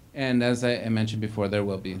corridor. And as I mentioned before, there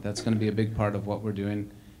will be. That's going to be a big part of what we're doing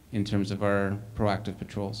in terms of our proactive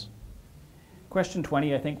patrols. Question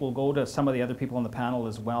 20, I think we'll go to some of the other people on the panel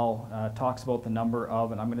as well, talks about the number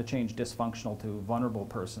of, and I'm going to change dysfunctional to vulnerable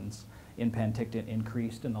persons in Penticton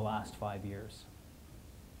increased in the last 5 years.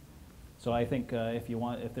 So I think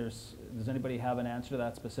does anybody have an answer to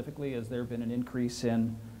that specifically? Has there been an increase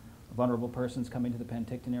in vulnerable persons coming to the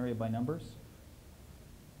Penticton area by numbers?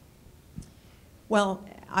 Well,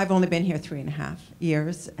 I've only been here 3.5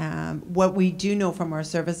 years. What we do know from our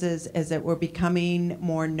services is that we're becoming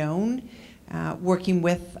more known, working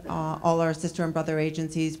with all our sister and brother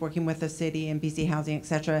agencies, working with the city and BC Housing, et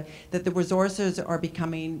cetera, that the resources are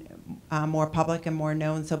becoming more public and more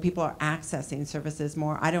known, so people are accessing services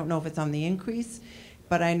more. I don't know if it's on the increase,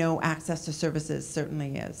 but I know access to services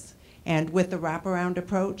certainly is. And with the wraparound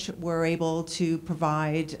approach, we're able to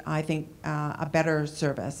provide, I think, a better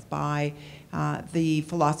service by the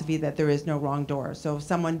philosophy that there is no wrong door. So if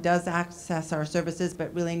someone does access our services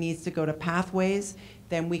but really needs to go to Pathways,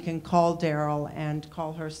 then we can call Daryl and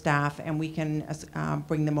call her staff, and we can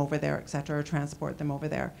bring them over there, et cetera, or transport them over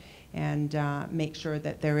there, and make sure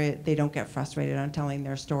that they don't get frustrated on telling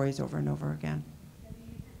their stories over and over again.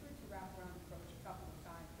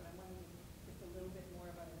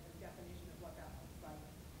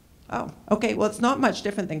 Oh, okay. Well, it's not much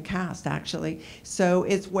different than CAST, actually. So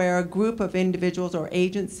it's where a group of individuals or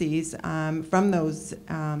agencies from those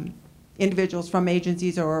individuals from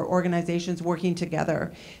agencies or organizations working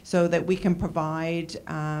together so that we can provide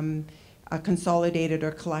a consolidated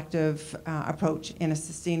or collective approach in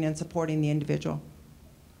assisting and supporting the individual.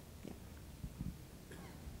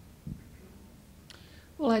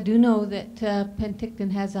 Well, I do know that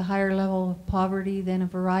Penticton has a higher level of poverty than a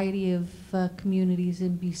variety of communities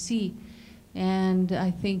in BC. And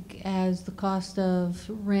I think as the cost of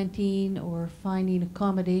renting or finding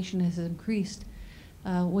accommodation has increased,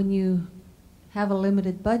 when you have a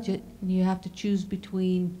limited budget and you have to choose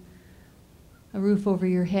between a roof over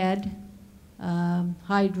your head,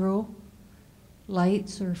 hydro,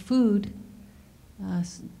 lights, or food,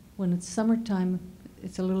 when it's summertime,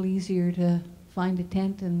 it's a little easier to find a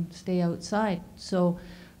tent and stay outside. So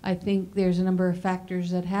I think there's a number of factors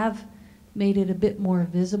that have made it a bit more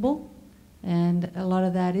visible, and a lot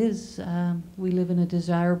of that is we live in a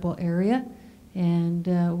desirable area, and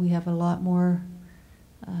we have a lot more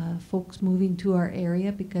folks moving to our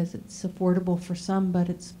area because it's affordable for some, but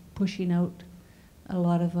it's pushing out a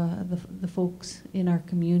lot of the folks in our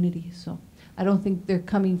community. So I don't think they're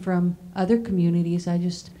coming from other communities. I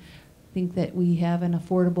just think that we have an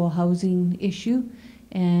affordable housing issue,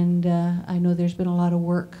 and I know there's been a lot of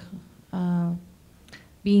work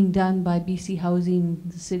being done by BC Housing,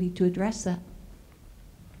 the city, to address that.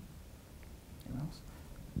 Anyone else?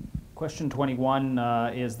 Question 21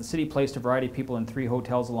 is the city placed a variety of people in 3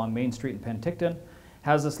 hotels along Main Street in Penticton.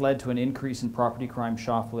 Has this led to an increase in property crime,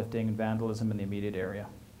 shoplifting, and vandalism in the immediate area?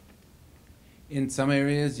 In some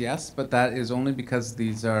areas, yes, but that is only because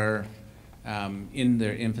these are in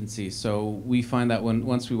their infancy. So we find that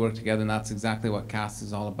once we work together, and that's exactly what CAST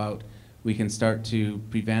is all about, we can start to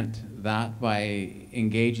prevent that by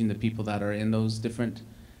engaging the people that are in those different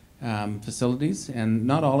facilities. And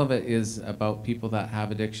not all of it is about people that have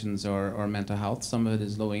addictions or mental health. Some of it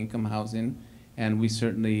is low-income housing, and we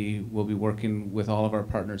certainly will be working with all of our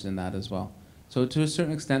partners in that as well. So to a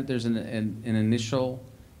certain extent, there's an initial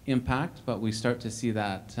impact, but we start to see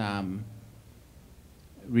that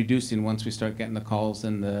reducing once we start getting the calls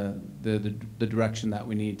in the direction that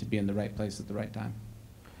we need to be in the right place at the right time.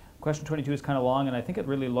 Question 22 is kind of long, and I think it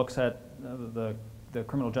really looks at the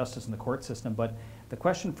criminal justice and the court system, but the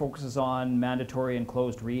question focuses on mandatory and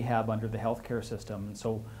closed rehab under the healthcare system. And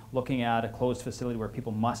so looking at a closed facility where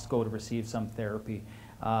people must go to receive some therapy.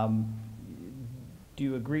 Do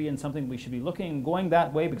you agree in something we should be going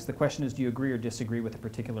that way? Because the question is, do you agree or disagree with a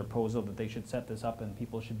particular proposal that they should set this up and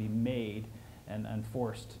people should be made and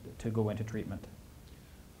forced to go into treatment?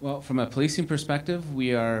 Well, from a policing perspective,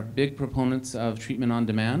 we are big proponents of treatment on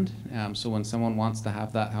demand. So when someone wants to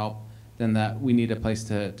have that help, then that we need a place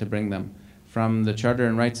to bring them. From the Charter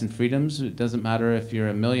and Rights and Freedoms, it doesn't matter if you're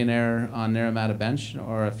a millionaire on Naramata Bench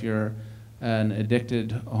or if you're an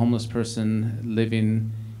addicted homeless person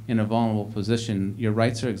living in a vulnerable position, your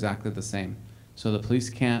rights are exactly the same. So the police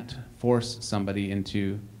can't force somebody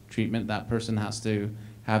into treatment. That person has to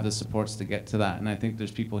have the supports to get to that. And I think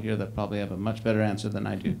there's people here that probably have a much better answer than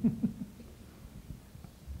I do.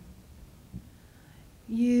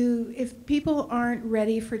 If people aren't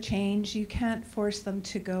ready for change, you can't force them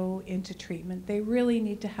to go into treatment. They really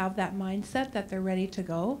need to have that mindset that they're ready to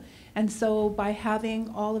go. And so by having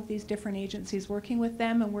all of these different agencies working with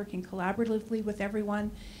them and working collaboratively with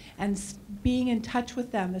everyone and being in touch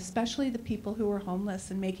with them, especially the people who are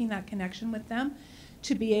homeless, and making that connection with them,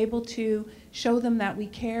 to be able to show them that we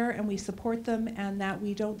care and we support them and that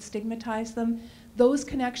we don't stigmatize them. Those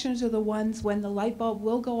connections are the ones when the light bulb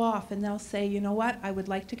will go off and they'll say, you know what, I would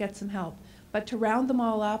like to get some help. But to round them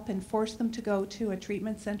all up and force them to go to a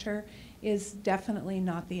treatment center is definitely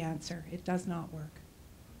not the answer. It does not work.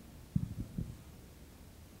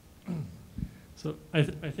 So I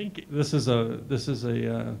think this is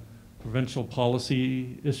a provincial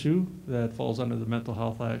policy issue that falls under the Mental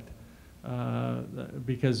Health Act,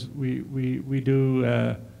 because we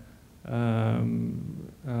do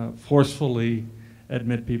forcefully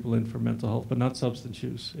admit people in for mental health, but not substance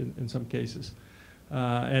use in some cases.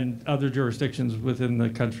 And other jurisdictions within the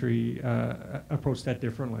country approach that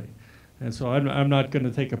differently. And so I'm not going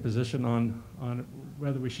to take a position on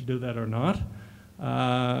whether we should do that or not,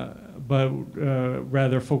 but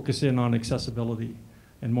rather focus in on accessibility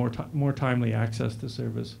and more timely access to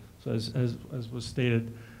service. So as was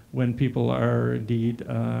stated, when people are indeed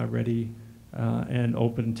ready and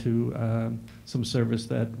open to some service,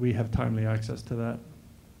 that we have timely access to that.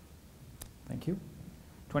 Thank you.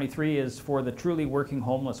 23 is for the truly working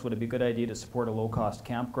homeless. Would it be a good idea to support a low-cost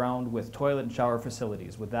campground with toilet and shower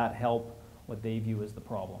facilities? Would that help what they view as the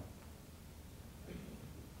problem?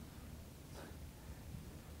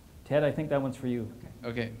 Ted, I think that one's for you.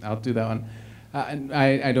 Okay, I'll do that one.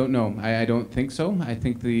 I don't know. I don't think so. I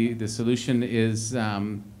think the solution is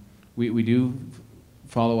we do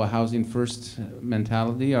follow a housing first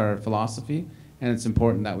mentality or philosophy, and it's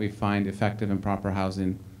important that we find effective and proper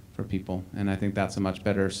housing for people. And I think that's a much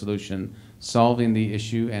better solution. solving the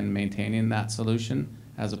issue and maintaining that solution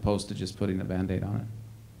as opposed to just putting a Band-Aid on it.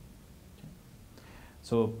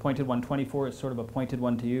 So pointed 124 is sort of a pointed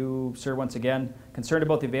one to you, sir, once again. Concerned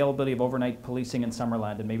about the availability of overnight policing in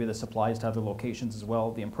Summerland, and maybe this applies to other locations as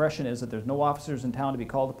well. The impression is that there's no officers in town to be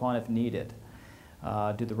called upon if needed.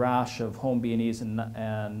 Due to the rash of home B&Es and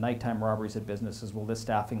nighttime robberies at businesses, will this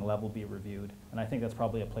staffing level be reviewed? And I think that's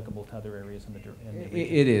probably applicable to other areas in the region.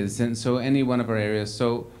 It is, and so any one of our areas.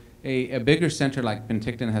 So a bigger center like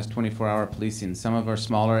Penticton has 24-hour policing. Some of our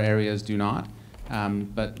smaller areas do not.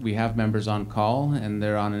 But we have members on call, and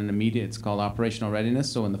they're on an immediate, it's called operational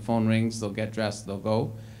readiness, so when the phone rings, they'll get dressed, they'll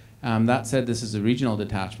go. That said, this is a regional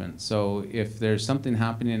detachment, so if there's something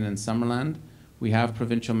happening in Summerland, we have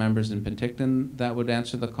provincial members in Penticton that would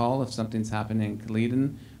answer the call. If something's happening in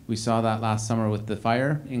Caledon, we saw that last summer with the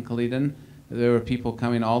fire in Caledon. There were people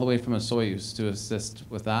coming all the way from Osoyoos to assist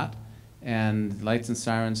with that, and lights and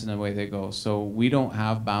sirens, and away they go. So we don't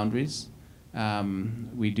have boundaries.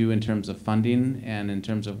 We do in terms of funding and in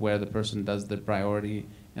terms of where the person does the priority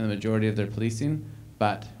and the majority of their policing.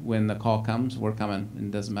 But when the call comes, we're coming. And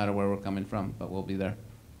it doesn't matter where we're coming from, but we'll be there.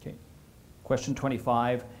 Okay. Question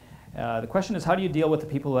 25. The question is, how do you deal with the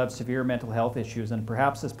people who have severe mental health issues? And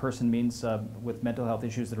perhaps this person means with mental health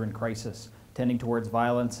issues that are in crisis, tending towards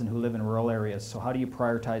violence, and who live in rural areas. So how do you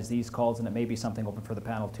prioritize these calls? And it may be something open for the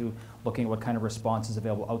panel too, looking at what kind of response is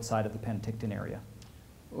available outside of the Penticton area.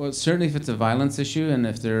 Well, certainly if it's a violence issue and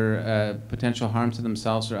if they're potential harm to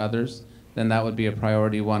themselves or others, then that would be a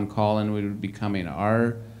priority one call and we would be coming.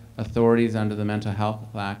 Our authorities under the Mental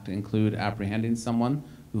Health Act include apprehending someone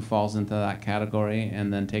who falls into that category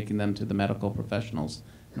and then taking them to the medical professionals.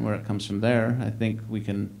 And where it comes from there, I think we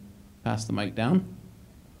can pass the mic down.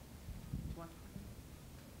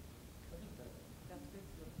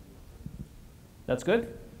 That's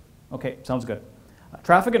good? Okay, sounds good.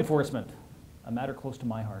 Traffic enforcement. A matter close to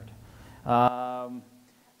my heart.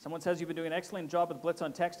 Someone says you've been doing an excellent job with Blitz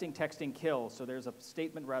on texting. Texting kills. So there's a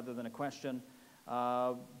statement rather than a question.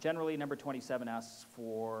 Generally, number 27 asks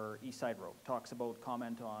for East Side Road. Talks about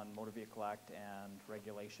comment on Motor Vehicle Act and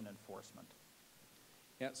regulation enforcement.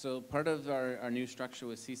 Yeah, so part of our new structure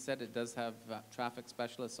with CSET, it does have traffic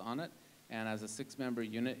specialists on it. And as a 6-member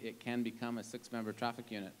unit, it can become a 6-member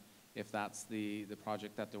traffic unit if that's the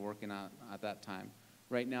project that they're working on at that time.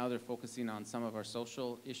 Right now, they're focusing on some of our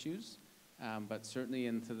social issues, but certainly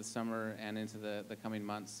into the summer and into the coming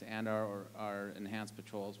months and our enhanced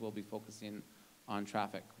patrols, we'll be focusing on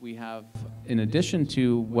traffic. We have, in addition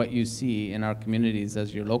to what you see in our communities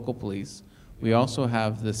as your local police, we also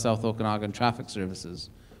have the South Okanagan Traffic Services,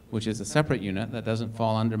 which is a separate unit that doesn't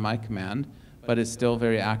fall under my command, but is still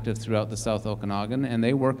very active throughout the South Okanagan, and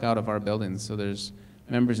they work out of our buildings. So there's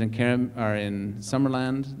members in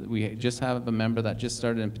Summerland. We just have a member that just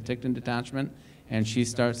started in Penticton Detachment, and she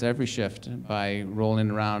starts every shift by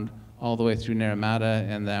rolling around all the way through Naramata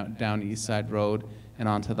and down East Side Road and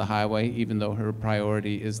onto the highway, even though her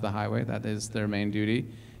priority is the highway. That is their main duty.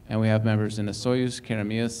 And we have members in Osoyoos,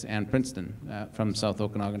 Karamias, and Princeton from South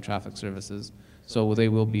Okanagan Traffic Services. So they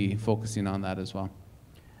will be focusing on that as well.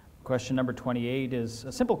 Question number 28 is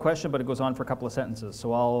a simple question, but it goes on for a couple of sentences,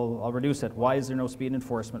 so I'll reduce it. Why is there no speed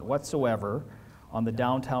enforcement whatsoever on the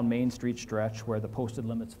downtown Main Street stretch where the posted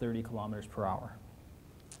limit's 30 kilometers per hour?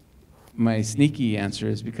 My sneaky answer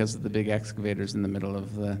is because of the big excavators in the middle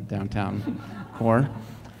of the downtown core.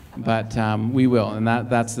 But we will, and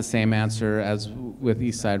that's the same answer as with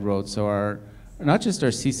East Side Road. So not just our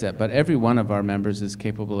CSET, but every one of our members is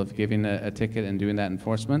capable of giving a ticket and doing that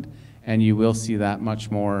enforcement. And you will see that much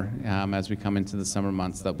more as we come into the summer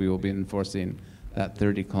months, that we will be enforcing that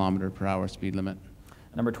 30-kilometer-per-hour speed limit.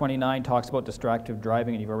 Number 29 talks about distracted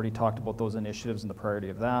driving, and you've already talked about those initiatives and the priority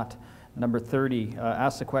of that. Number 30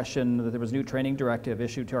 asks the question that there was a new training directive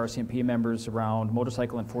issued to RCMP members around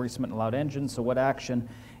motorcycle enforcement and loud engines. So what action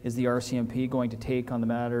is the RCMP going to take on the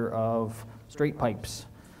matter of straight pipes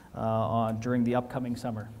during the upcoming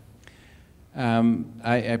summer?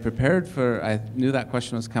 I prepared I knew that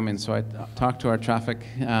question was coming, so I talked to our traffic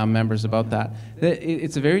members about that.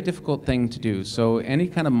 It's a very difficult thing to do. So any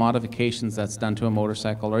kind of modifications that's done to a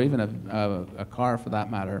motorcycle, or even a car for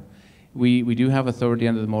that matter, we do have authority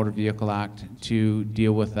under the Motor Vehicle Act to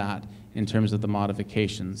deal with that in terms of the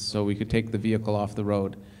modifications. So we could take the vehicle off the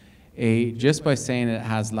road. Just by saying it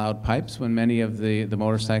has loud pipes, when many of the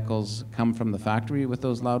motorcycles come from the factory with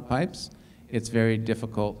those loud pipes, it's very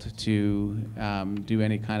difficult to do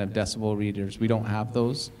any kind of decibel readers. We don't have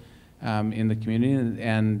those in the community,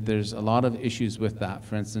 and there's a lot of issues with that.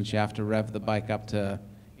 For instance, you have to rev the bike up to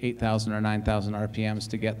 8,000 or 9,000 RPMs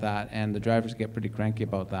to get that, and the drivers get pretty cranky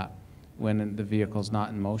about that when the vehicle's not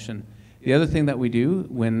in motion. The other thing that we do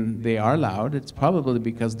when they are loud, it's probably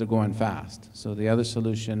because they're going fast. So the other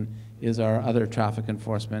solution is our other traffic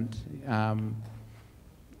enforcement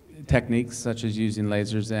techniques, such as using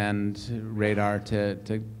lasers and radar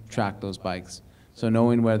to track those bikes. So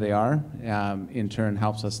knowing where they are, in turn,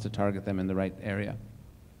 helps us to target them in the right area.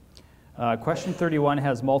 Question 31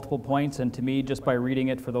 has multiple points, and to me, just by reading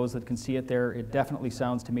it, for those that can see it there, it definitely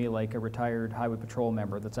sounds to me like a retired Highway Patrol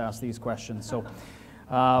member that's asked these questions. So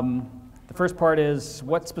the first part is,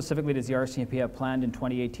 what specifically does the RCMP have planned in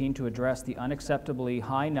 2018 to address the unacceptably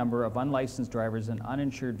high number of unlicensed drivers and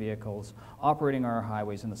uninsured vehicles operating our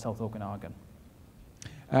highways in the South Okanagan?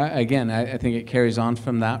 Again, I think it carries on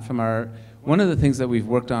from that. One of the things that we've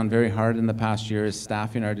worked on very hard in the past year is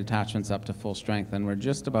staffing our detachments up to full strength, and we're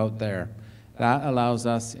just about there. That allows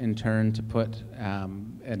us, in turn, to put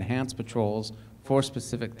enhanced patrols for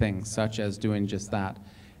specific things, such as doing just that.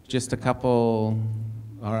 Just about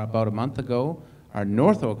a month ago, our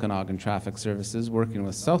North Okanagan Traffic Services, working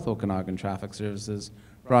with South Okanagan Traffic Services,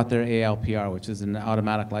 brought their ALPR, which is an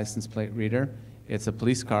automatic license plate reader. It's a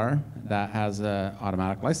police car that has an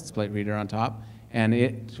automatic license plate reader on top.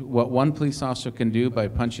 And what one police officer can do by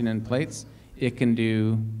punching in plates, it can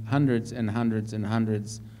do hundreds and hundreds and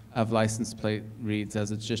hundreds of license plate reads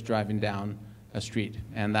as it's just driving down a street.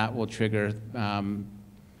 And that will trigger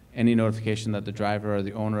any notification that the driver or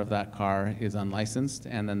the owner of that car is unlicensed,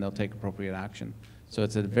 and then they'll take appropriate action. So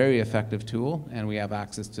it's a very effective tool, and we have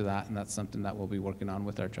access to that, and that's something that we'll be working on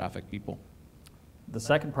with our traffic people. The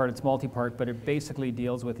second part, it's multi-part, but it basically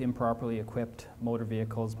deals with improperly equipped motor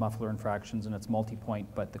vehicles, muffler infractions, and it's multi-point.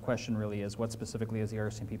 But the question really is, what specifically has the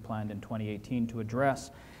RCMP planned in 2018 to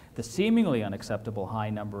address the seemingly unacceptable high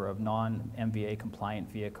number of non-MVA compliant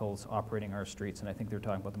vehicles operating our streets? And I think they're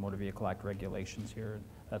talking about the Motor Vehicle Act regulations here.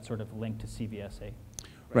 That's sort of linked to CVSA.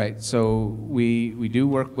 Right, so we do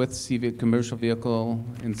work with commercial vehicle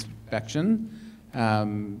inspection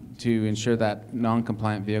to ensure that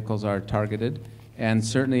non-compliant vehicles are targeted. And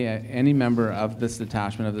certainly any member of this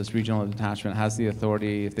detachment, of this regional detachment, has the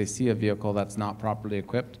authority, if they see a vehicle that's not properly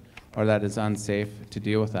equipped or that is unsafe, to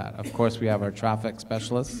deal with that. Of course, we have our traffic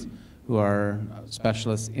specialists who are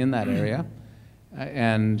specialists in that area.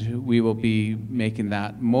 And we will be making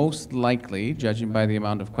that most likely, judging by the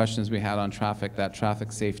amount of questions we had on traffic, that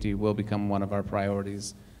traffic safety will become one of our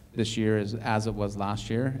priorities this year as it was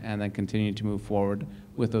last year, and then continue to move forward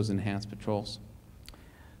with those enhanced patrols.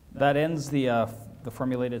 That ends the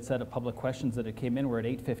formulated set of public questions that it came in. We're at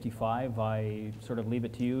 8:55. I sort of leave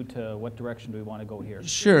it to you to what direction do we want to go here?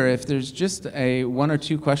 Sure. If there's just one or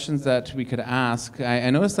two questions that we could ask. I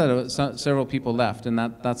noticed that several people left, and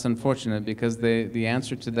that's unfortunate because the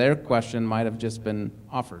answer to their question might have just been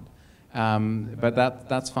offered. But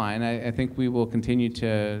that's fine. I think we will continue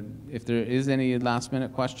to, if there is any last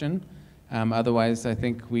minute question. Otherwise, I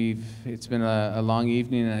think it's been a long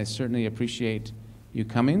evening, and I certainly appreciate you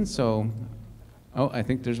coming. So, I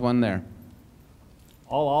think there's one there.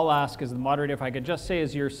 All I'll ask is the moderator, if I could just say,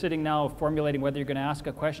 as you're sitting now formulating whether you're going to ask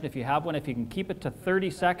a question, if you have one, if you can keep it to 30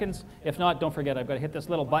 seconds. If not, don't forget, I've got to hit this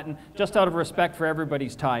little button just out of respect for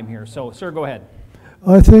everybody's time here. So, sir, go ahead.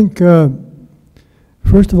 I think,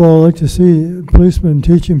 first of all, I'd like to see policemen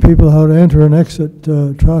teaching people how to enter and exit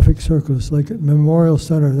traffic circles, like at Memorial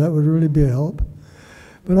Center. That would really be a help.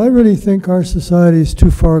 But I really think our society is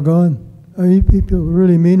too far gone. I mean, people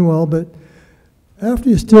really mean well, but after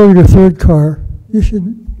you steal your third car, you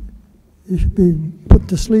should be put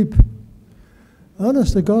to sleep.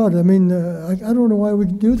 Honest to God, I mean, I don't know why we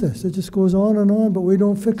do this. It just goes on, but we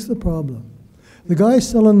don't fix the problem. The guys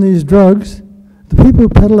selling these drugs, the people who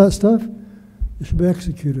peddle that stuff, they should be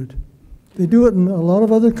executed. They do it in a lot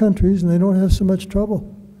of other countries, and they don't have so much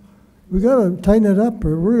trouble. We got to tighten it up,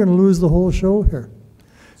 or we're going to lose the whole show here.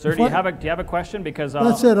 Sir, do you have a question? Because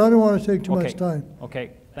that's it. I don't want to take too much time.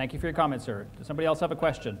 Okay. Thank you for your comment, sir. Does somebody else have a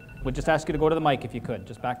question? We'll just ask you to go to the mic if you could.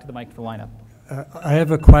 Just back to the mic for lineup. I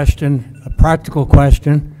have a question, a practical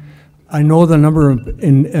question. I know the number of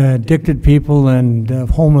addicted people and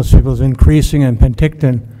homeless people is increasing in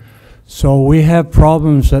Penticton. So we have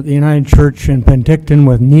problems at the United Church in Penticton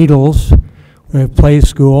with needles. We have play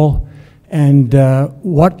school. And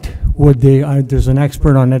what would there's an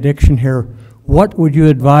expert on addiction here. What would you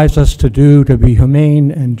advise us to do to be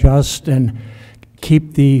humane and just and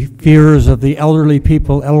keep the fears of the elderly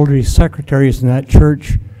people, elderly secretaries in that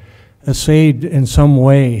church assuaged in some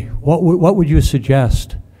way? What would you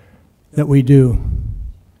suggest that we do?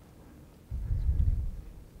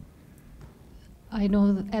 I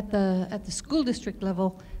know that at the school district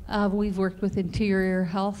level, we've worked with Interior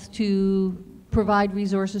Health to provide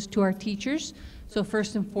resources to our teachers. So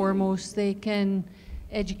first and foremost, they can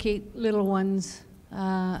educate little ones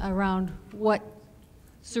around what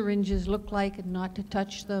syringes look like and not to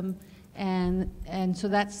touch them. And so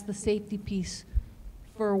that's the safety piece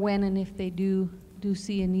for when and if they do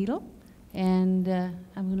see a needle. And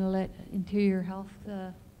I'm going to let Interior Health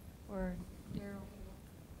or Daryl.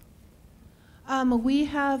 We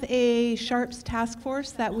have a Sharps task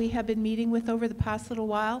force that we have been meeting with over the past little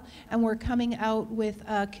while, and we're coming out with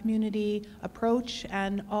a community approach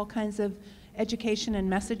and all kinds of education and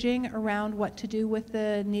messaging around what to do with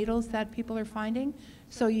the needles that people are finding.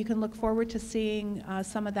 So you can look forward to seeing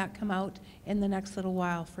some of that come out in the next little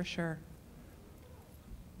while for sure.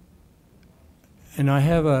 And I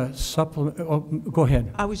have a supplement. Oh, go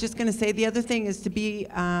ahead. I was just going to say the other thing is to be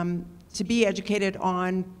educated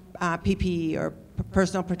on PPE or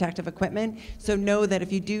personal protective equipment. So know that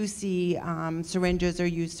if you do see syringes or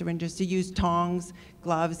used syringes, to use tongs,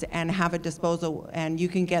 gloves, and have a disposal. And you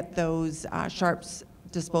can get those Sharps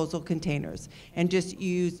disposal containers and just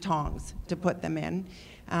use tongs to put them in.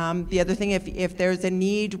 The other thing, if there's a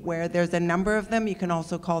need where there's a number of them, you can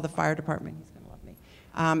also call the fire department. He's going to love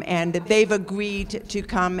me. And they've agreed to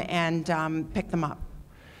come and pick them up.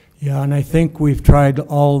 Yeah, and I think we've tried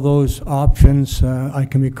all those options. I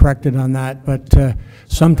can be corrected on that, but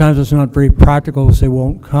sometimes it's not very practical because they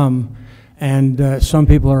won't come. And some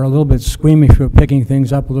people are a little bit squeamish about picking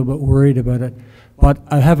things up, a little bit worried about it. But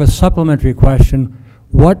I have a supplementary question.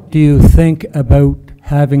 What do you think about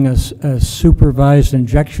having a supervised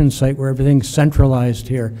injection site where everything's centralized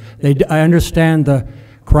here? I understand the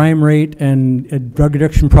crime rate and drug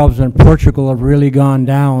addiction problems in Portugal have really gone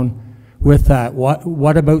down with that.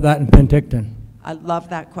 What about that in Penticton? I love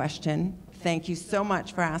that question. Thank you so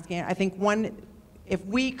much for asking it. I think if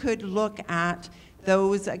we could look at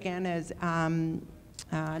those, again, as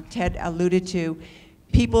Ted alluded to,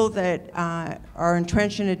 people that are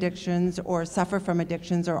entrenched in addictions or suffer from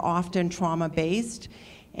addictions are often trauma-based.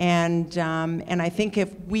 And I think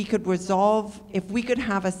if we could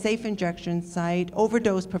have a safe injection site,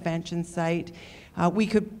 overdose prevention site, we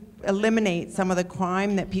could eliminate some of the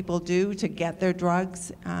crime that people do to get their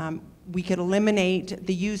drugs. We could eliminate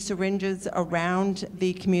the used syringes around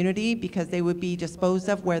the community because they would be disposed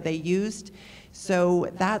of where they used. So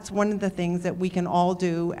that's one of the things that we can all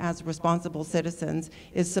do as responsible citizens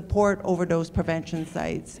is support overdose prevention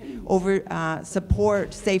sites,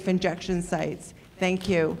 support safe injection sites. Thank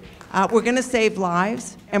you. We're going to save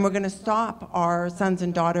lives, and we're going to stop our sons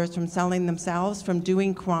and daughters from selling themselves, from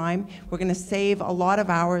doing crime. We're going to save a lot of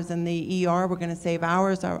hours in the ER. We're going to save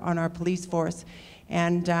hours on our police force.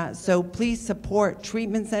 And so please support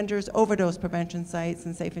treatment centers, overdose prevention sites,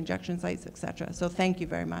 and safe injection sites, et cetera. So thank you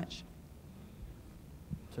very much.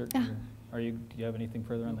 Sir, do you have anything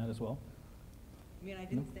further on that as well? You mean I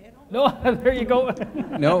didn't say it all? No, there you go.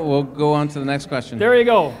 No, we'll go on to the next question. There you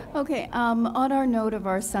go. Okay, on our note of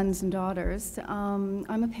our sons and daughters, I'm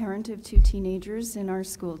a parent of 2 teenagers in our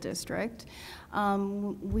school district.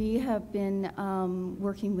 We have been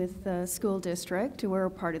working with the school district, who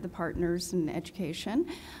are part of the partners in education.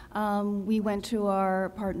 We went to our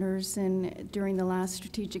partners during the last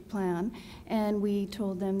strategic plan, and we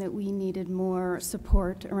told them that we needed more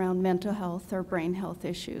support around mental health or brain health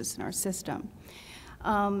issues in our system.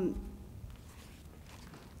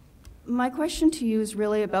 My question to you is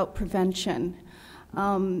really about prevention.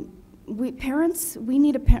 Parents, we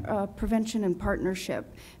need a prevention and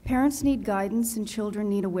partnership. Parents need guidance and children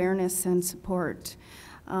need awareness and support.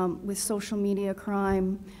 With social media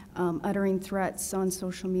crime, uttering threats on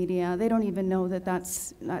social media, they don't even know that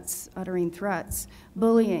that's uttering threats.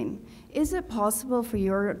 Bullying. Is it possible for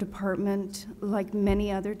your department, like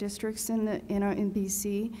many other districts in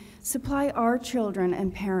BC, supply our children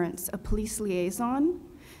and parents a police liaison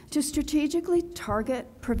to strategically target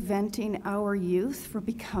preventing our youth from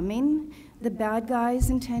becoming the bad guys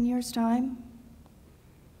in 10 years' time?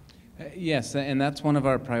 Yes, and that's one of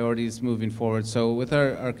our priorities moving forward. So with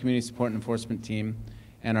our community support and enforcement team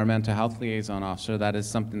and our mental health liaison officer, that is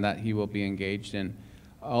something that he will be engaged in.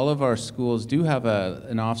 All of our schools do have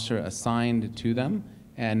an officer assigned to them,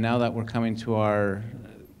 and now that we're coming to our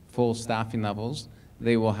full staffing levels,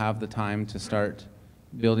 they will have the time to start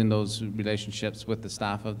building those relationships with the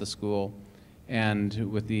staff of the school and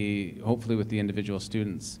hopefully with the individual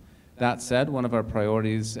students. That said, one of our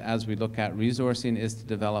priorities as we look at resourcing is to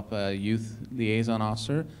develop a youth liaison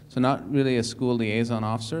officer. So not really a school liaison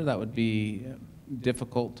officer. That would be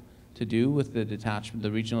difficult to do with the detachment,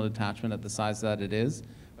 the regional detachment at the size that it is,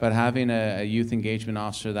 but having a youth engagement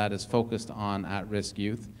officer that is focused on at-risk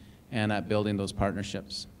youth and at building those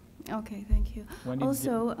partnerships. Okay, thank you. Wendy,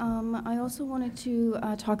 Also, I also wanted to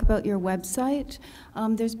talk about your website.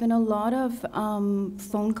 There's been a lot of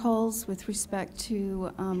phone calls with respect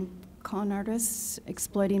to con artists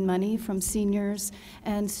exploiting money from seniors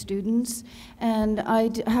and students. And I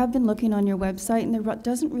have been looking on your website, and there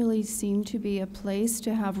doesn't really seem to be a place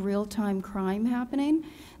to have real-time crime happening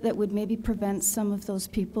that would maybe prevent some of those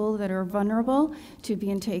people that are vulnerable to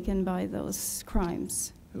being taken by those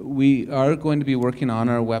crimes. We are going to be working on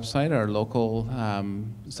our website, our local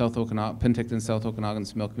Penticton South Okanagan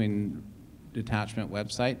Similkameen detachment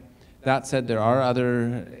website. That said, there are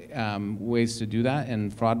other ways to do that,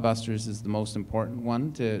 and Fraudbusters is the most important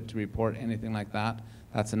one to report anything like that.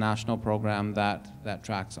 That's a national program that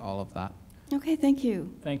tracks all of that. Okay, thank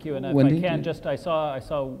you. Thank you. And if Wendy, I can, just I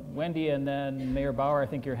saw Wendy and then Mayor Bauer. I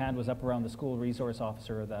think your hand was up around the school resource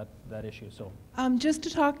officer of that issue. So Just to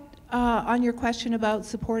talk on your question about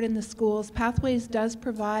support in the schools, Pathways does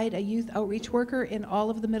provide a youth outreach worker in all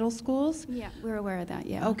of the middle schools. Yeah, we're aware of that,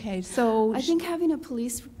 yeah. Okay, so I think having a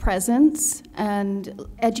police presence and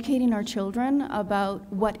educating our children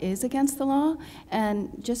about what is against the law and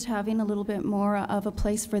just having a little bit more of a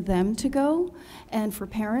place for them to go and for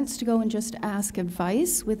parents to go and just ask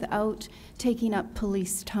advice without taking up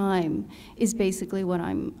police time is basically what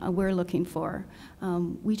we're looking for.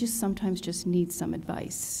 We just sometimes just need some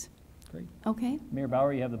advice. great. Okay? Mayor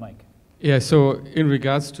Bauer, you have the mic. Yeah, so in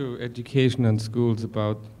regards to education and schools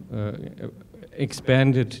about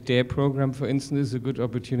expanded day program, for instance, is a good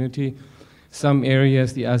opportunity. Some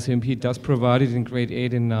areas the RCMP does provide it in grade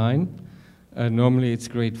 8 and 9. Normally it's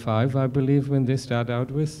grade 5, I believe, when they start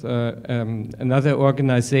out with. Another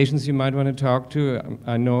organizations you might want to talk to,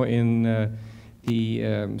 I know in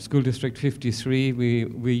the School District 53,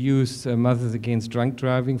 we use Mothers Against Drunk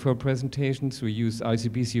Driving for presentations. We use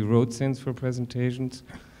ICBC Road Sense for presentations.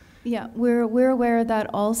 Yeah, we're aware of that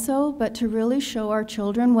also, but to really show our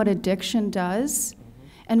children what addiction does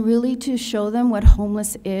and really to show them what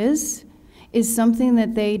homeless is something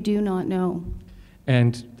that they do not know.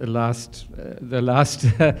 And the last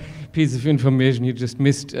piece of information you just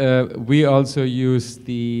missed, we also use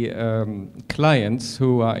the clients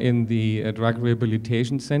who are in the drug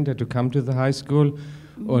rehabilitation center to come to the high school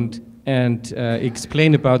and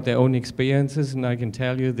explain about their own experiences, and I can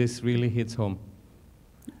tell you this really hits home.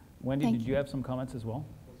 Wendy, Thank did you have some comments as well?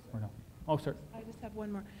 Or no? Oh, sir. I just have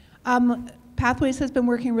one more. Pathways has been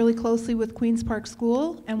working really closely with Queen's Park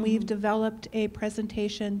School, and we've developed a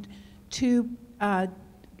presentation to present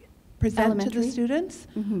to Elementary? the students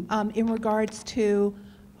in regards to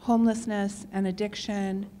homelessness and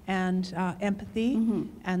addiction and empathy.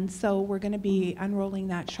 And so we're going to be unrolling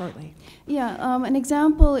that shortly. Yeah, an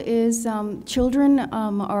example is children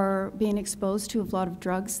are being exposed to a lot of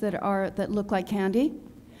drugs that look like candy,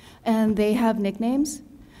 and they have nicknames.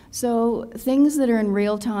 So things that are in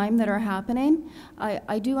real time that are happening,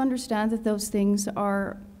 I do understand that those things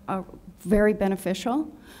are very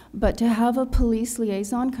beneficial, but to have a police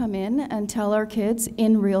liaison come in and tell our kids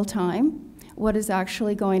in real time what is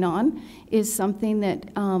actually going on is something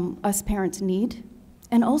that us parents need,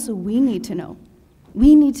 and also we need to know.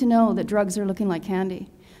 We need to know that drugs are looking like candy.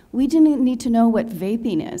 We need to know what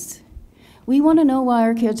vaping is. We want to know why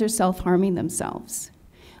our kids are self-harming themselves.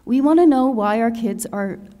 We want to know why our kids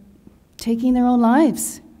are taking their own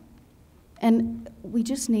lives. And we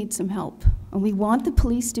just need some help. And we want the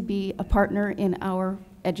police to be a partner in our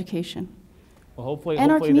education. Well, hopefully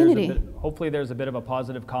our community. Hopefully there's a bit of a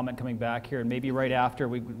positive comment coming back here, and maybe right after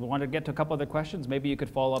we want to get to a couple other questions. Maybe you could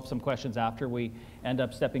follow up some questions after we end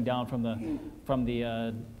up stepping down from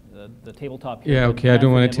the tabletop here. Yeah, okay, I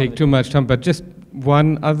don't want to take too much time, but just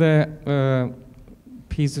one other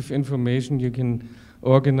piece of information. You can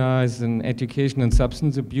organize an education and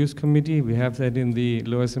substance abuse committee. We have that in the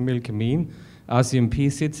Lower Similkameen.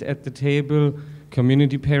 RCMP sits at the table,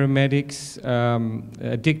 community paramedics,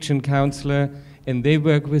 addiction counselor, and they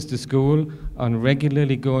work with the school on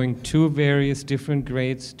regularly going to various different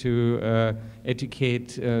grades to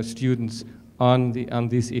educate students on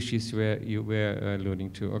these issues where you were alluding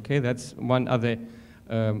to. Okay, that's one other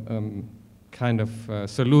kind of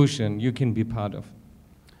solution you can be part of.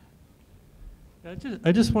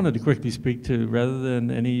 I just wanted to quickly speak to, rather than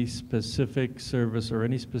any specific service or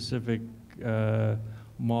any specific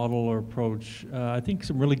model or approach, I think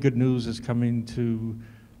some really good news is coming to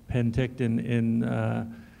Penticton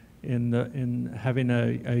in having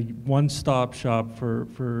a one-stop shop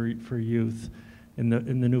for youth in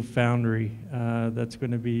the new foundry that's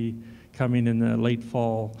going to be coming in the late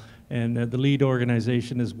fall. And the lead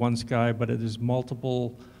organization is One Sky, but it is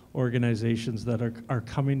multiple organizations that are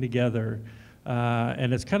coming together.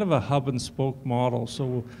 And it's kind of a hub and spoke model.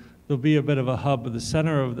 So there'll be a bit of a hub. The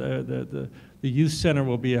center of the youth center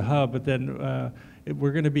will be a hub, but then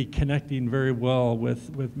we're going to be connecting very well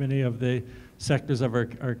with many of the sectors of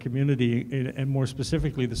our community, and more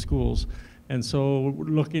specifically the schools. And so we're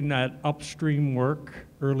looking at upstream work,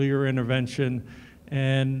 earlier intervention,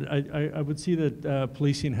 and I would see that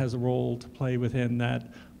policing has a role to play within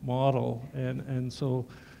that model. And so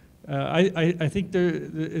I think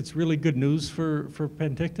it's really good news for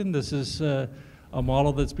Penticton. This is a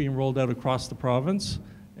model that's being rolled out across the province,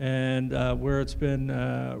 and where it's been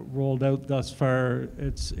rolled out thus far,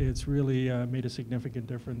 it's really made a significant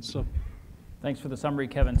difference. So. Thanks for the summary,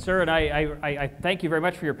 Kevin. Sir, and I thank you very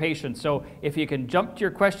much for your patience. So if you can jump to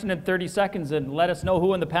your question in 30 seconds and let us know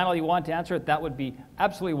who in the panel you want to answer it, that would be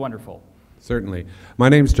absolutely wonderful. Certainly. My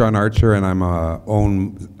name's John Archer, and I'm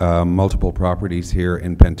own multiple properties here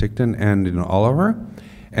in Penticton and in Oliver.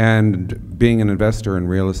 And being an investor in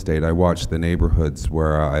real estate, I watch the neighborhoods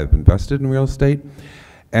where I've invested in real estate.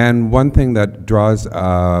 And one thing that draws,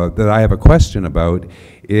 that I have a question about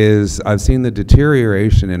is I've seen the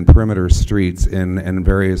deterioration in perimeter streets in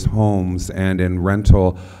various homes and in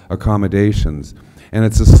rental accommodations. And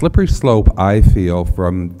it's a slippery slope, I feel,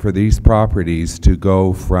 for these properties to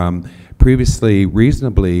go from previously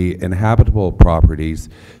reasonably inhabitable properties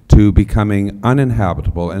to becoming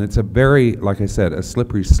uninhabitable. And it's a very, like I said, a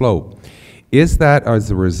slippery slope. Is that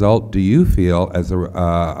as a result, do you feel, as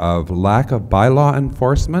of lack of bylaw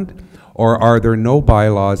enforcement, or are there no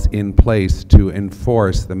bylaws in place to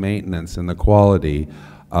enforce the maintenance and the quality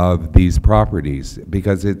of these properties?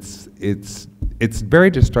 Because it's very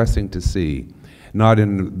distressing to see, not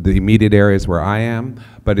in the immediate areas where I am,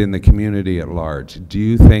 but in the community at large. Do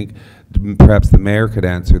you think, perhaps the mayor could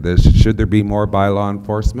answer this, should there be more bylaw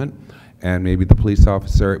enforcement, and maybe the police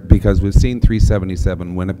officer, because we've seen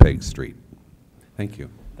 377 Winnipeg Street. Thank you.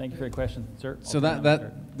 Thank you for your question, sir. So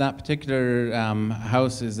that particular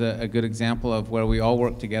house is a good example of where we all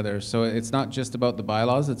work together. So it's not just about the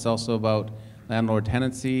bylaws, it's also about landlord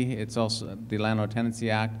tenancy, it's also the Landlord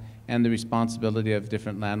Tenancy Act, and the responsibility of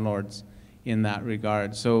different landlords in that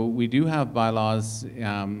regard. So we do have bylaws.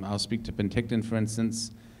 I'll speak to Penticton, for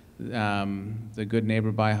instance, the Good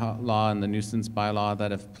Neighbor bylaw and the nuisance bylaw,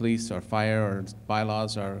 that if police or fire or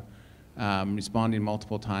bylaws are responding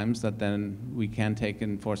multiple times, that then we can take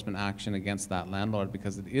enforcement action against that landlord,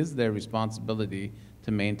 because it is their responsibility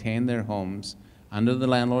to maintain their homes under the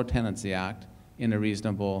Landlord Tenancy Act in a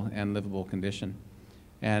reasonable and livable condition.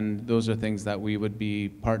 And those are things that we would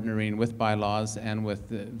be partnering with bylaws and with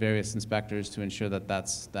the various inspectors to ensure that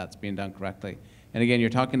that's being done correctly. And again,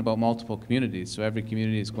 you're talking about multiple communities, so every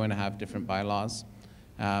community is going to have different bylaws.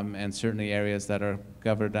 And certainly areas that are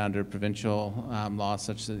governed under provincial laws,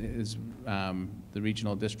 such as the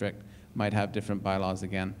regional district, might have different bylaws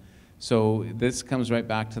again. So this comes right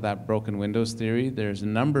back to that broken windows theory. There's a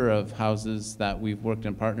number of houses that we've worked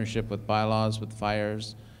in partnership with bylaws, with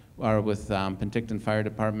fires, or with Penticton Fire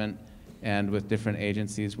Department, and with different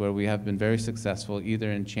agencies, where we have been very successful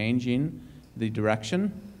either in changing the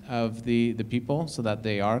direction of the people so that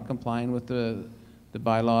they are complying with the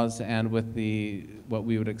bylaws and with what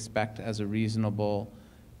we would expect as a reasonable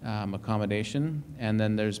accommodation. And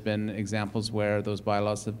then there's been examples where those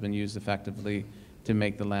bylaws have been used effectively to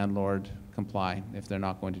make the landlord comply if they're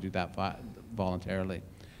not going to do that voluntarily.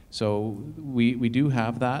 So we do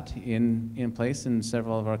have that in place in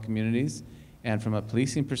several of our communities. And from a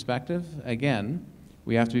policing perspective, again,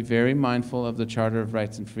 we have to be very mindful of the Charter of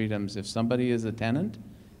Rights and Freedoms. If somebody is a tenant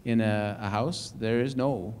in a house, there is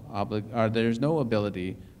no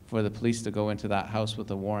ability for the police to go into that house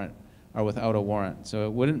with a warrant or without a warrant. So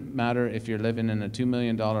it wouldn't matter if you're living in a $2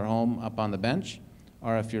 million home up on the bench,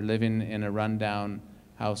 or if you're living in a rundown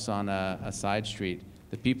house on a side street.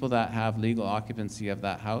 The people that have legal occupancy of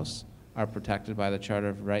that house are protected by the Charter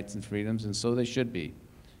of Rights and Freedoms, and so they should be.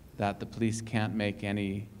 That the police can't make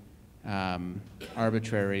any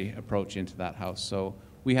arbitrary approach into that house. So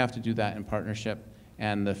we have to do that in partnership.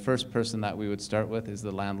 And the first person that we would start with is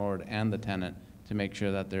the landlord and the tenant, to make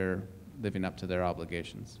sure that they're living up to their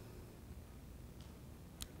obligations.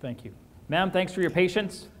 Thank you. Ma'am, thanks for your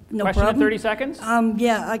patience. No Question problem. in 30 seconds?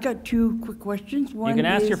 Yeah, I got two quick questions. One you can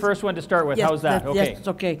ask is, your first one to start with. Yes, How's that? Okay. Yes,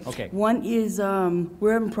 okay. Okay. One is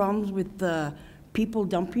we're having problems with people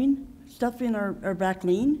dumping stuff in our back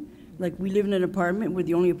lane. Like, we live in an apartment, we're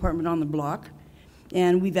the only apartment on the block,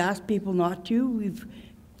 and we've asked people not to. We've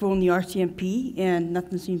phoned the RCMP, and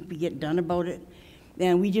nothing seems to be getting done about it.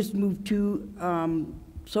 And we just moved two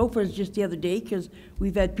sofas just the other day, because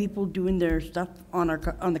we've had people doing their stuff on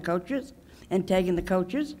the couches and tagging the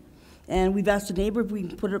couches. And we've asked the neighbor if we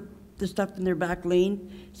can put up the stuff in their back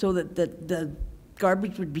lane so that the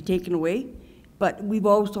garbage would be taken away, but we've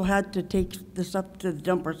also had to take the stuff to the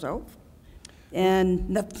dump ourselves, and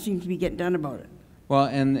nothing seems to be getting done about it. Well,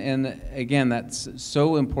 and again, that's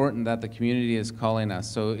so important that the community is calling us.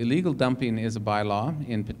 So illegal dumping is a bylaw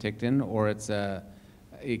in Penticton, or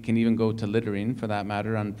it can even go to littering, for that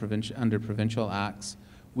matter, under provincial acts.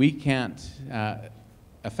 We can't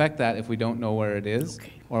affect that if we don't know where it is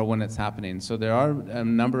or when it's happening. So there are a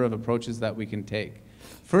number of approaches that we can take.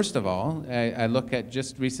 First of all, I look at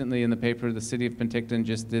just recently in the paper, the city of Penticton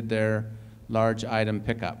just did their large item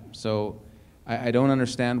pickup. So I don't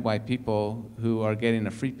understand why people who are getting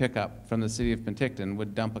a free pickup from the city of Penticton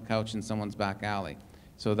would dump a couch in someone's back alley.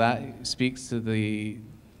 So that speaks to the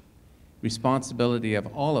responsibility of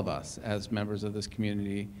all of us as members of this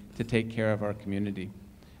community to take care of our community.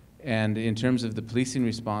 And in terms of the policing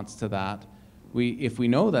response to that, if we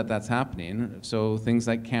know that that's happening, so things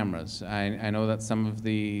like cameras, I know that some of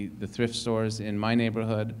the thrift stores in my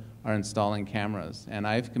neighborhood are installing cameras, and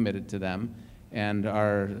I've committed to them, and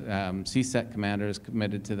our CSET commander is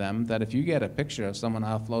committed to them, that if you get a picture of someone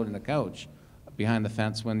offloading a couch behind the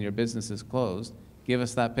fence when your business is closed, give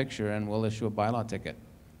us that picture and we'll issue a bylaw ticket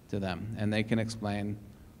to them, and they can explain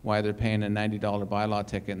why they're paying a $90 bylaw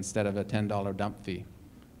ticket instead of a $10 dump fee,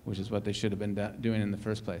 which is what they should have been doing in the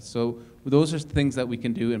first place. So those are things that we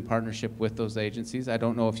can do in partnership with those agencies. I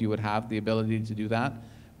don't know if you would have the ability to do that,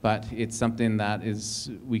 but it's something that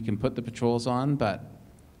we can put the patrols on, but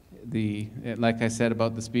like I said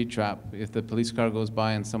about the speed trap, if the police car goes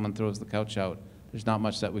by and someone throws the couch out, there's not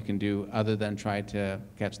much that we can do other than try to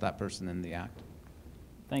catch that person in the act.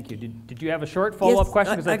 Thank you. Did you have a short follow-up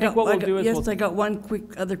question? Because I think what we'll do is yes, I got one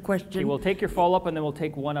quick other question. Okay, we'll take your follow-up and then we'll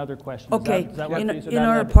take one other question. Okay. Is that what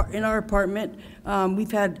in our apartment,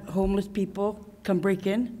 we've had homeless people come break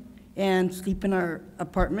in and sleep in our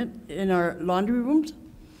apartment, in our laundry rooms.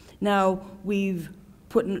 Now, we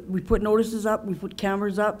put notices up, we put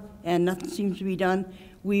cameras up, and nothing seems to be done.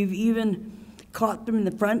 We've even caught them in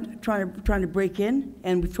the front trying to break in,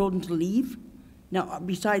 and we've told them to leave. Now,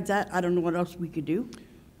 besides that, I don't know what else we could do.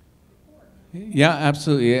 Yeah,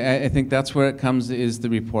 absolutely. I think that's where it comes, is the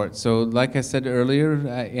report. So like I said earlier,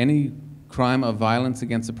 any crime of violence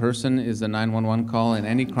against a person is a 911 call, and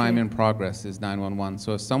any crime in progress is 911.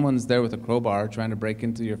 So if someone's there with a crowbar trying to break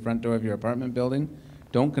into your front door of your apartment building,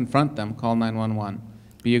 don't confront them, call 911.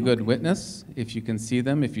 Be a good witness if you can see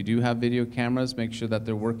them. If you do have video cameras, make sure that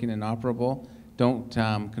they're working and operable. Don't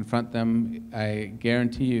confront them. I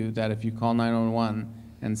guarantee you that if you call 911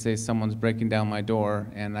 and say someone's breaking down my door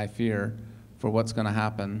and I fear for what's going to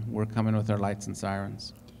happen, we're coming with our lights and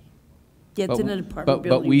sirens. Yeah, it's in an apartment building.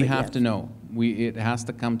 But we have to know. It has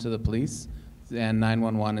to come to the police, and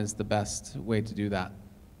 911 is the best way to do that.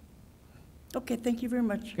 Okay, thank you very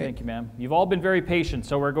much. Thank you, ma'am. You've all been very patient,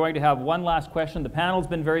 so we're going to have one last question. The panel's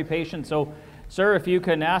been very patient, so, sir, if you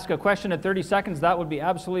can ask a question in 30 seconds, that would be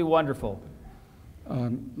absolutely wonderful.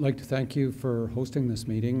 I'd like to thank you for hosting this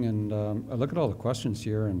meeting, and I look at all the questions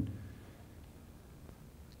here and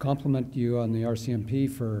compliment you on the RCMP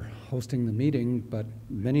for hosting the meeting, but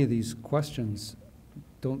many of these questions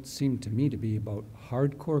don't seem to me to be about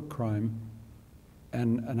hardcore crime,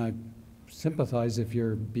 and I sympathize if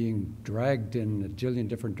you're being dragged in a jillion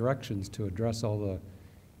different directions to address all the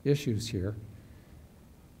issues here.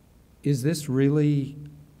 Is this really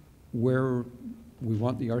where we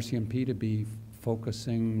want the RCMP to be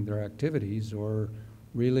focusing their activities, or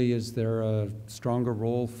really is there a stronger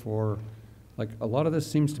role for, like, a lot of this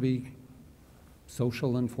seems to be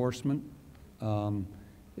social enforcement?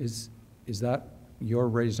 Is that your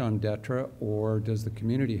raison d'etre, or does the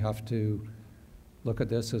community have to look at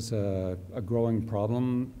this as a growing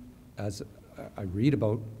problem? As I read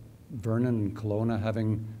about Vernon and Kelowna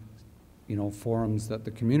having, forums that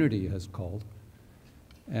the community has called,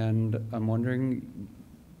 and I'm wondering,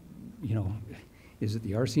 is it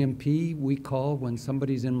the RCMP we call when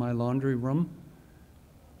somebody's in my laundry room,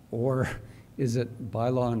 or is it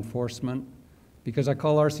bylaw enforcement? Because I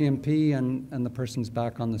call RCMP and the person's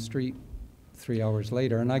back on the street 3 hours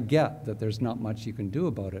later, and I get that there's not much you can do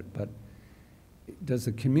about it, but does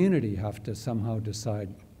the community have to somehow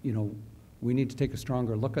decide, we need to take a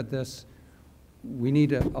stronger look at this? We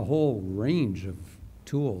need a whole range of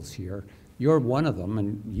tools here. You're one of them,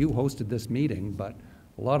 and you hosted this meeting, but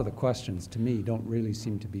a lot of the questions, to me, don't really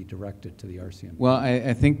seem to be directed to the RCMP. Well,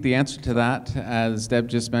 I think the answer to that, as Deb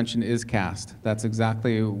just mentioned, is CAST. That's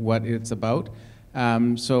exactly what it's about.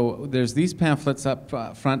 So there's these pamphlets up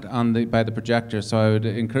front by the projector, so I would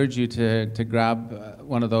encourage you to grab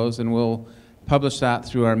one of those, and we'll publish that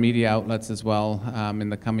through our media outlets as well in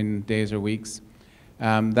the coming days or weeks.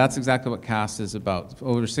 That's exactly what CAST is about.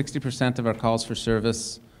 Over 60% of our calls for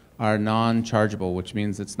service are non-chargeable, which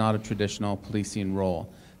means it's not a traditional policing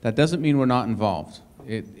role. That doesn't mean we're not involved.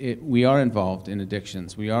 We are involved in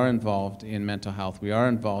addictions. We are involved in mental health. We are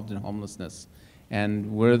involved in homelessness.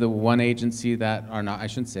 And we're the one agency that are not, I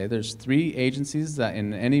shouldn't say, there's 3 agencies that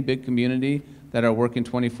in any big community that are working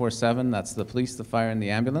 24/7. That's the police, the fire, and the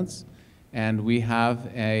ambulance. And we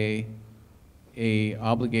have a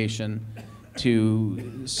obligation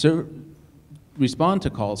to respond to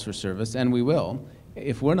calls for service, and we will.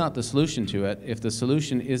 If we're not the solution to it, if the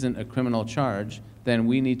solution isn't a criminal charge, then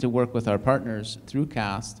we need to work with our partners through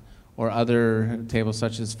CAST or other tables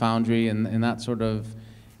such as Foundry and that sort of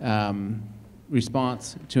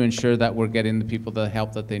response to ensure that we're getting the people the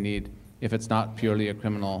help that they need if it's not purely a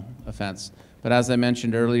criminal offense. But as I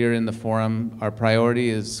mentioned earlier in the forum, our priority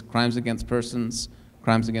is crimes against persons,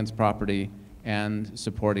 crimes against property, and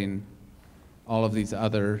supporting all of these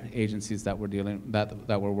other agencies that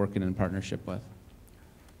we're working in partnership with.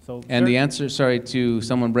 So and the answer, sorry, to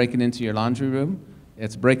someone breaking into your laundry room,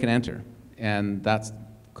 it's break and enter, and that's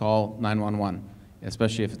call 911,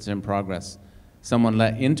 especially if it's in progress. Someone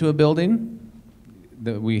let into a building,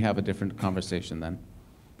 we have a different conversation then.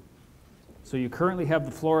 So you currently have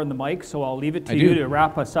the floor and the mic, so I'll leave it to you to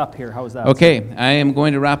wrap us up here. How's that? Okay, I am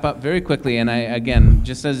going to wrap up very quickly, and again,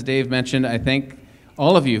 just as Dave mentioned, I thank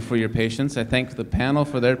all of you for your patience. I thank the panel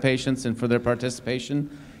for their patience and for their participation.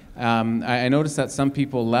 I noticed that some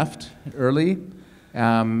people left early.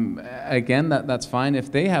 Again, that's fine.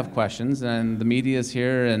 If they have questions, and the media is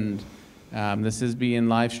here, and this is being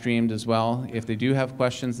live streamed as well. If they do have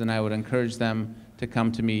questions, then I would encourage them to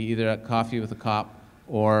come to me either at Coffee with a Cop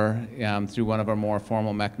or through one of our more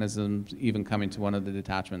formal mechanisms, even coming to one of the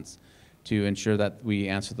detachments to ensure that we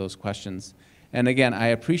answer those questions. And again, I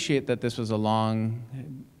appreciate that this was a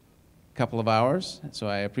long couple of hours, so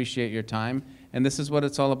I appreciate your time. And this is what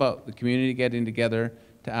it's all about, the community getting together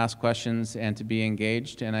to ask questions and to be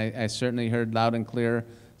engaged. And I certainly heard loud and clear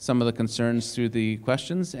some of the concerns through the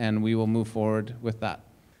questions, and we will move forward with that.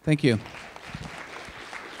 Thank you.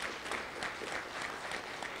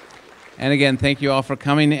 And again, thank you all for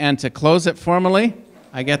coming. And to close it formally,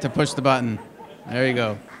 I get to push the button. There you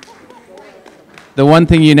go. The one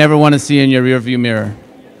thing you never want to see in your rearview mirror.